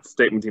remember that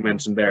statement he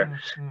mentioned there?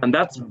 And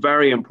that's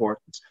very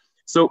important.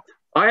 So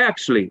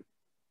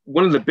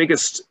one of the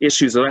biggest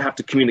issues that I have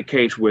to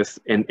communicate with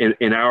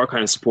in our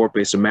kind of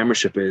support-based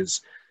membership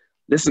is,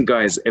 listen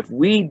guys, if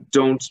we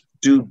don't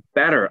do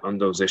better on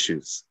those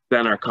issues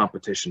than our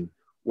competition,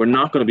 we're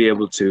not going to be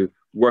able to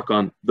work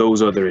on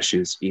those other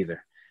issues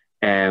either.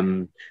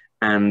 And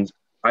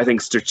I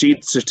think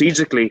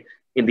strategically,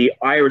 in the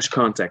Irish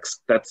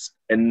context, that's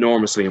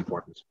enormously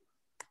important.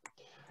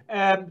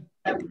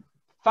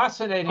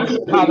 Fascinating,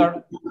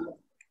 Peadar.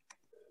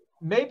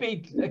 Maybe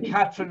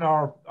Catherine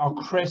or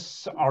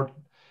Chris or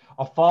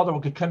Father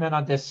could come in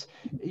on this.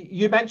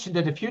 You mentioned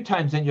it a few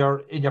times in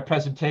your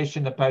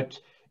presentation about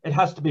it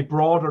has to be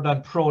broader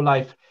than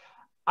pro-life.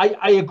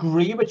 I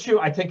agree with you.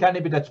 I think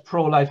anybody that's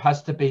pro-life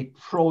has to be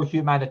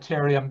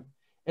pro-humanitarian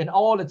in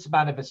all its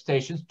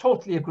manifestations.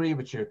 Totally agree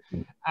with you.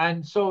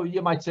 And so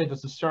you might say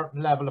there's a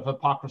certain level of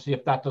hypocrisy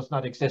if that does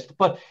not exist.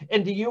 But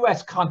in the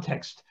US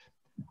context,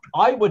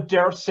 I would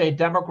dare say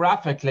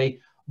demographically,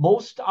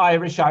 most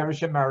Irish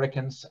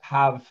Americans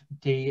have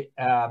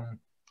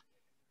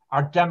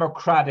are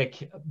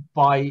democratic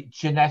by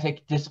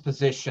genetic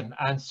disposition,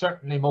 and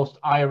certainly most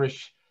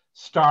Irish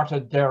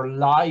started their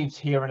lives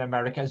here in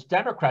America as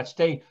Democrats.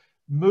 They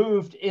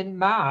moved in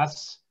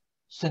mass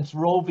since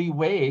Roe v.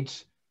 Wade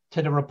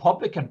to the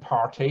Republican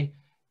Party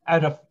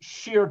out of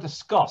sheer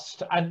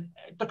disgust. And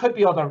there could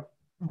be other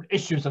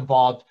issues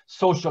involved,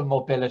 social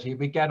mobility,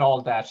 we get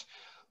all that.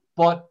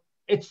 But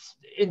it's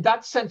in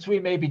that sense, we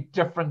may be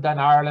different than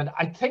Ireland.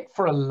 I think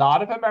for a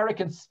lot of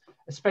Americans,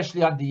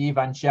 especially on the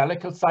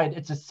evangelical side,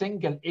 it's a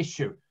single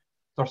issue.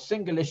 They're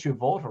single issue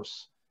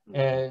voters,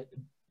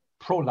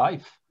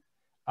 pro-life.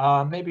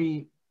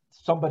 Maybe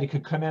somebody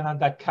could come in on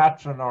that,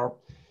 Catherine or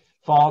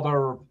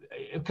Father,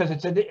 because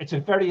it's a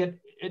very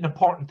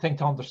important thing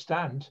to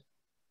understand.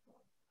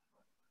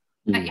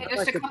 Yeah,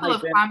 just a couple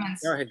of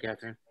comments. Go ahead,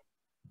 Catherine.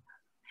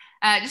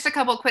 Just a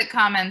couple quick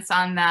comments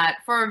on that.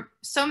 For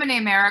so many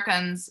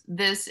Americans,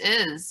 this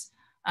is,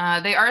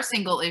 they are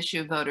single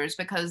issue voters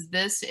because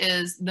this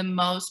is the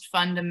most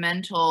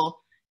fundamental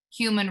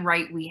human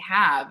right we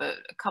have. A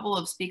couple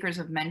of speakers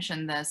have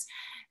mentioned this.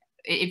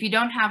 If you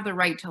don't have the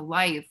right to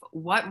life,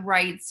 what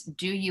rights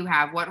do you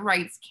have? What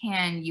rights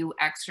can you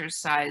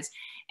exercise?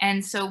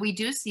 And so we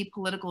do see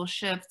political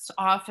shifts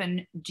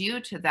often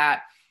due to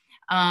that.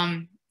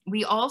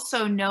 we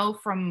also know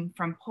from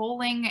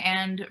polling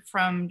and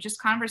from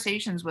just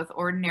conversations with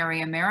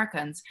ordinary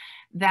Americans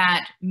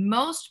that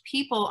most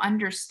people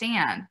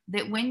understand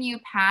that when you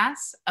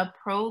pass a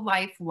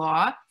pro-life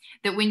law,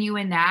 that when you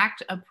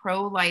enact a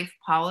pro-life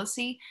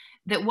policy,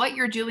 that what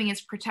you're doing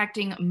is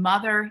protecting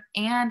mother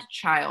and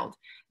child,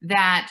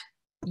 that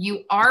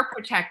you are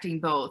protecting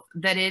both,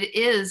 that it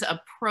is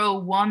a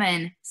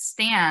pro-woman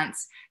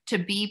stance to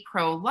be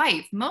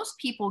pro-life. Most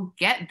people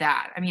get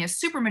that. I mean, a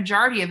super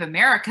majority of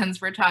Americans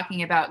we're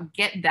talking about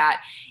get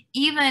that.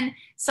 Even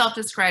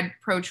self-described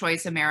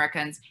pro-choice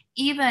Americans,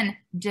 even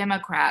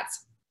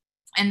Democrats.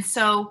 And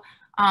so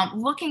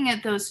looking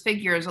at those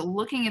figures,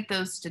 looking at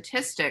those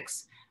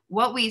statistics,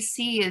 what we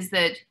see is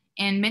that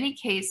in many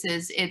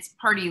cases, it's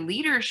party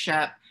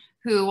leadership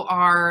who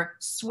are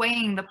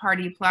swaying the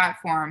party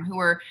platform, who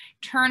are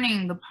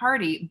turning the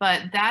party,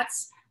 but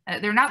that's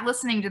they're not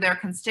listening to their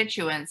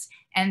constituents,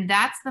 and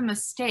that's the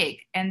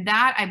mistake. And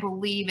that, I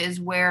believe,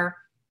 is where,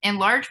 in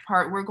large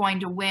part, we're going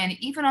to win,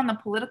 even on the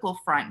political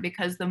front,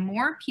 because the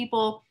more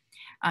people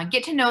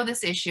get to know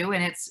this issue,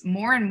 and it's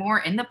more and more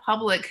in the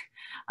public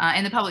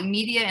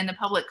media, in the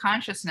public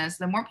consciousness,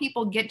 the more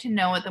people get to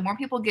know it, the more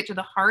people get to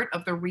the heart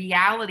of the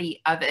reality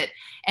of it,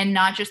 and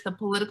not just the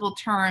political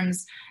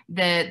terms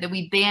that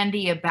we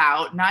bandy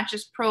about, not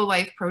just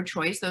pro-life,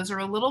 pro-choice. Those are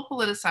a little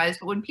politicized,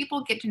 but when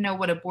people get to know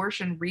what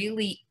abortion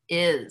really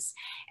is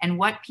and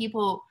what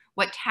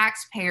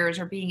taxpayers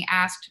are being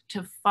asked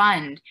to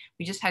fund,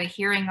 we just had a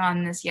hearing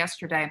on this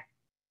yesterday,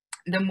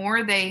 the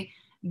more they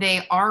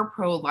are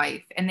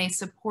pro-life and they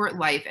support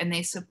life and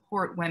they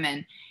support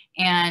women.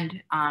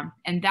 And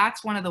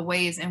that's one of the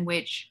ways in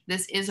which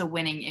this is a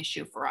winning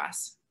issue for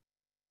us.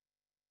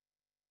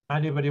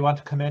 Anybody want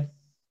to come in?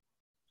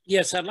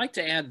 Yes, I'd like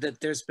to add that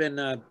there's been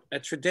a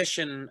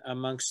tradition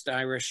amongst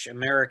Irish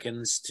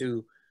Americans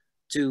to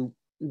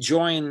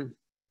join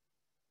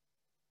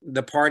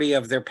the party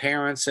of their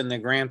parents and their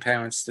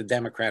grandparents, the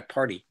Democrat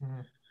Party.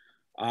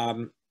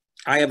 Mm-hmm.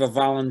 I have a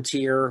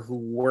volunteer who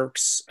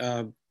works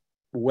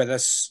with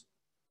us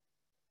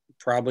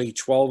probably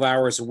 12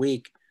 hours a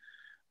week.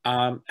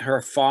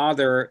 Her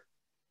father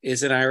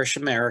is an Irish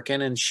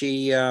American, and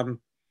she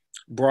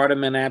brought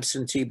him an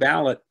absentee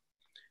ballot.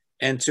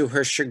 And to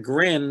her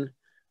chagrin,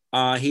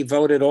 he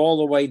voted all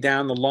the way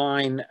down the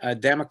line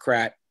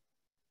Democrat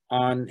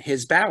on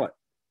his ballot.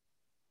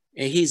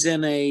 And he's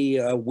in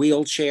a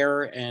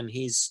wheelchair, and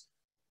he's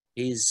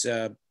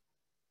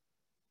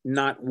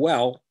not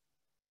well.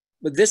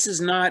 But this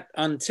is not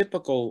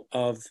untypical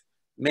of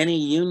many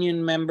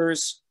union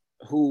members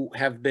who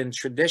have been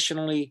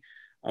traditionally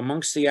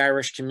amongst the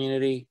Irish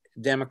community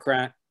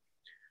Democrat.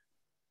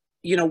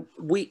 You know,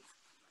 we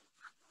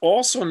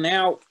also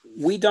now,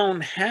 we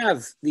don't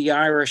have the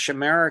Irish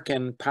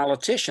American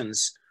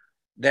politicians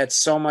that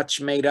so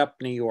much made up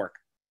New York.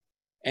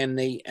 And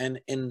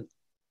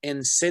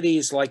in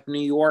cities like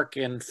New York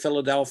and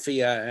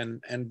Philadelphia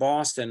and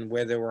Boston,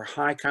 where there were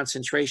high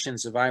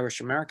concentrations of Irish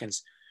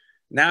Americans,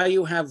 now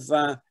you have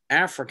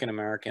African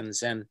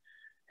Americans and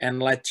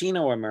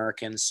Latino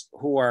Americans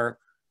who are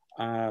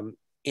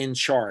in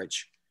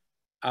charge.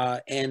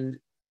 And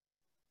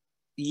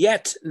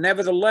yet,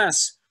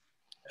 nevertheless,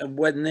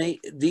 when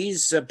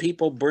these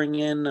people bring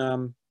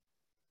in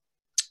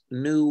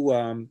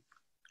new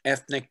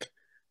ethnic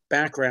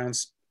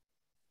backgrounds,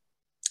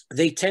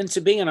 they tend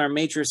to be in our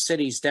major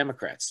cities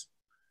Democrats.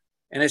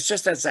 And it's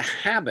just as a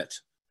habit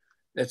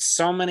that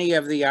so many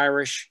of the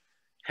Irish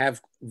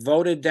have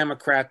voted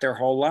Democrat their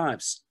whole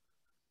lives.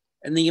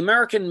 And the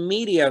American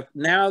media,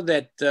 now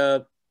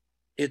that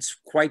it's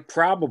quite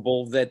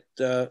probable that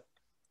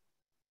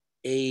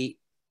a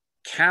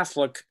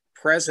Catholic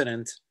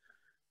president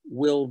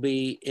will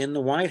be in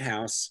the White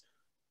House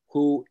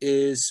who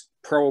is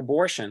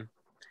pro-abortion,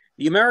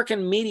 the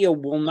American media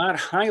will not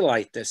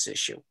highlight this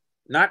issue,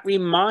 not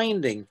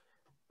reminding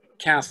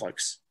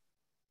Catholics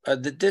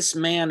that this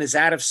man is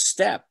out of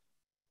step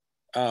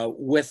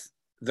with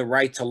the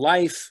right to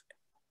life.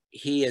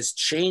 He has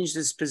changed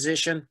his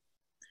position.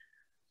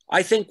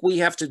 I think we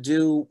have to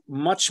do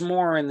much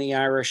more in the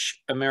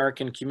Irish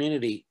American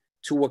community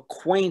to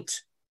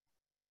acquaint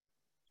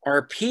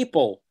our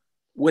people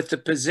with the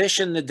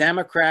position the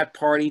Democrat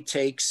Party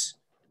takes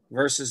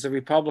versus the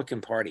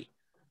Republican Party.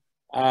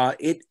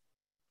 It's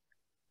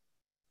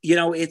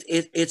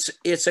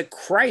a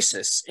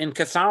crisis in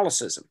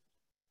Catholicism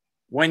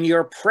when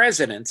your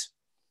president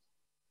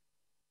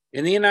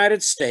in the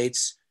United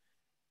States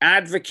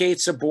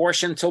advocates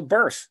abortion till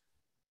birth,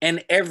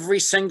 and every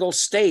single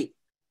state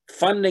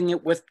funding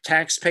it with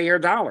taxpayer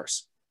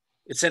dollars.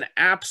 It's an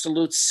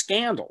absolute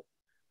scandal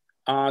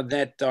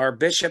that our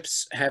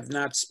bishops have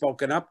not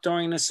spoken up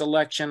during this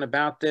election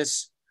about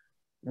this.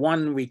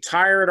 One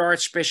retired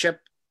archbishop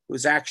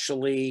who's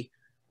actually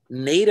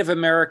Native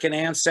American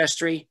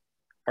ancestry,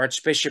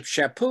 Archbishop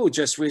Chaput,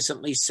 just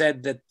recently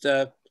said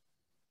that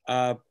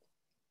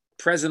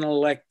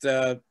President-elect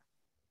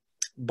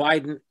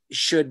Biden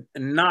should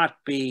not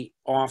be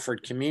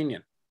offered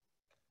communion.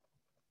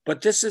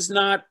 But this is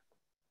not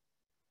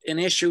an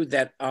issue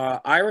that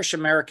Irish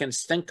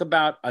Americans think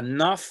about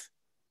enough.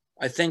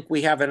 I think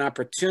we have an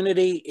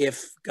opportunity,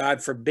 if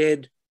God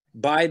forbid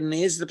Biden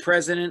is the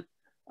president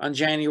on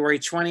January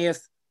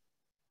 20th,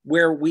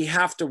 where we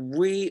have to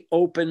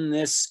reopen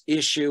this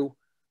issue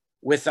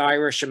with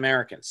Irish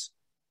Americans.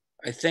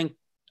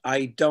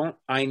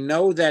 I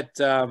know that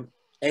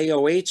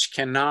AOH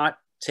cannot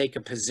take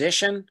a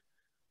position,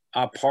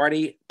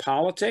 party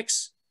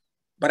politics,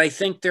 but I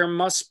think there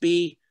must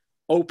be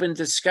open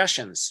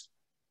discussions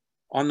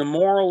on the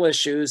moral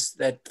issues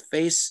that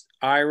face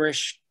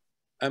Irish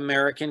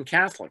American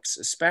Catholics,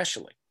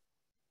 especially.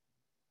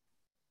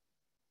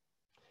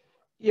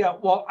 Yeah,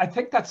 well, I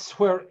think that's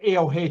where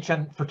AOH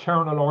and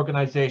fraternal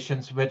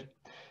organizations with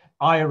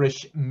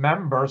Irish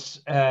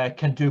members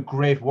can do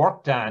great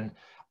work, Dan,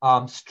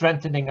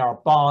 strengthening our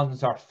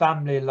bonds, our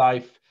family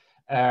life,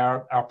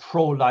 our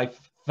pro-life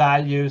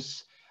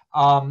values.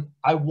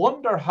 I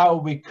wonder how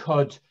we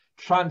could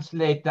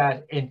translate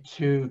that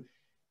into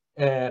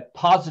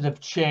positive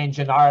change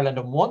in Ireland.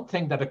 And one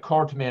thing that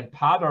occurred to me, and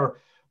Peadar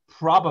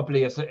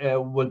probably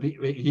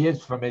he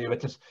is familiar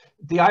with this,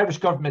 the Irish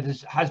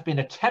government has been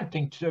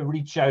attempting to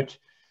reach out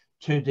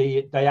to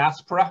the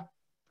diaspora,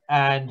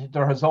 and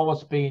there has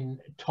always been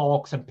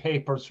talks and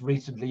papers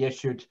recently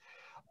issued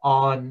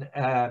on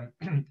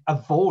a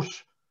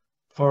vote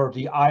for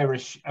the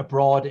Irish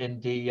abroad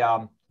in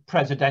the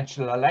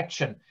presidential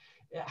election.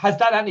 Has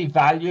that any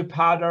value,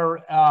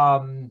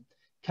 Peadar?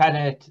 Can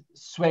it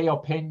sway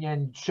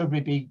opinion? Should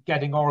we be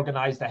getting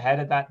organized ahead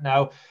of that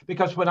now?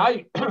 Because when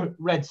I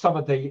read some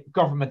of the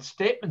government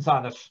statements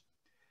on it,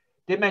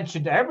 they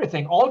mentioned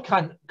everything, all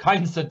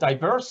kinds of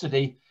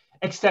diversity,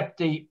 except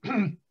the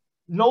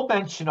no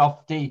mention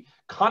of the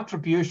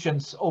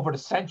contributions over the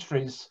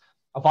centuries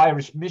of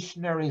Irish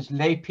missionaries,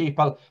 lay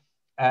people,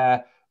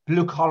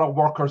 blue-collar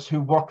workers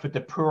who worked with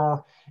the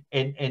poor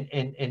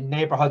in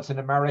neighborhoods in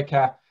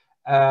America.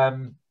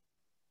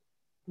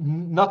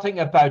 Nothing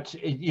about,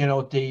 you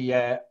know,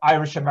 the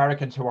Irish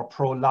Americans who are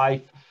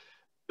pro-life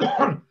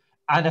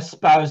and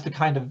espouse the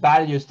kind of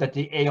values that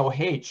the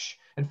AOH.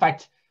 In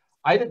fact,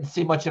 I didn't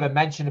see much of a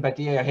mention about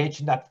the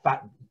AOH in that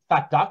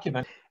fat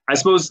document. I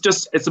suppose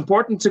just it's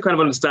important to kind of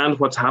understand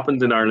what's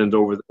happened in Ireland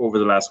over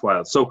the last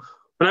while. So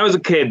when I was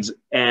a kid,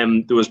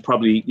 there was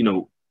probably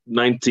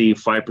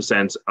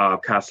 95%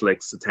 of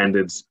Catholics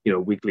attended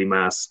weekly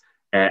mass,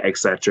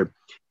 etc.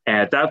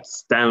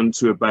 That's down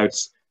to about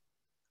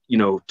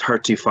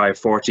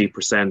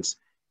 35-40%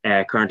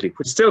 currently,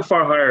 which is still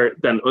far higher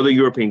than other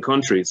European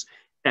countries.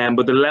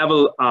 But the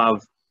level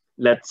of,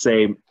 let's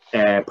say,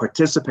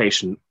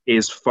 participation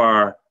is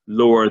far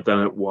lower than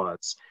it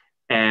was.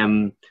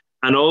 And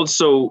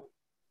also,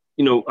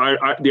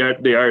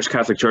 the Irish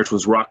Catholic Church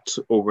was rocked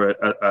over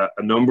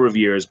a number of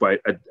years by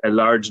a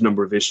large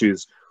number of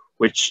issues,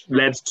 which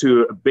led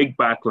to a big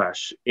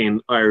backlash in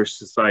Irish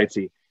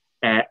society.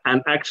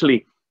 And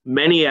actually,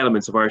 many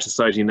elements of Irish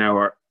society now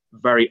are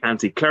very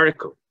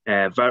anti-clerical,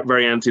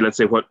 very anti, let's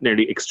say, what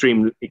nearly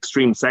extreme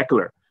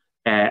secular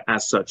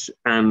as such.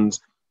 And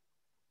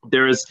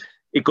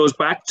it goes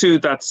back to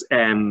that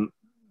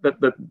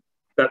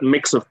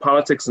mix of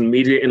politics and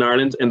media in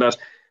Ireland, in that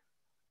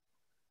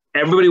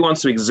everybody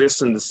wants to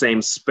exist in the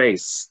same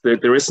space.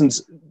 There isn't,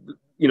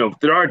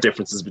 there are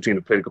differences between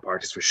the political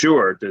parties for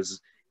sure.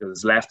 There's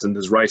left and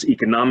there's right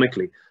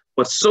economically,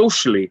 but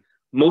socially,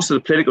 most of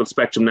the political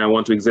spectrum now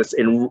want to exist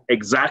in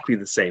exactly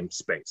the same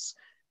space.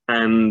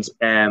 And,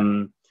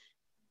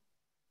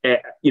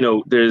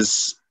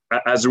 there's,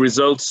 as a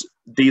result,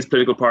 these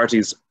political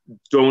parties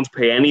don't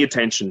pay any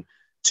attention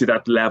to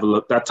that level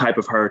of that type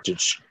of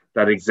heritage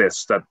that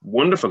exists, that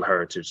wonderful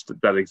heritage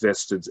that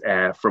existed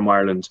from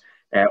Ireland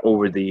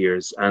over the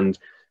years. And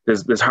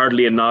there's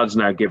hardly a nod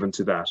now given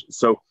to that.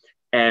 So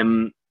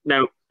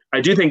now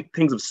I do think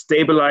things have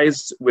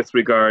stabilized with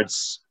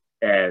regards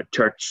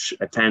church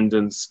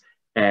attendance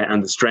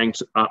and the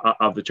strength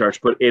of the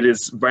church, but it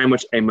is very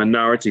much a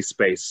minority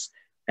space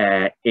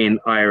in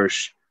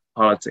Irish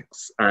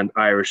politics and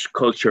Irish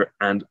culture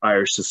and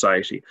Irish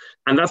society.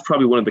 And that's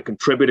probably one of the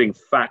contributing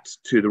facts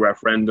to the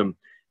referendum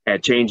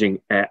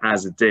changing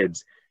as it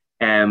did.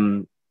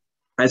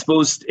 I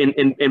suppose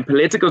in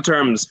political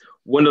terms,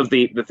 one of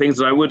the things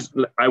that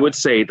I would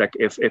say that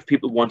if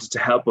people wanted to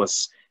help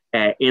us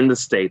in the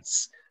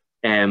States,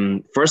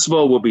 first of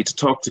all, would be to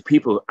talk to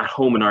people at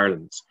home in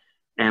Ireland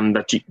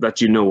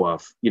that you know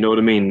of, you know what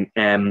I mean?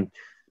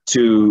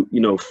 To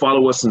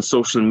follow us on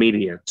social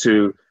media,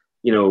 to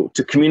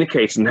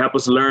communicate and help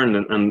us learn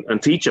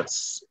and teach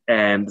us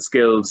the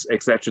skills,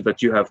 etc.,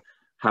 that you have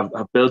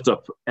built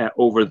up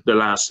over the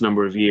last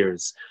number of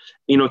years,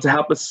 to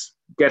help us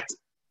get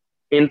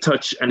in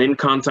touch and in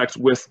contact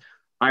with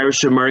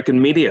Irish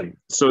American media,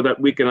 so that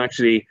we can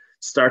actually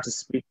start to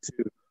speak to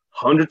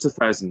hundreds of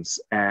thousands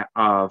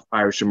of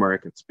Irish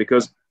Americans,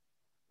 because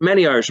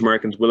many Irish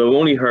Americans will have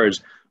only heard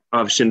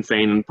of Sinn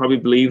Féin and probably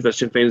believe that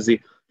Sinn Féin is the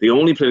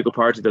only political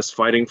party that's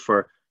fighting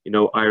for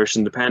Irish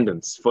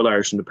independence, full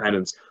Irish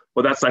independence.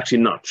 But that's actually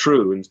not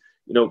true. And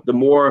the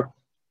more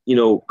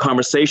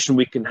conversation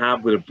we can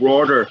have with a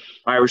broader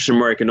Irish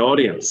American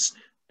audience,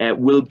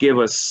 will give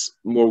us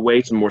more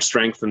weight and more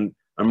strength and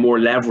more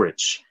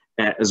leverage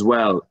as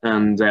well.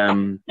 And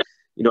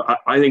you know,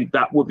 I think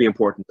that would be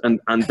important.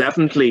 And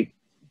definitely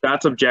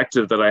that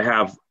objective that I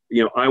have,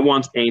 you know, I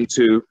want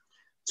Aontú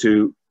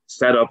to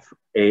set up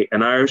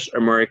an Irish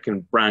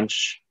American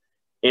branch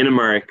in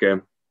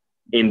America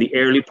in the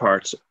early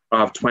part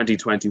of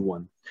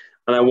 2021.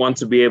 And I want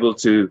to be able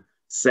to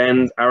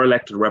send our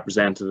elected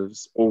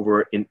representatives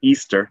over in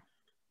Easter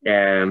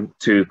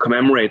to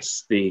commemorate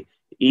the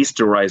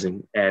Easter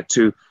Rising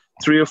to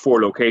 3 or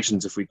 4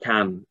 locations, if we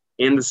can,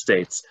 in the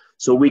States,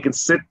 so we can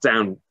sit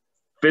down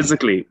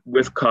physically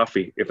with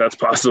coffee, if that's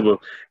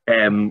possible,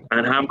 and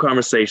have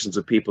conversations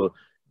with people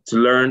to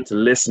learn, to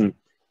listen,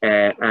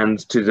 and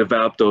to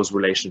develop those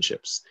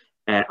relationships.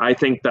 I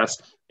think that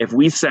if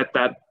we set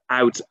that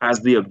out as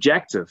the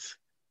objective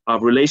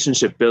of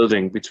relationship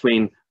building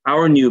between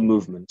our new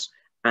movement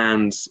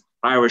and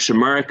Irish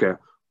America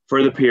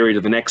for the period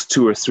of the next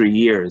 2 or 3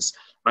 years,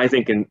 I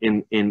think in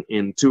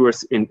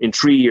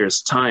 3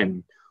 years'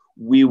 time,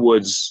 we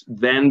would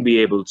then be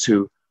able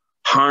to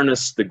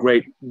harness the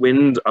great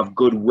wind of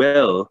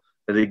goodwill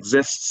that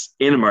exists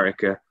in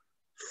America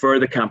for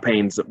the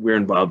campaigns that we're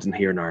involved in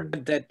here in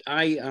Ireland. That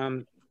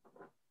I,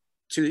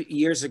 2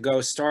 years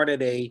ago,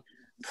 started a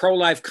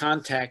pro-life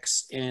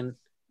contacts in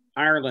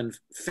Ireland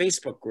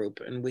Facebook group,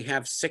 and we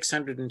have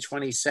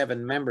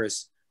 627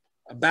 members.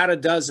 About a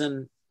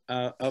dozen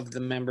of the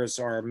members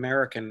are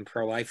American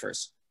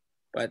pro-lifers,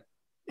 but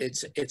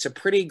it's a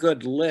pretty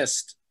good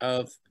list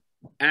of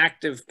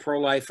active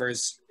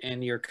pro-lifers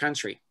in your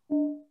country.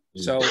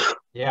 So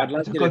yeah, I'd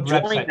like you to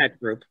join website. that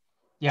group.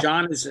 Yeah.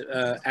 John is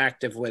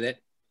active with it.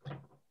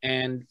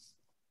 And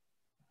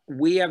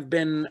we have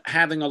been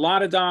having a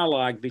lot of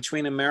dialogue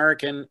between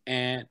American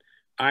and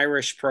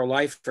Irish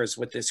pro-lifers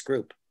with this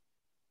group.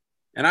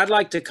 And I'd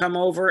like to come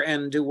over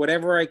and do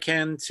whatever I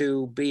can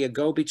to be a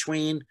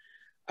go-between,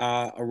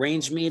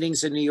 arrange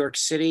meetings in New York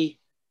City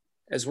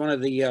as one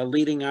of the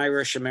leading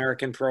Irish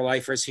American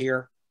pro-lifers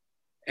here,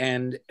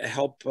 and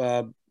help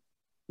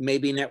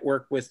maybe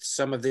network with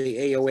some of the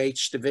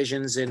AOH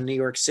divisions in New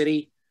York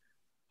City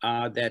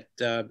that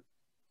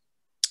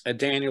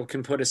Daniel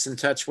can put us in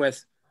touch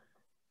with.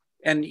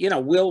 And, you know,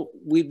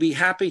 we'd be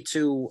happy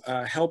to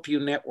help you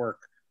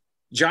network.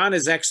 John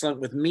is excellent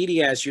with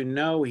media, as you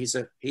know. He's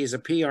a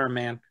PR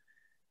man,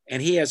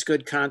 and he has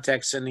good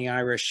contacts in the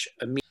Irish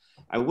media.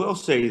 I will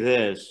say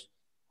this.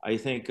 I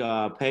think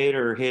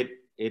Peadar hit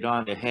it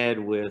on the head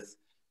with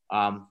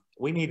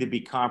we need to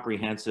be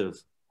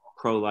comprehensive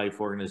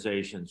pro-life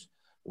organizations.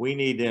 We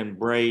need to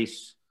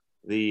embrace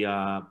the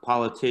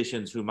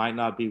politicians who might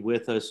not be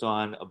with us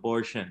on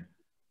abortion,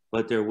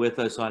 but they're with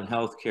us on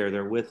healthcare.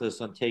 They're with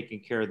us on taking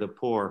care of the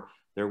poor.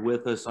 They're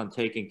with us on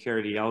taking care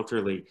of the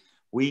elderly.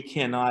 We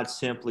cannot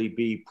simply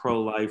be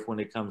pro-life when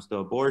it comes to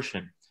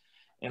abortion.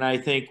 And I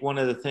think one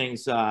of the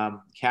things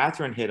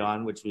Catherine hit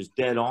on, which was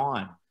dead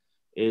on,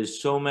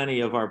 is so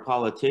many of our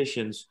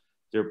politicians,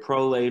 their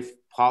pro-life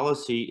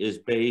policy is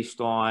based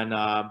on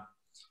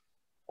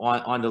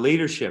the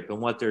leadership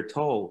and what they're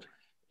told.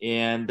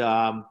 And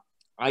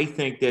I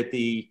think that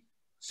the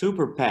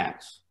super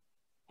PACs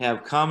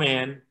have come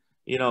in.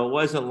 You know, it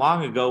wasn't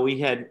long ago we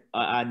had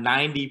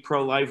 90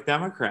 pro-life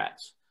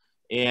Democrats,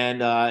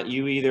 and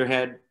you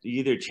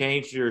either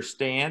changed your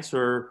stance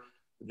or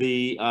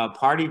the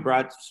party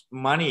brought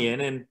money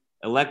in and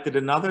elected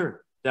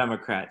another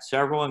Democrat.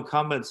 Several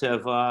incumbents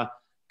have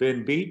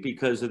been beat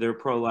because of their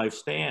pro-life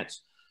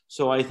stance.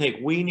 So I think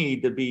we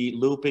need to be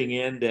looping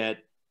in that,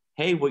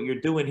 hey, what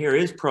you're doing here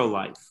is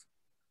pro-life.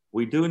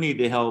 We do need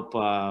to help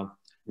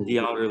the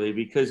elderly,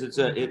 because it's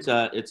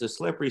a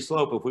slippery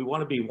slope. If we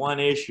want to be one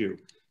issue,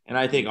 and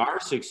I think our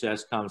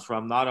success comes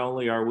from not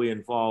only are we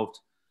involved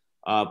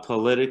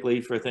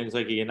politically for things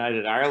like a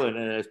United Ireland,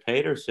 and as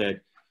Peadar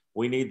said,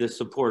 we need to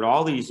support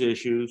all these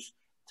issues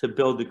to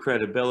build the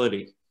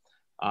credibility.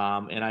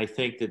 And I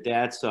think that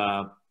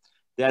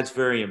that's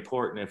very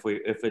important.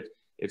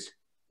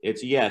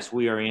 It's yes,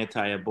 we are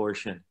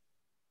anti-abortion,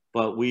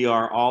 but we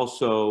are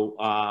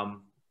also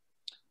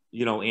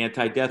you know,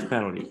 anti-death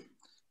penalty.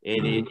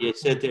 And you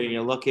sit there and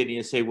you look at it and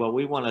you say, well,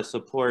 we want to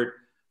support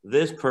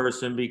this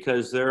person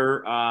because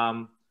they're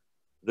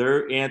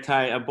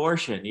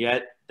anti-abortion,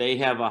 yet they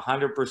have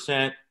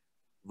 100%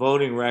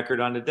 voting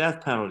record on the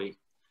death penalty.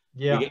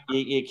 Yeah,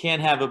 you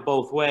can't have it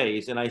both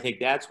ways. And I think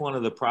that's one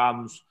of the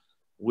problems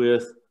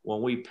with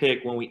when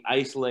we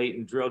isolate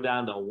and drill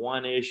down to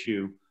one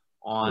issue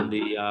on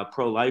the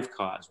pro-life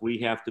cause. We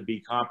have to be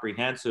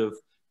comprehensive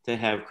to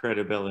have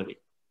credibility.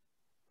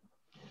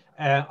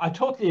 I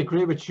totally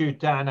agree with you,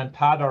 Dan and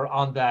Peadar,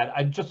 on that.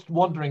 I'm just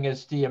wondering,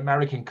 is the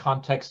American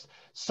context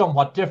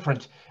somewhat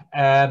different?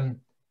 A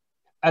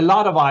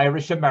lot of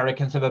Irish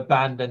Americans have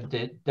abandoned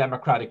the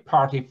Democratic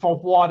Party for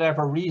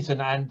whatever reason,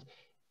 and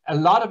a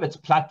lot of its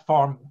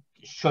platform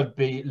should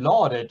be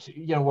lauded.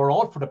 You know, we're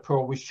all for the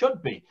poor, we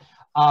should be.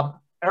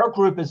 Our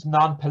group is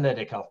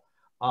non-political.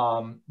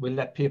 We'll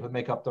let people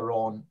make up their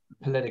own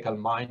political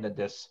mind in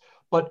this.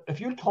 But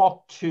if you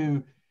talk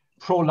to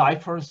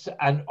pro-lifers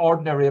and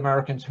ordinary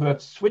Americans who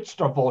have switched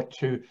their vote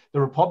to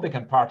the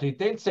Republican Party,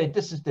 they'll say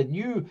this is the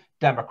new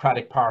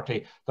Democratic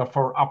Party. They're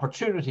for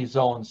opportunity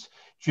zones,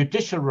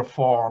 judicial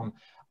reform,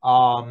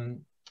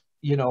 job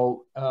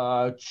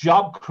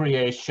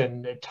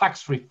creation,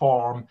 tax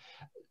reform.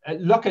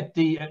 Look at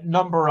the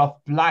number of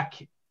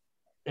Black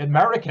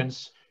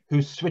Americans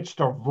who switched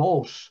their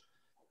vote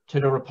to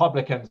the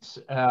Republicans.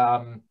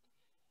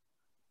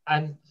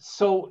 And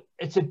so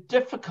it's a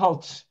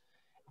difficult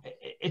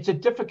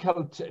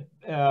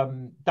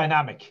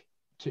dynamic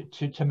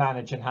to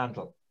manage and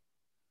handle.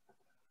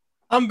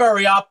 I'm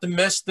very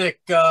optimistic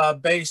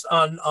based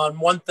on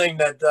one thing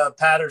that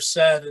Peadar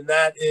said, and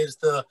that is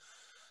the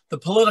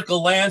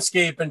political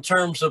landscape in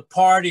terms of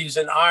parties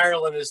in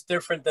Ireland is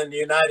different than the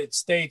United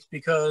States,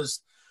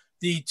 because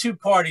the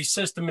two-party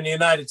system in the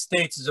United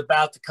States is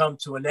about to come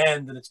to an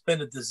end, and it's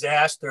been a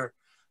disaster.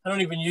 I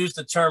don't even use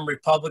the term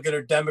Republican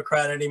or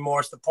Democrat anymore.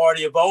 It's the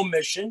party of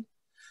omission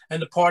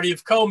and the party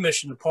of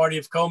commission. The party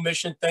of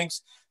commission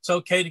thinks it's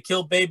okay to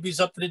kill babies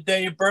up to the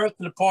day of birth,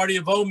 and the party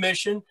of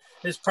omission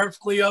is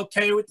perfectly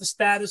okay with the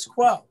status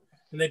quo.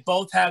 And they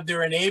both have their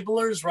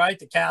enablers, right?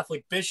 The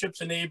Catholic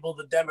bishops enable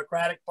the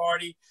Democratic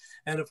Party.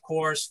 And of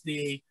course,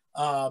 the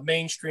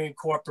mainstream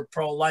corporate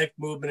pro-life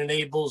movement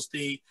enables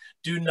the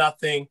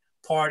do-nothing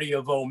party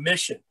of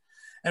omission.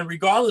 And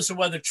regardless of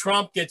whether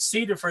Trump gets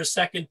seated for a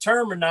second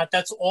term or not,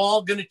 that's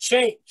all going to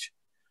change,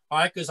 all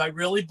right? Because I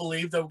really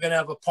believe that we're going to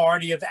have a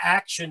party of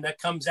action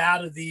that comes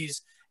out of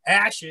these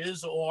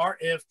ashes, or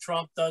if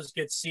Trump does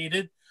get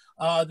seated,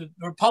 the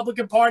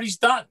Republican Party's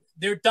done.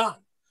 They're done.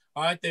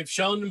 All right, they've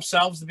shown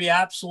themselves to be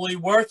absolutely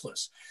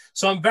worthless.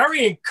 So I'm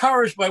very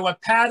encouraged by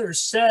what Peadar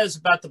says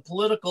about the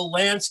political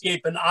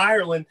landscape in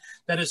Ireland,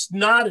 that it's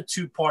not a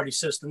two-party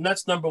system.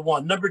 That's number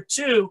one. Number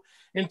two,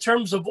 in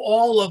terms of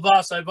all of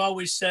us, I've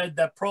always said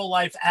that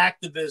pro-life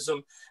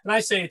activism, and I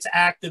say it's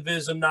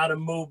activism, not a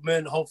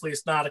movement, hopefully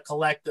it's not a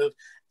collective,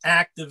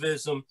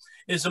 activism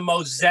is a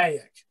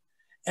mosaic.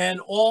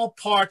 And all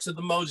parts of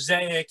the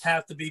mosaic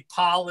have to be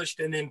polished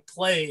and in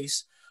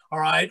place. All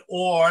right,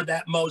 or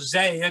that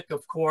mosaic,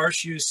 of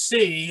course, you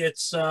see,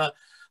 it's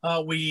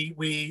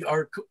we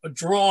are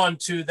drawn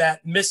to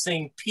that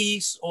missing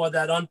piece or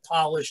that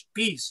unpolished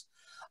piece.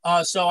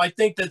 So I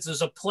think that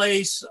there's a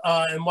place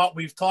in what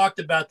we've talked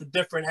about, the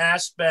different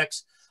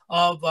aspects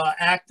of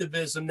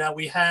activism that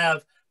we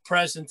have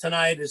present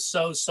tonight is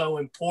so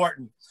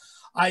important.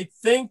 I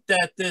think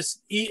that this,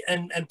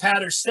 and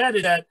Peadar said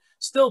it, that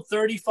still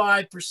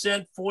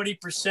 35%,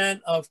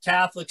 40% of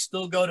Catholics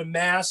still go to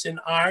Mass in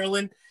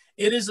Ireland.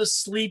 It is a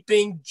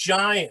sleeping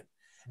giant.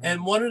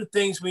 And one of the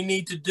things we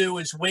need to do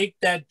is wake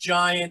that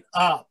giant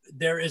up.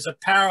 There is a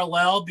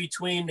parallel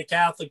between the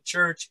Catholic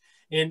Church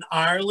in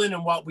Ireland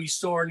and what we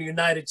saw in the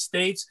United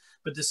States.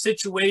 But the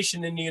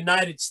situation in the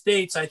United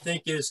States, I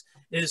think, is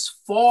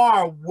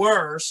far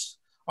worse,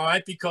 all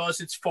right, because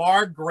it's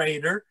far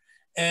greater.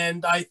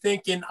 And I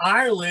think in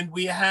Ireland,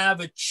 we have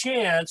a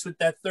chance with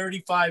that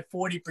 35,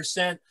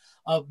 40%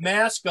 of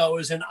Mass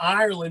goers in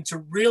Ireland to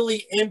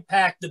really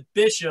impact the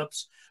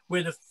bishops,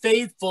 where the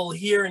faithful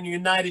here in the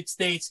United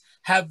States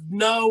have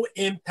no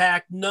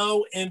impact,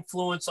 no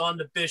influence on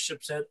the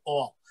bishops at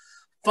all.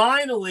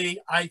 Finally,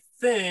 I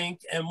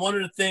think, and one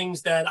of the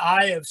things that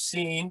I have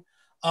seen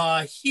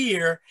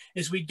here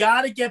is we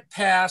got to get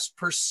past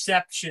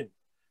perception.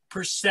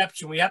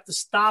 Perception. We have to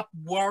stop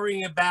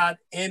worrying about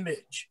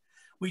image.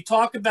 We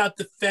talk about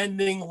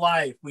defending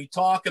life. We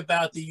talk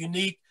about the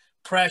unique,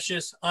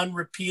 precious,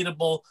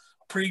 unrepeatable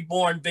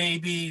preborn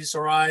babies,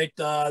 all right,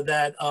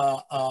 that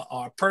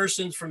are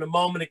persons from the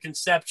moment of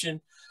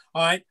conception,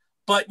 all right?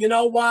 But you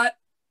know what?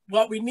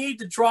 What we need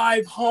to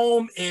drive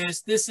home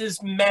is this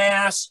is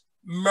mass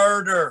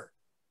murder.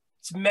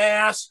 It's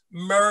mass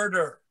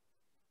murder,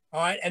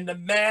 all right? And the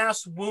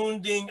mass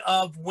wounding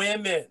of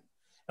women.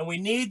 And we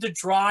need to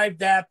drive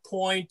that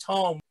point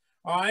home,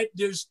 all right?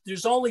 There's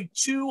only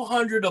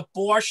 200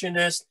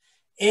 abortionists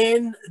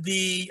in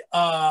the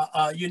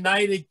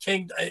United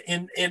Kingdom,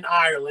 in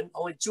Ireland,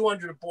 only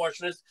 200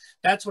 abortionists.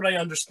 That's what I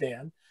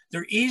understand.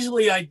 They're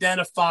easily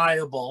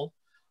identifiable,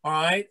 all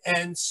right?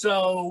 And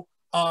so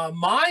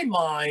my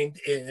mind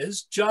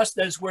is, just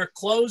as we're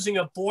closing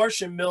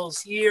abortion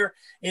mills here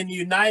in the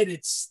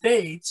United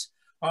States,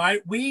 all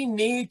right, we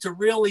need to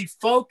really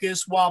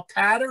focus while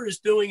Peadar is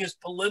doing his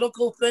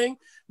political thing,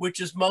 which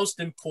is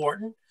most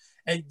important,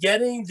 and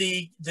getting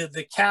the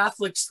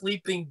Catholic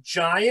sleeping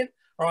giant,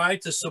 all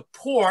right, to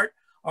support,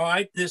 all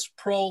right, this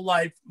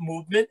pro-life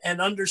movement, and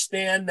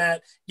understand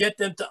that, get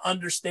them to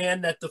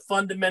understand that the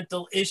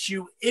fundamental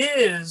issue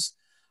is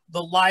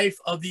the life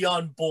of the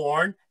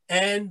unborn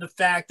and the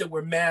fact that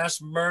we're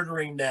mass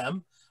murdering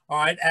them, all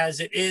right, as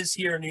it is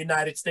here in the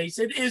United States.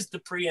 It is the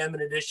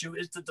preeminent issue,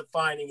 it's the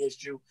defining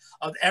issue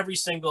of every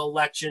single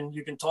election.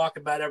 You can talk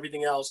about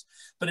everything else,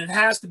 but it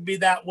has to be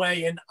that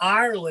way in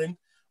Ireland,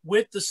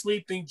 with the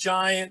sleeping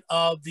giant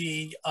of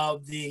the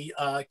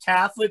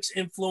Catholics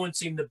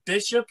influencing the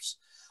bishops.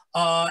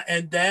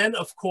 And then,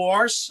 of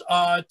course,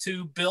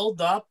 to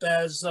build up,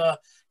 as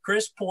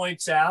Chris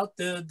points out,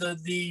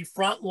 the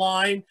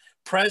frontline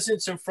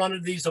presence in front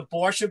of these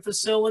abortion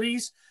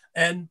facilities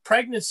and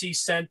pregnancy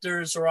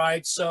centers,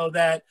 right, so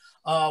that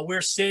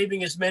we're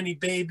saving as many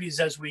babies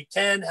as we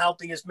can,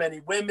 helping as many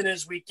women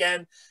as we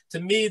can. To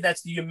me,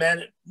 that's the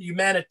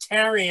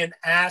humanitarian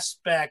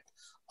aspect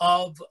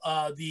of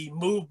the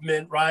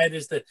movement, right,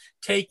 is the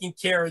taking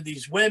care of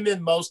these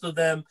women, most of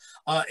them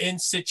in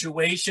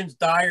situations,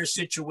 dire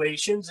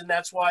situations, and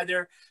that's why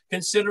they're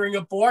considering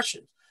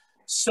abortion.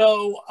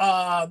 So,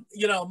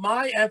 you know,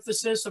 my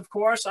emphasis, of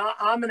course,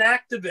 I'm an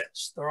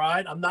activist, all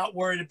right? I'm not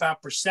worried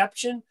about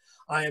perception.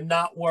 I am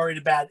not worried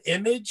about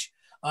image.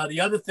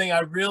 The other thing I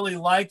really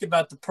like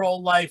about the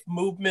pro-life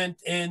movement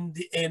in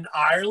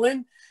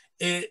Ireland,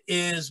 it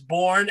is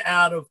born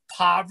out of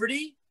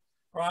poverty,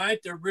 right?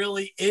 There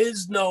really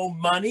is no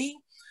money.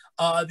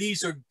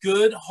 These are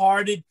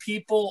good-hearted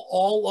people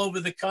all over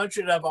the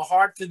country that have a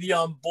heart for the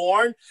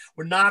unborn.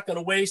 We're not going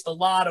to waste a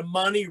lot of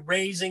money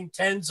raising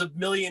tens of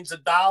millions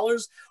of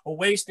dollars or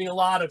wasting a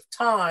lot of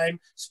time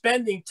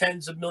spending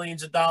tens of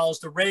millions of dollars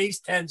to raise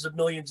tens of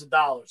millions of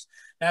dollars.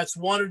 That's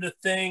one of the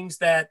things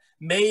that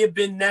may have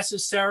been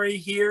necessary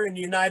here in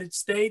the United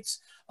States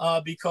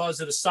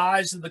because of the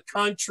size of the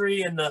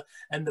country and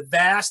the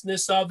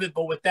vastness of it.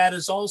 But what that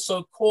has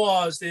also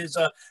caused is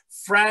a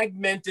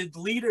fragmented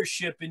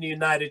leadership in the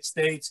United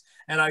States.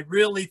 And I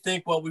really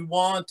think what we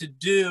want to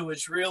do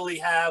is really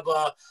have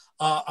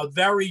a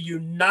very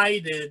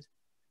united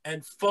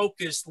and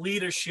focused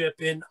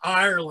leadership in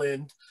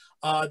Ireland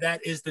that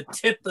is the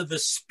tip of the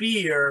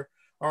spear,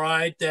 all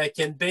right, that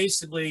can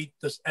basically,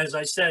 as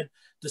I said,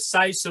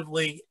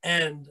 decisively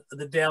end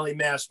the daily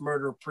mass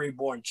murder of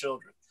preborn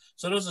children.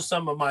 So those are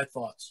some of my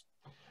thoughts.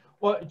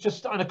 Well,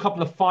 just on a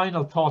couple of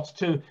final thoughts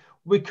too.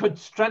 We could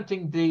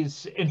strengthen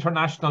these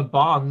international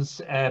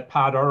bonds,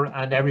 Peadar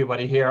and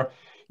everybody here,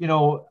 you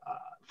know,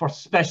 for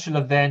special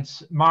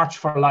events, March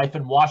for Life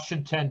in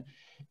Washington.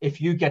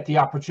 If you get the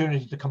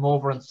opportunity to come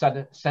over and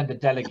send a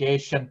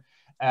delegation,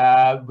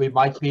 we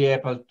might be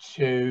able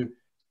to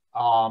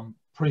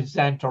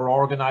present or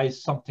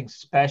organize something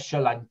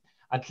special and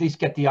at least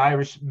get the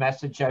Irish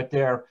message out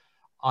there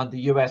on the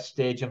US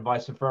stage and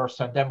vice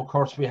versa. And then, of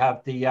course, we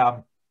have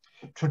the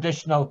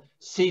traditional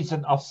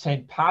season of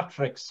St.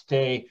 Patrick's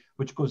Day,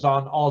 which goes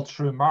on all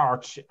through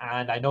March.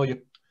 And I know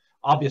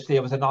obviously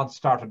it was a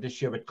non-starter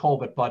this year with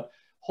COVID, but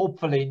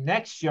hopefully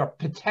next year,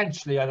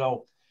 potentially, I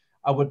know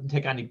I wouldn't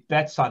take any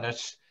bets on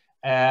it.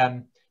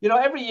 You know,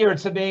 every year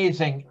it's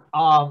amazing.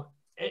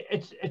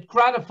 It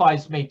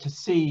gratifies me to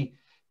see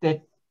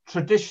the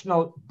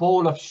traditional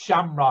bowl of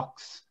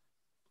shamrocks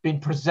being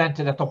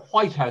presented at the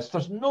White House.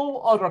 There's no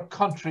other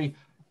country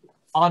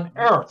on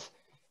earth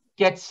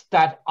gets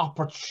that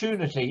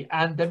opportunity,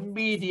 and the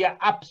media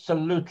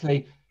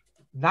absolutely,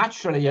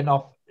 naturally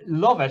enough,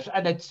 love it,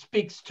 and it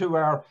speaks to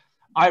our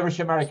Irish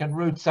American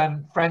roots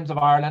and Friends of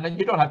Ireland. And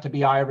you don't have to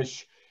be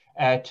Irish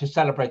to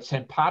celebrate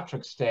St.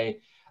 Patrick's Day.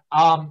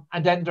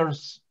 And then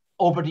there's,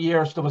 over the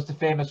years, there was the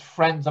famous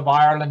Friends of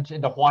Ireland in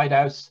the White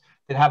House.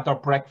 They'd have their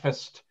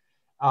breakfast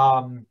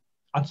on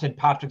St.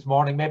 Patrick's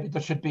morning. Maybe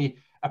there should be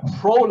a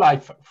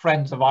pro-life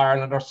Friends of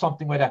Ireland or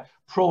something with a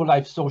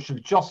pro-life social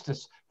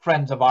justice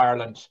Friends of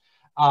Ireland.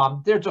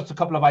 They're just a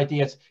couple of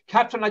ideas.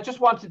 Catherine, I just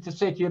wanted to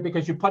say to you,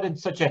 because you put in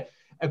such a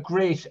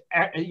great,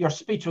 your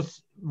speech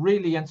was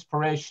really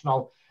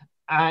inspirational.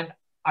 And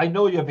I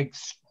know you have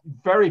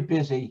very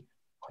busy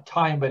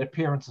time with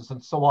appearances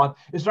and so on.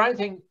 Is there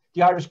anything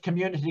the Irish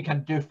community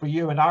can do for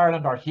you in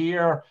Ireland or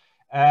here?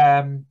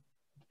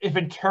 If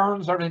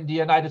interns are in the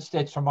United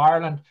States from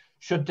Ireland,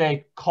 should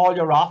they call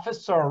your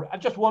office? Or I'm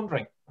just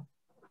wondering.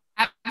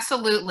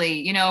 Absolutely.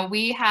 You know,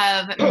 we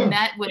have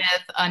met with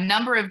a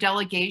number of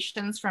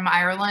delegations from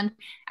Ireland.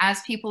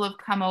 As people have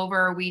come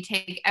over, we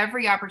take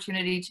every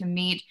opportunity to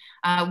meet.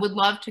 Would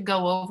love to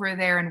go over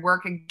there and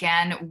work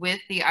again with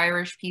the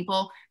Irish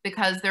people,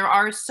 because there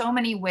are so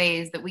many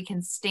ways that we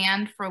can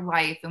stand for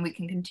life and we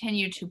can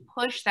continue to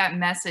push that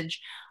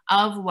message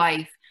of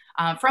life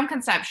from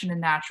conception to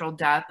natural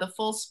death, the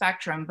full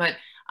spectrum. But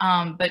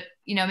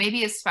you know,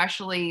 maybe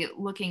especially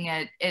looking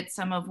at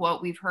some of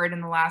what we've heard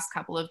in the last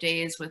couple of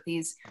days with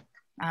these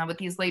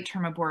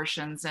late-term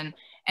abortions and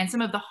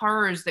some of the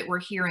horrors that we're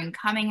hearing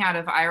coming out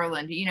of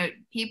Ireland. You know,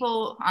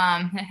 people,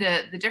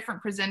 the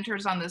different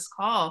presenters on this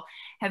call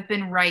have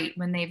been right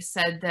when they've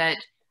said that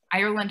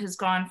Ireland has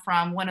gone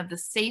from one of the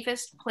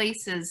safest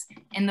places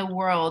in the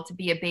world to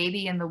be a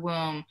baby in the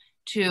womb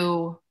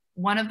to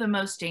one of the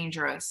most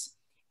dangerous.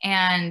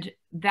 And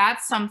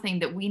that's something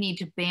that we need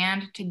to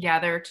band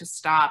together to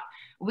stop.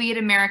 We at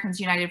Americans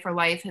United for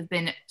Life have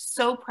been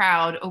so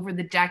proud over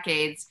the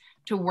decades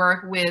to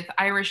work with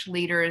Irish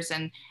leaders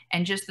and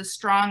just the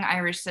strong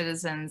Irish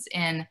citizens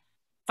in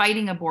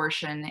fighting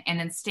abortion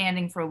and in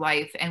standing for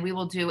life. And we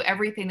will do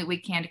everything that we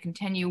can to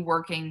continue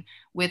working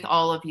with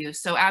all of you.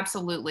 So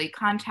absolutely,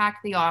 contact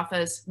the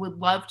office. Would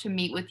love to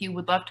meet with you.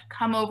 Would love to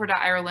come over to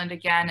Ireland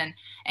again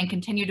and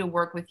continue to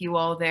work with you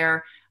all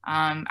there.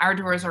 Our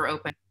doors are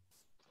open.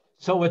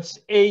 So it's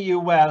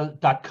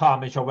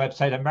AUL.com is your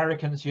website,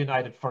 Americans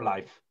United for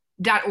Life.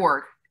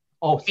 .org.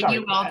 Oh, sorry.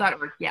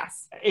 AUL.org,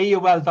 yes.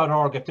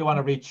 AUL.org if they want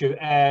to reach you.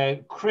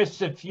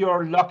 Chris, if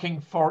you're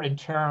looking for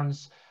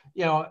interns,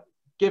 you know,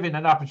 giving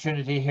an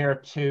opportunity here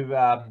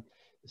to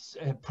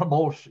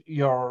promote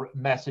your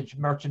message,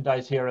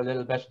 merchandise here a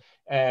little bit,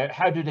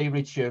 how do they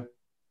reach you?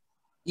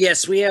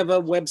 Yes, we have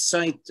a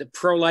website,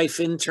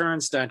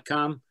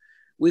 prolifeinterns.com.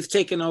 We've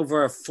taken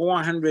over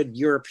 400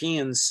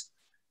 Europeans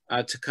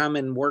to come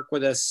and work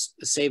with us,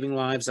 saving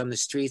lives on the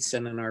streets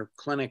and in our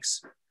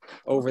clinics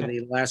over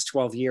the last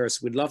 12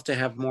 years. We'd love to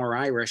have more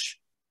Irish.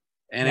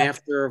 And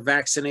after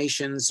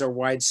vaccinations are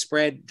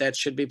widespread, that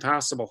should be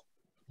possible.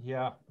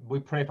 Yeah,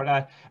 we pray for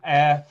that.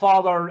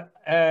 Father,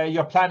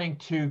 you're planning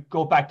to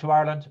go back to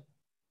Ireland?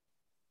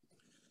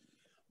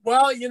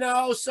 Well, you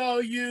know, so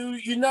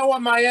you know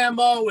what my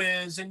MO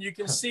is, and you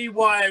can see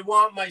why I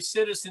want my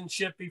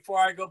citizenship before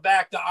I go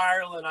back to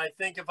Ireland. I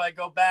think if I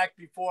go back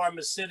before I'm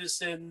a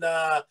citizen,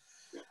 I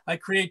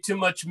create too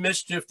much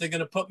mischief. They're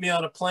going to put me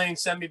on a plane,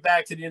 send me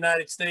back to the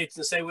United States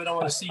and say, we don't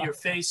want to see your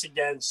face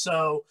again.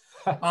 So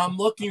I'm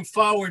looking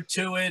forward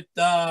to it.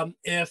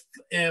 If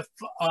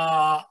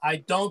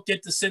I don't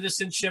get the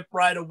citizenship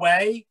right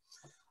away,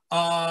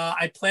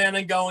 I plan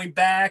on going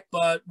back,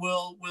 but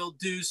we'll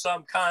do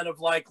some kind of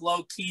like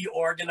low-key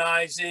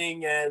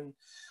organizing, and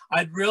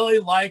I'd really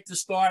like to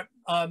start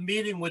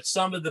meeting with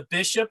some of the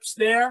bishops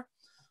there.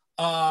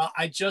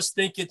 I just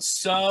think it's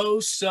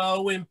so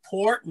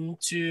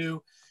important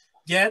to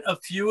get a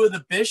few of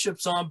the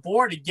bishops on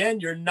board. Again,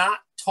 you're not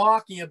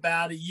talking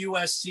about a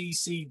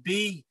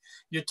USCCB.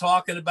 You're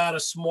talking about a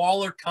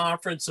smaller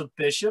conference of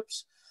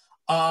bishops.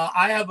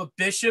 I have a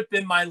bishop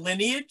in my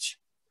lineage.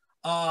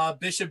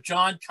 Bishop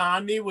John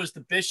Conmee was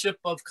the bishop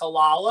of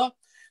Killala.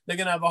 They're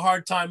going to have a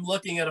hard time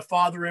looking at a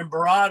Father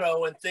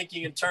Imbarado and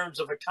thinking in terms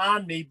of a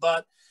Conmee.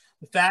 But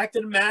the fact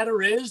of the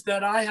matter is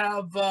that I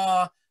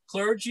have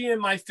clergy in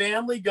my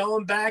family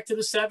going back to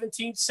the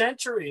 17th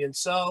century. And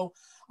so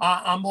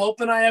I'm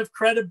hoping I have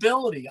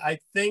credibility. I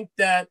think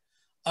that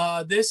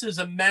this is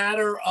a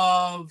matter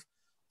of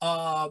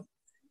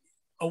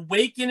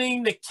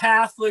awakening the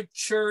Catholic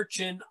Church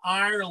in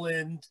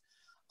Ireland,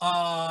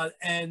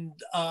 and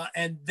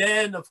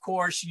then, of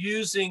course,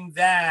 using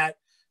that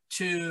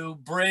to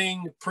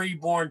bring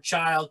preborn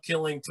child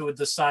killing to a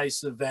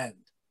decisive end.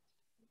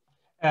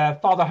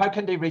 Father, how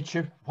can they reach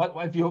you? What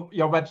have your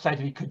website,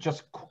 if you could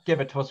just give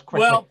it to us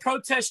quickly? Well,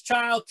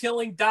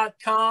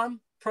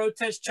 protestchildkilling.com,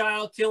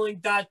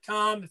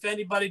 protestchildkilling.com. If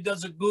anybody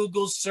does a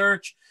Google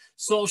search,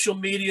 social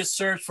media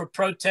search for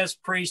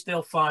protest priest,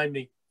 they'll find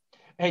me.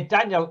 Hey,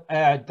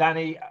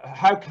 Danny,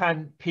 how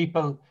can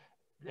people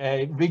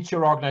reach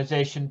your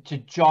organization to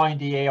join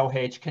the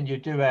AOH? Can you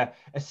do a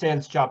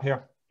sales job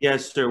here?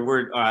 Yes, sir.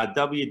 We're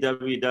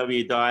www.aoh.com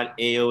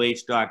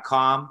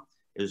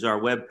is our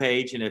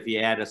webpage, and if you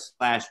add a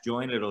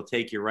 /join, it'll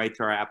take you right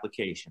to our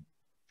application.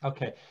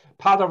 Okay.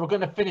 Father, we're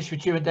going to finish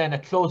with you and then a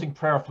closing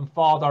prayer from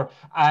Father.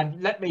 And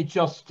let me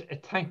just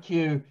thank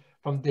you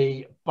from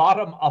the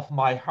bottom of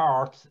my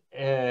heart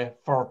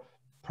for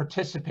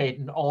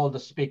participating, all the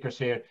speakers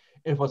here.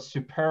 It was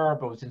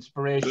superb. It was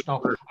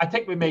inspirational. I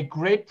think we made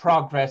great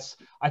progress.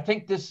 I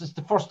think this is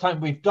the first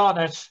time we've done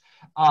it.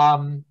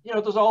 You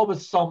know, there's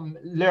always some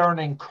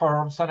learning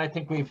curves, and I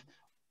think we've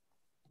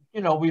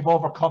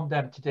overcome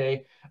them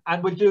today.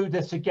 And we'll do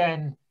this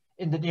again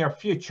in the near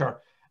future.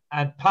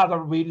 And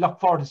Father, we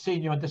look forward to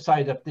seeing you on this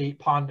side of the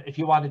pond. If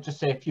you want to just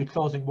say a few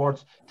closing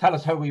words, tell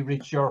us how we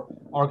reach your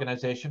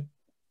organization.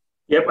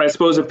 Yep, I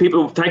suppose if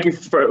people, thank you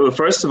for, well,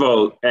 first of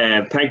all,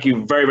 thank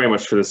you very, very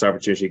much for this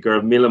opportunity.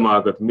 Gur mila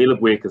mágad, mila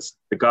buíochas,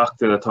 the gach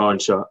de atá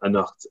anseo a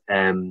nacht.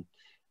 And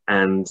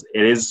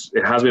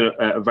it has been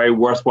a very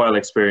worthwhile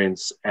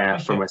experience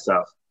for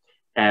myself.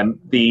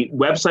 The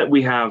website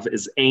we have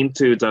is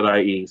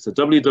aontú.ie, so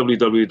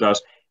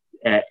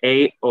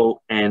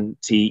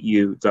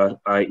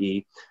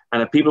www.aontu.ie.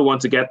 And if people want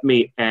to get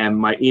me,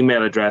 my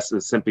email address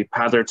is simply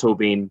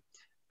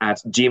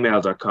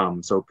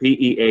peadartóibín@gmail.com. So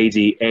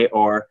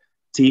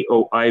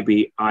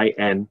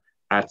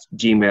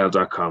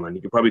peadartóibín@gmail.com. And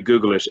you can probably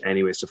Google it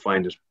anyways to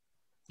find it.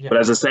 Yeah. But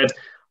as I said,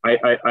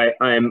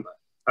 I'm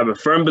a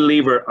firm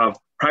believer of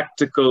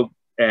practical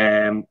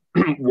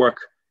work,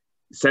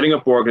 setting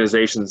up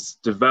organizations,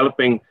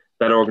 developing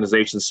that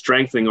organization,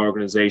 strengthening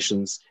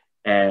organizations,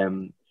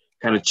 can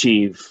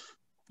achieve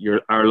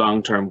our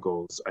long-term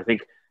goals. I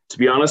think, to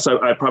be honest,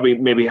 I probably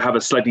maybe have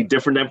a slightly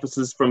different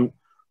emphasis from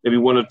maybe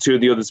one or two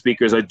of the other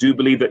speakers. I do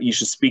believe that you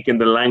should speak in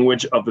the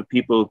language of the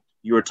people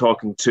you are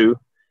talking to.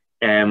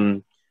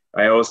 I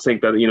always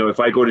think that, you know,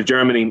 if I go to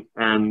Germany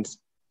and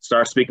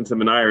start speaking to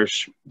them in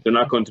Irish, they're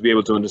not going to be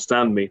able to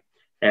understand me.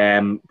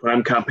 When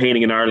I'm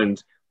campaigning in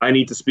Ireland, I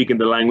need to speak in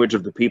the language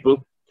of the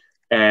people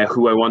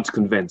who I want to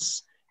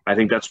convince. I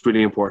think that's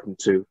really important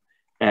too.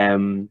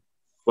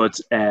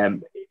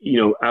 You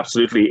know,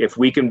 absolutely, if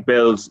we can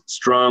build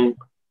strong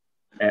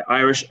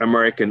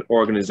Irish-American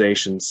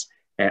organizations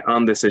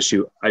on this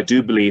issue, I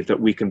do believe that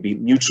we can be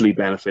mutually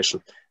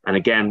beneficial. And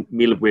again,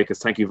 Míle buíochas,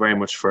 thank you very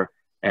much for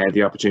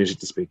the opportunity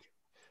to speak.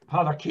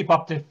 Father, keep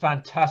up the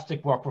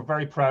fantastic work. We're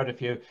very proud of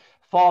you.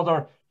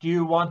 Father, do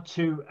you want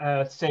to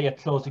say a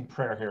closing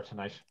prayer here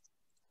tonight?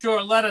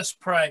 Sure, let us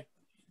pray.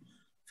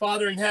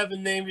 Father in heaven,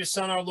 in the name of your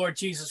Son, our Lord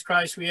Jesus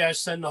Christ, we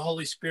ask, send the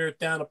Holy Spirit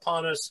down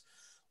upon us.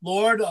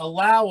 Lord,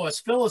 allow us,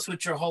 fill us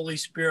with your Holy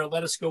Spirit.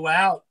 Let us go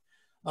out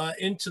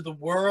into the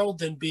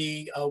world and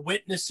be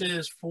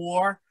witnesses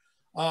for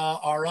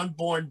our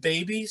unborn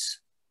babies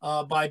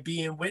by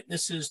being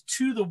witnesses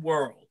to the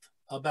world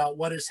about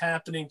what is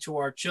happening to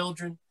our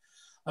children,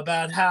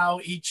 about how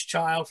each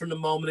child from the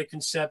moment of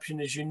conception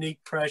is unique,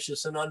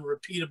 precious, and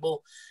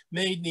unrepeatable,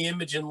 made in the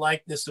image and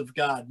likeness of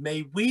God.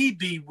 May we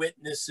be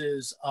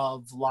witnesses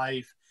of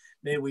life.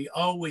 May we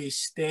always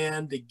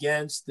stand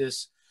against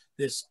this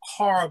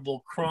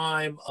horrible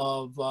crime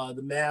of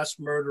the mass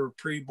murder of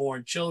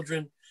preborn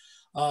children.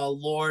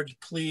 Lord,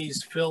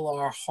 please fill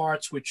our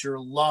hearts with your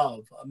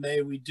love.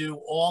 May we do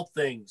all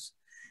things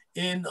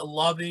in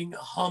loving,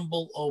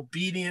 humble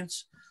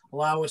obedience.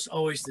 Allow us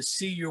always to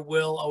see your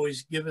will,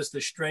 always give us the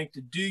strength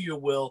to do your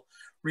will,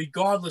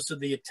 regardless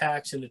of the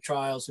attacks and the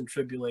trials and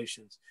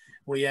tribulations.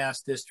 We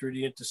ask this through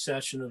the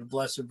intercession of the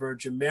Blessed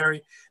Virgin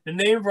Mary. In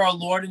the name of our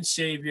Lord and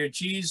Savior,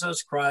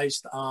 Jesus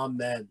Christ.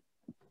 Amen.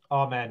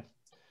 Amen.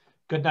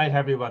 Good night,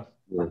 everyone.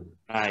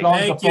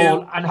 Thank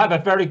you. And have a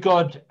very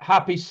good,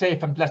 happy,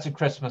 safe, and blessed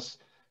Christmas.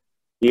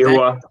 Thank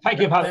you.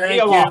 Thank you, Father.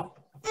 Thank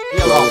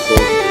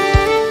you.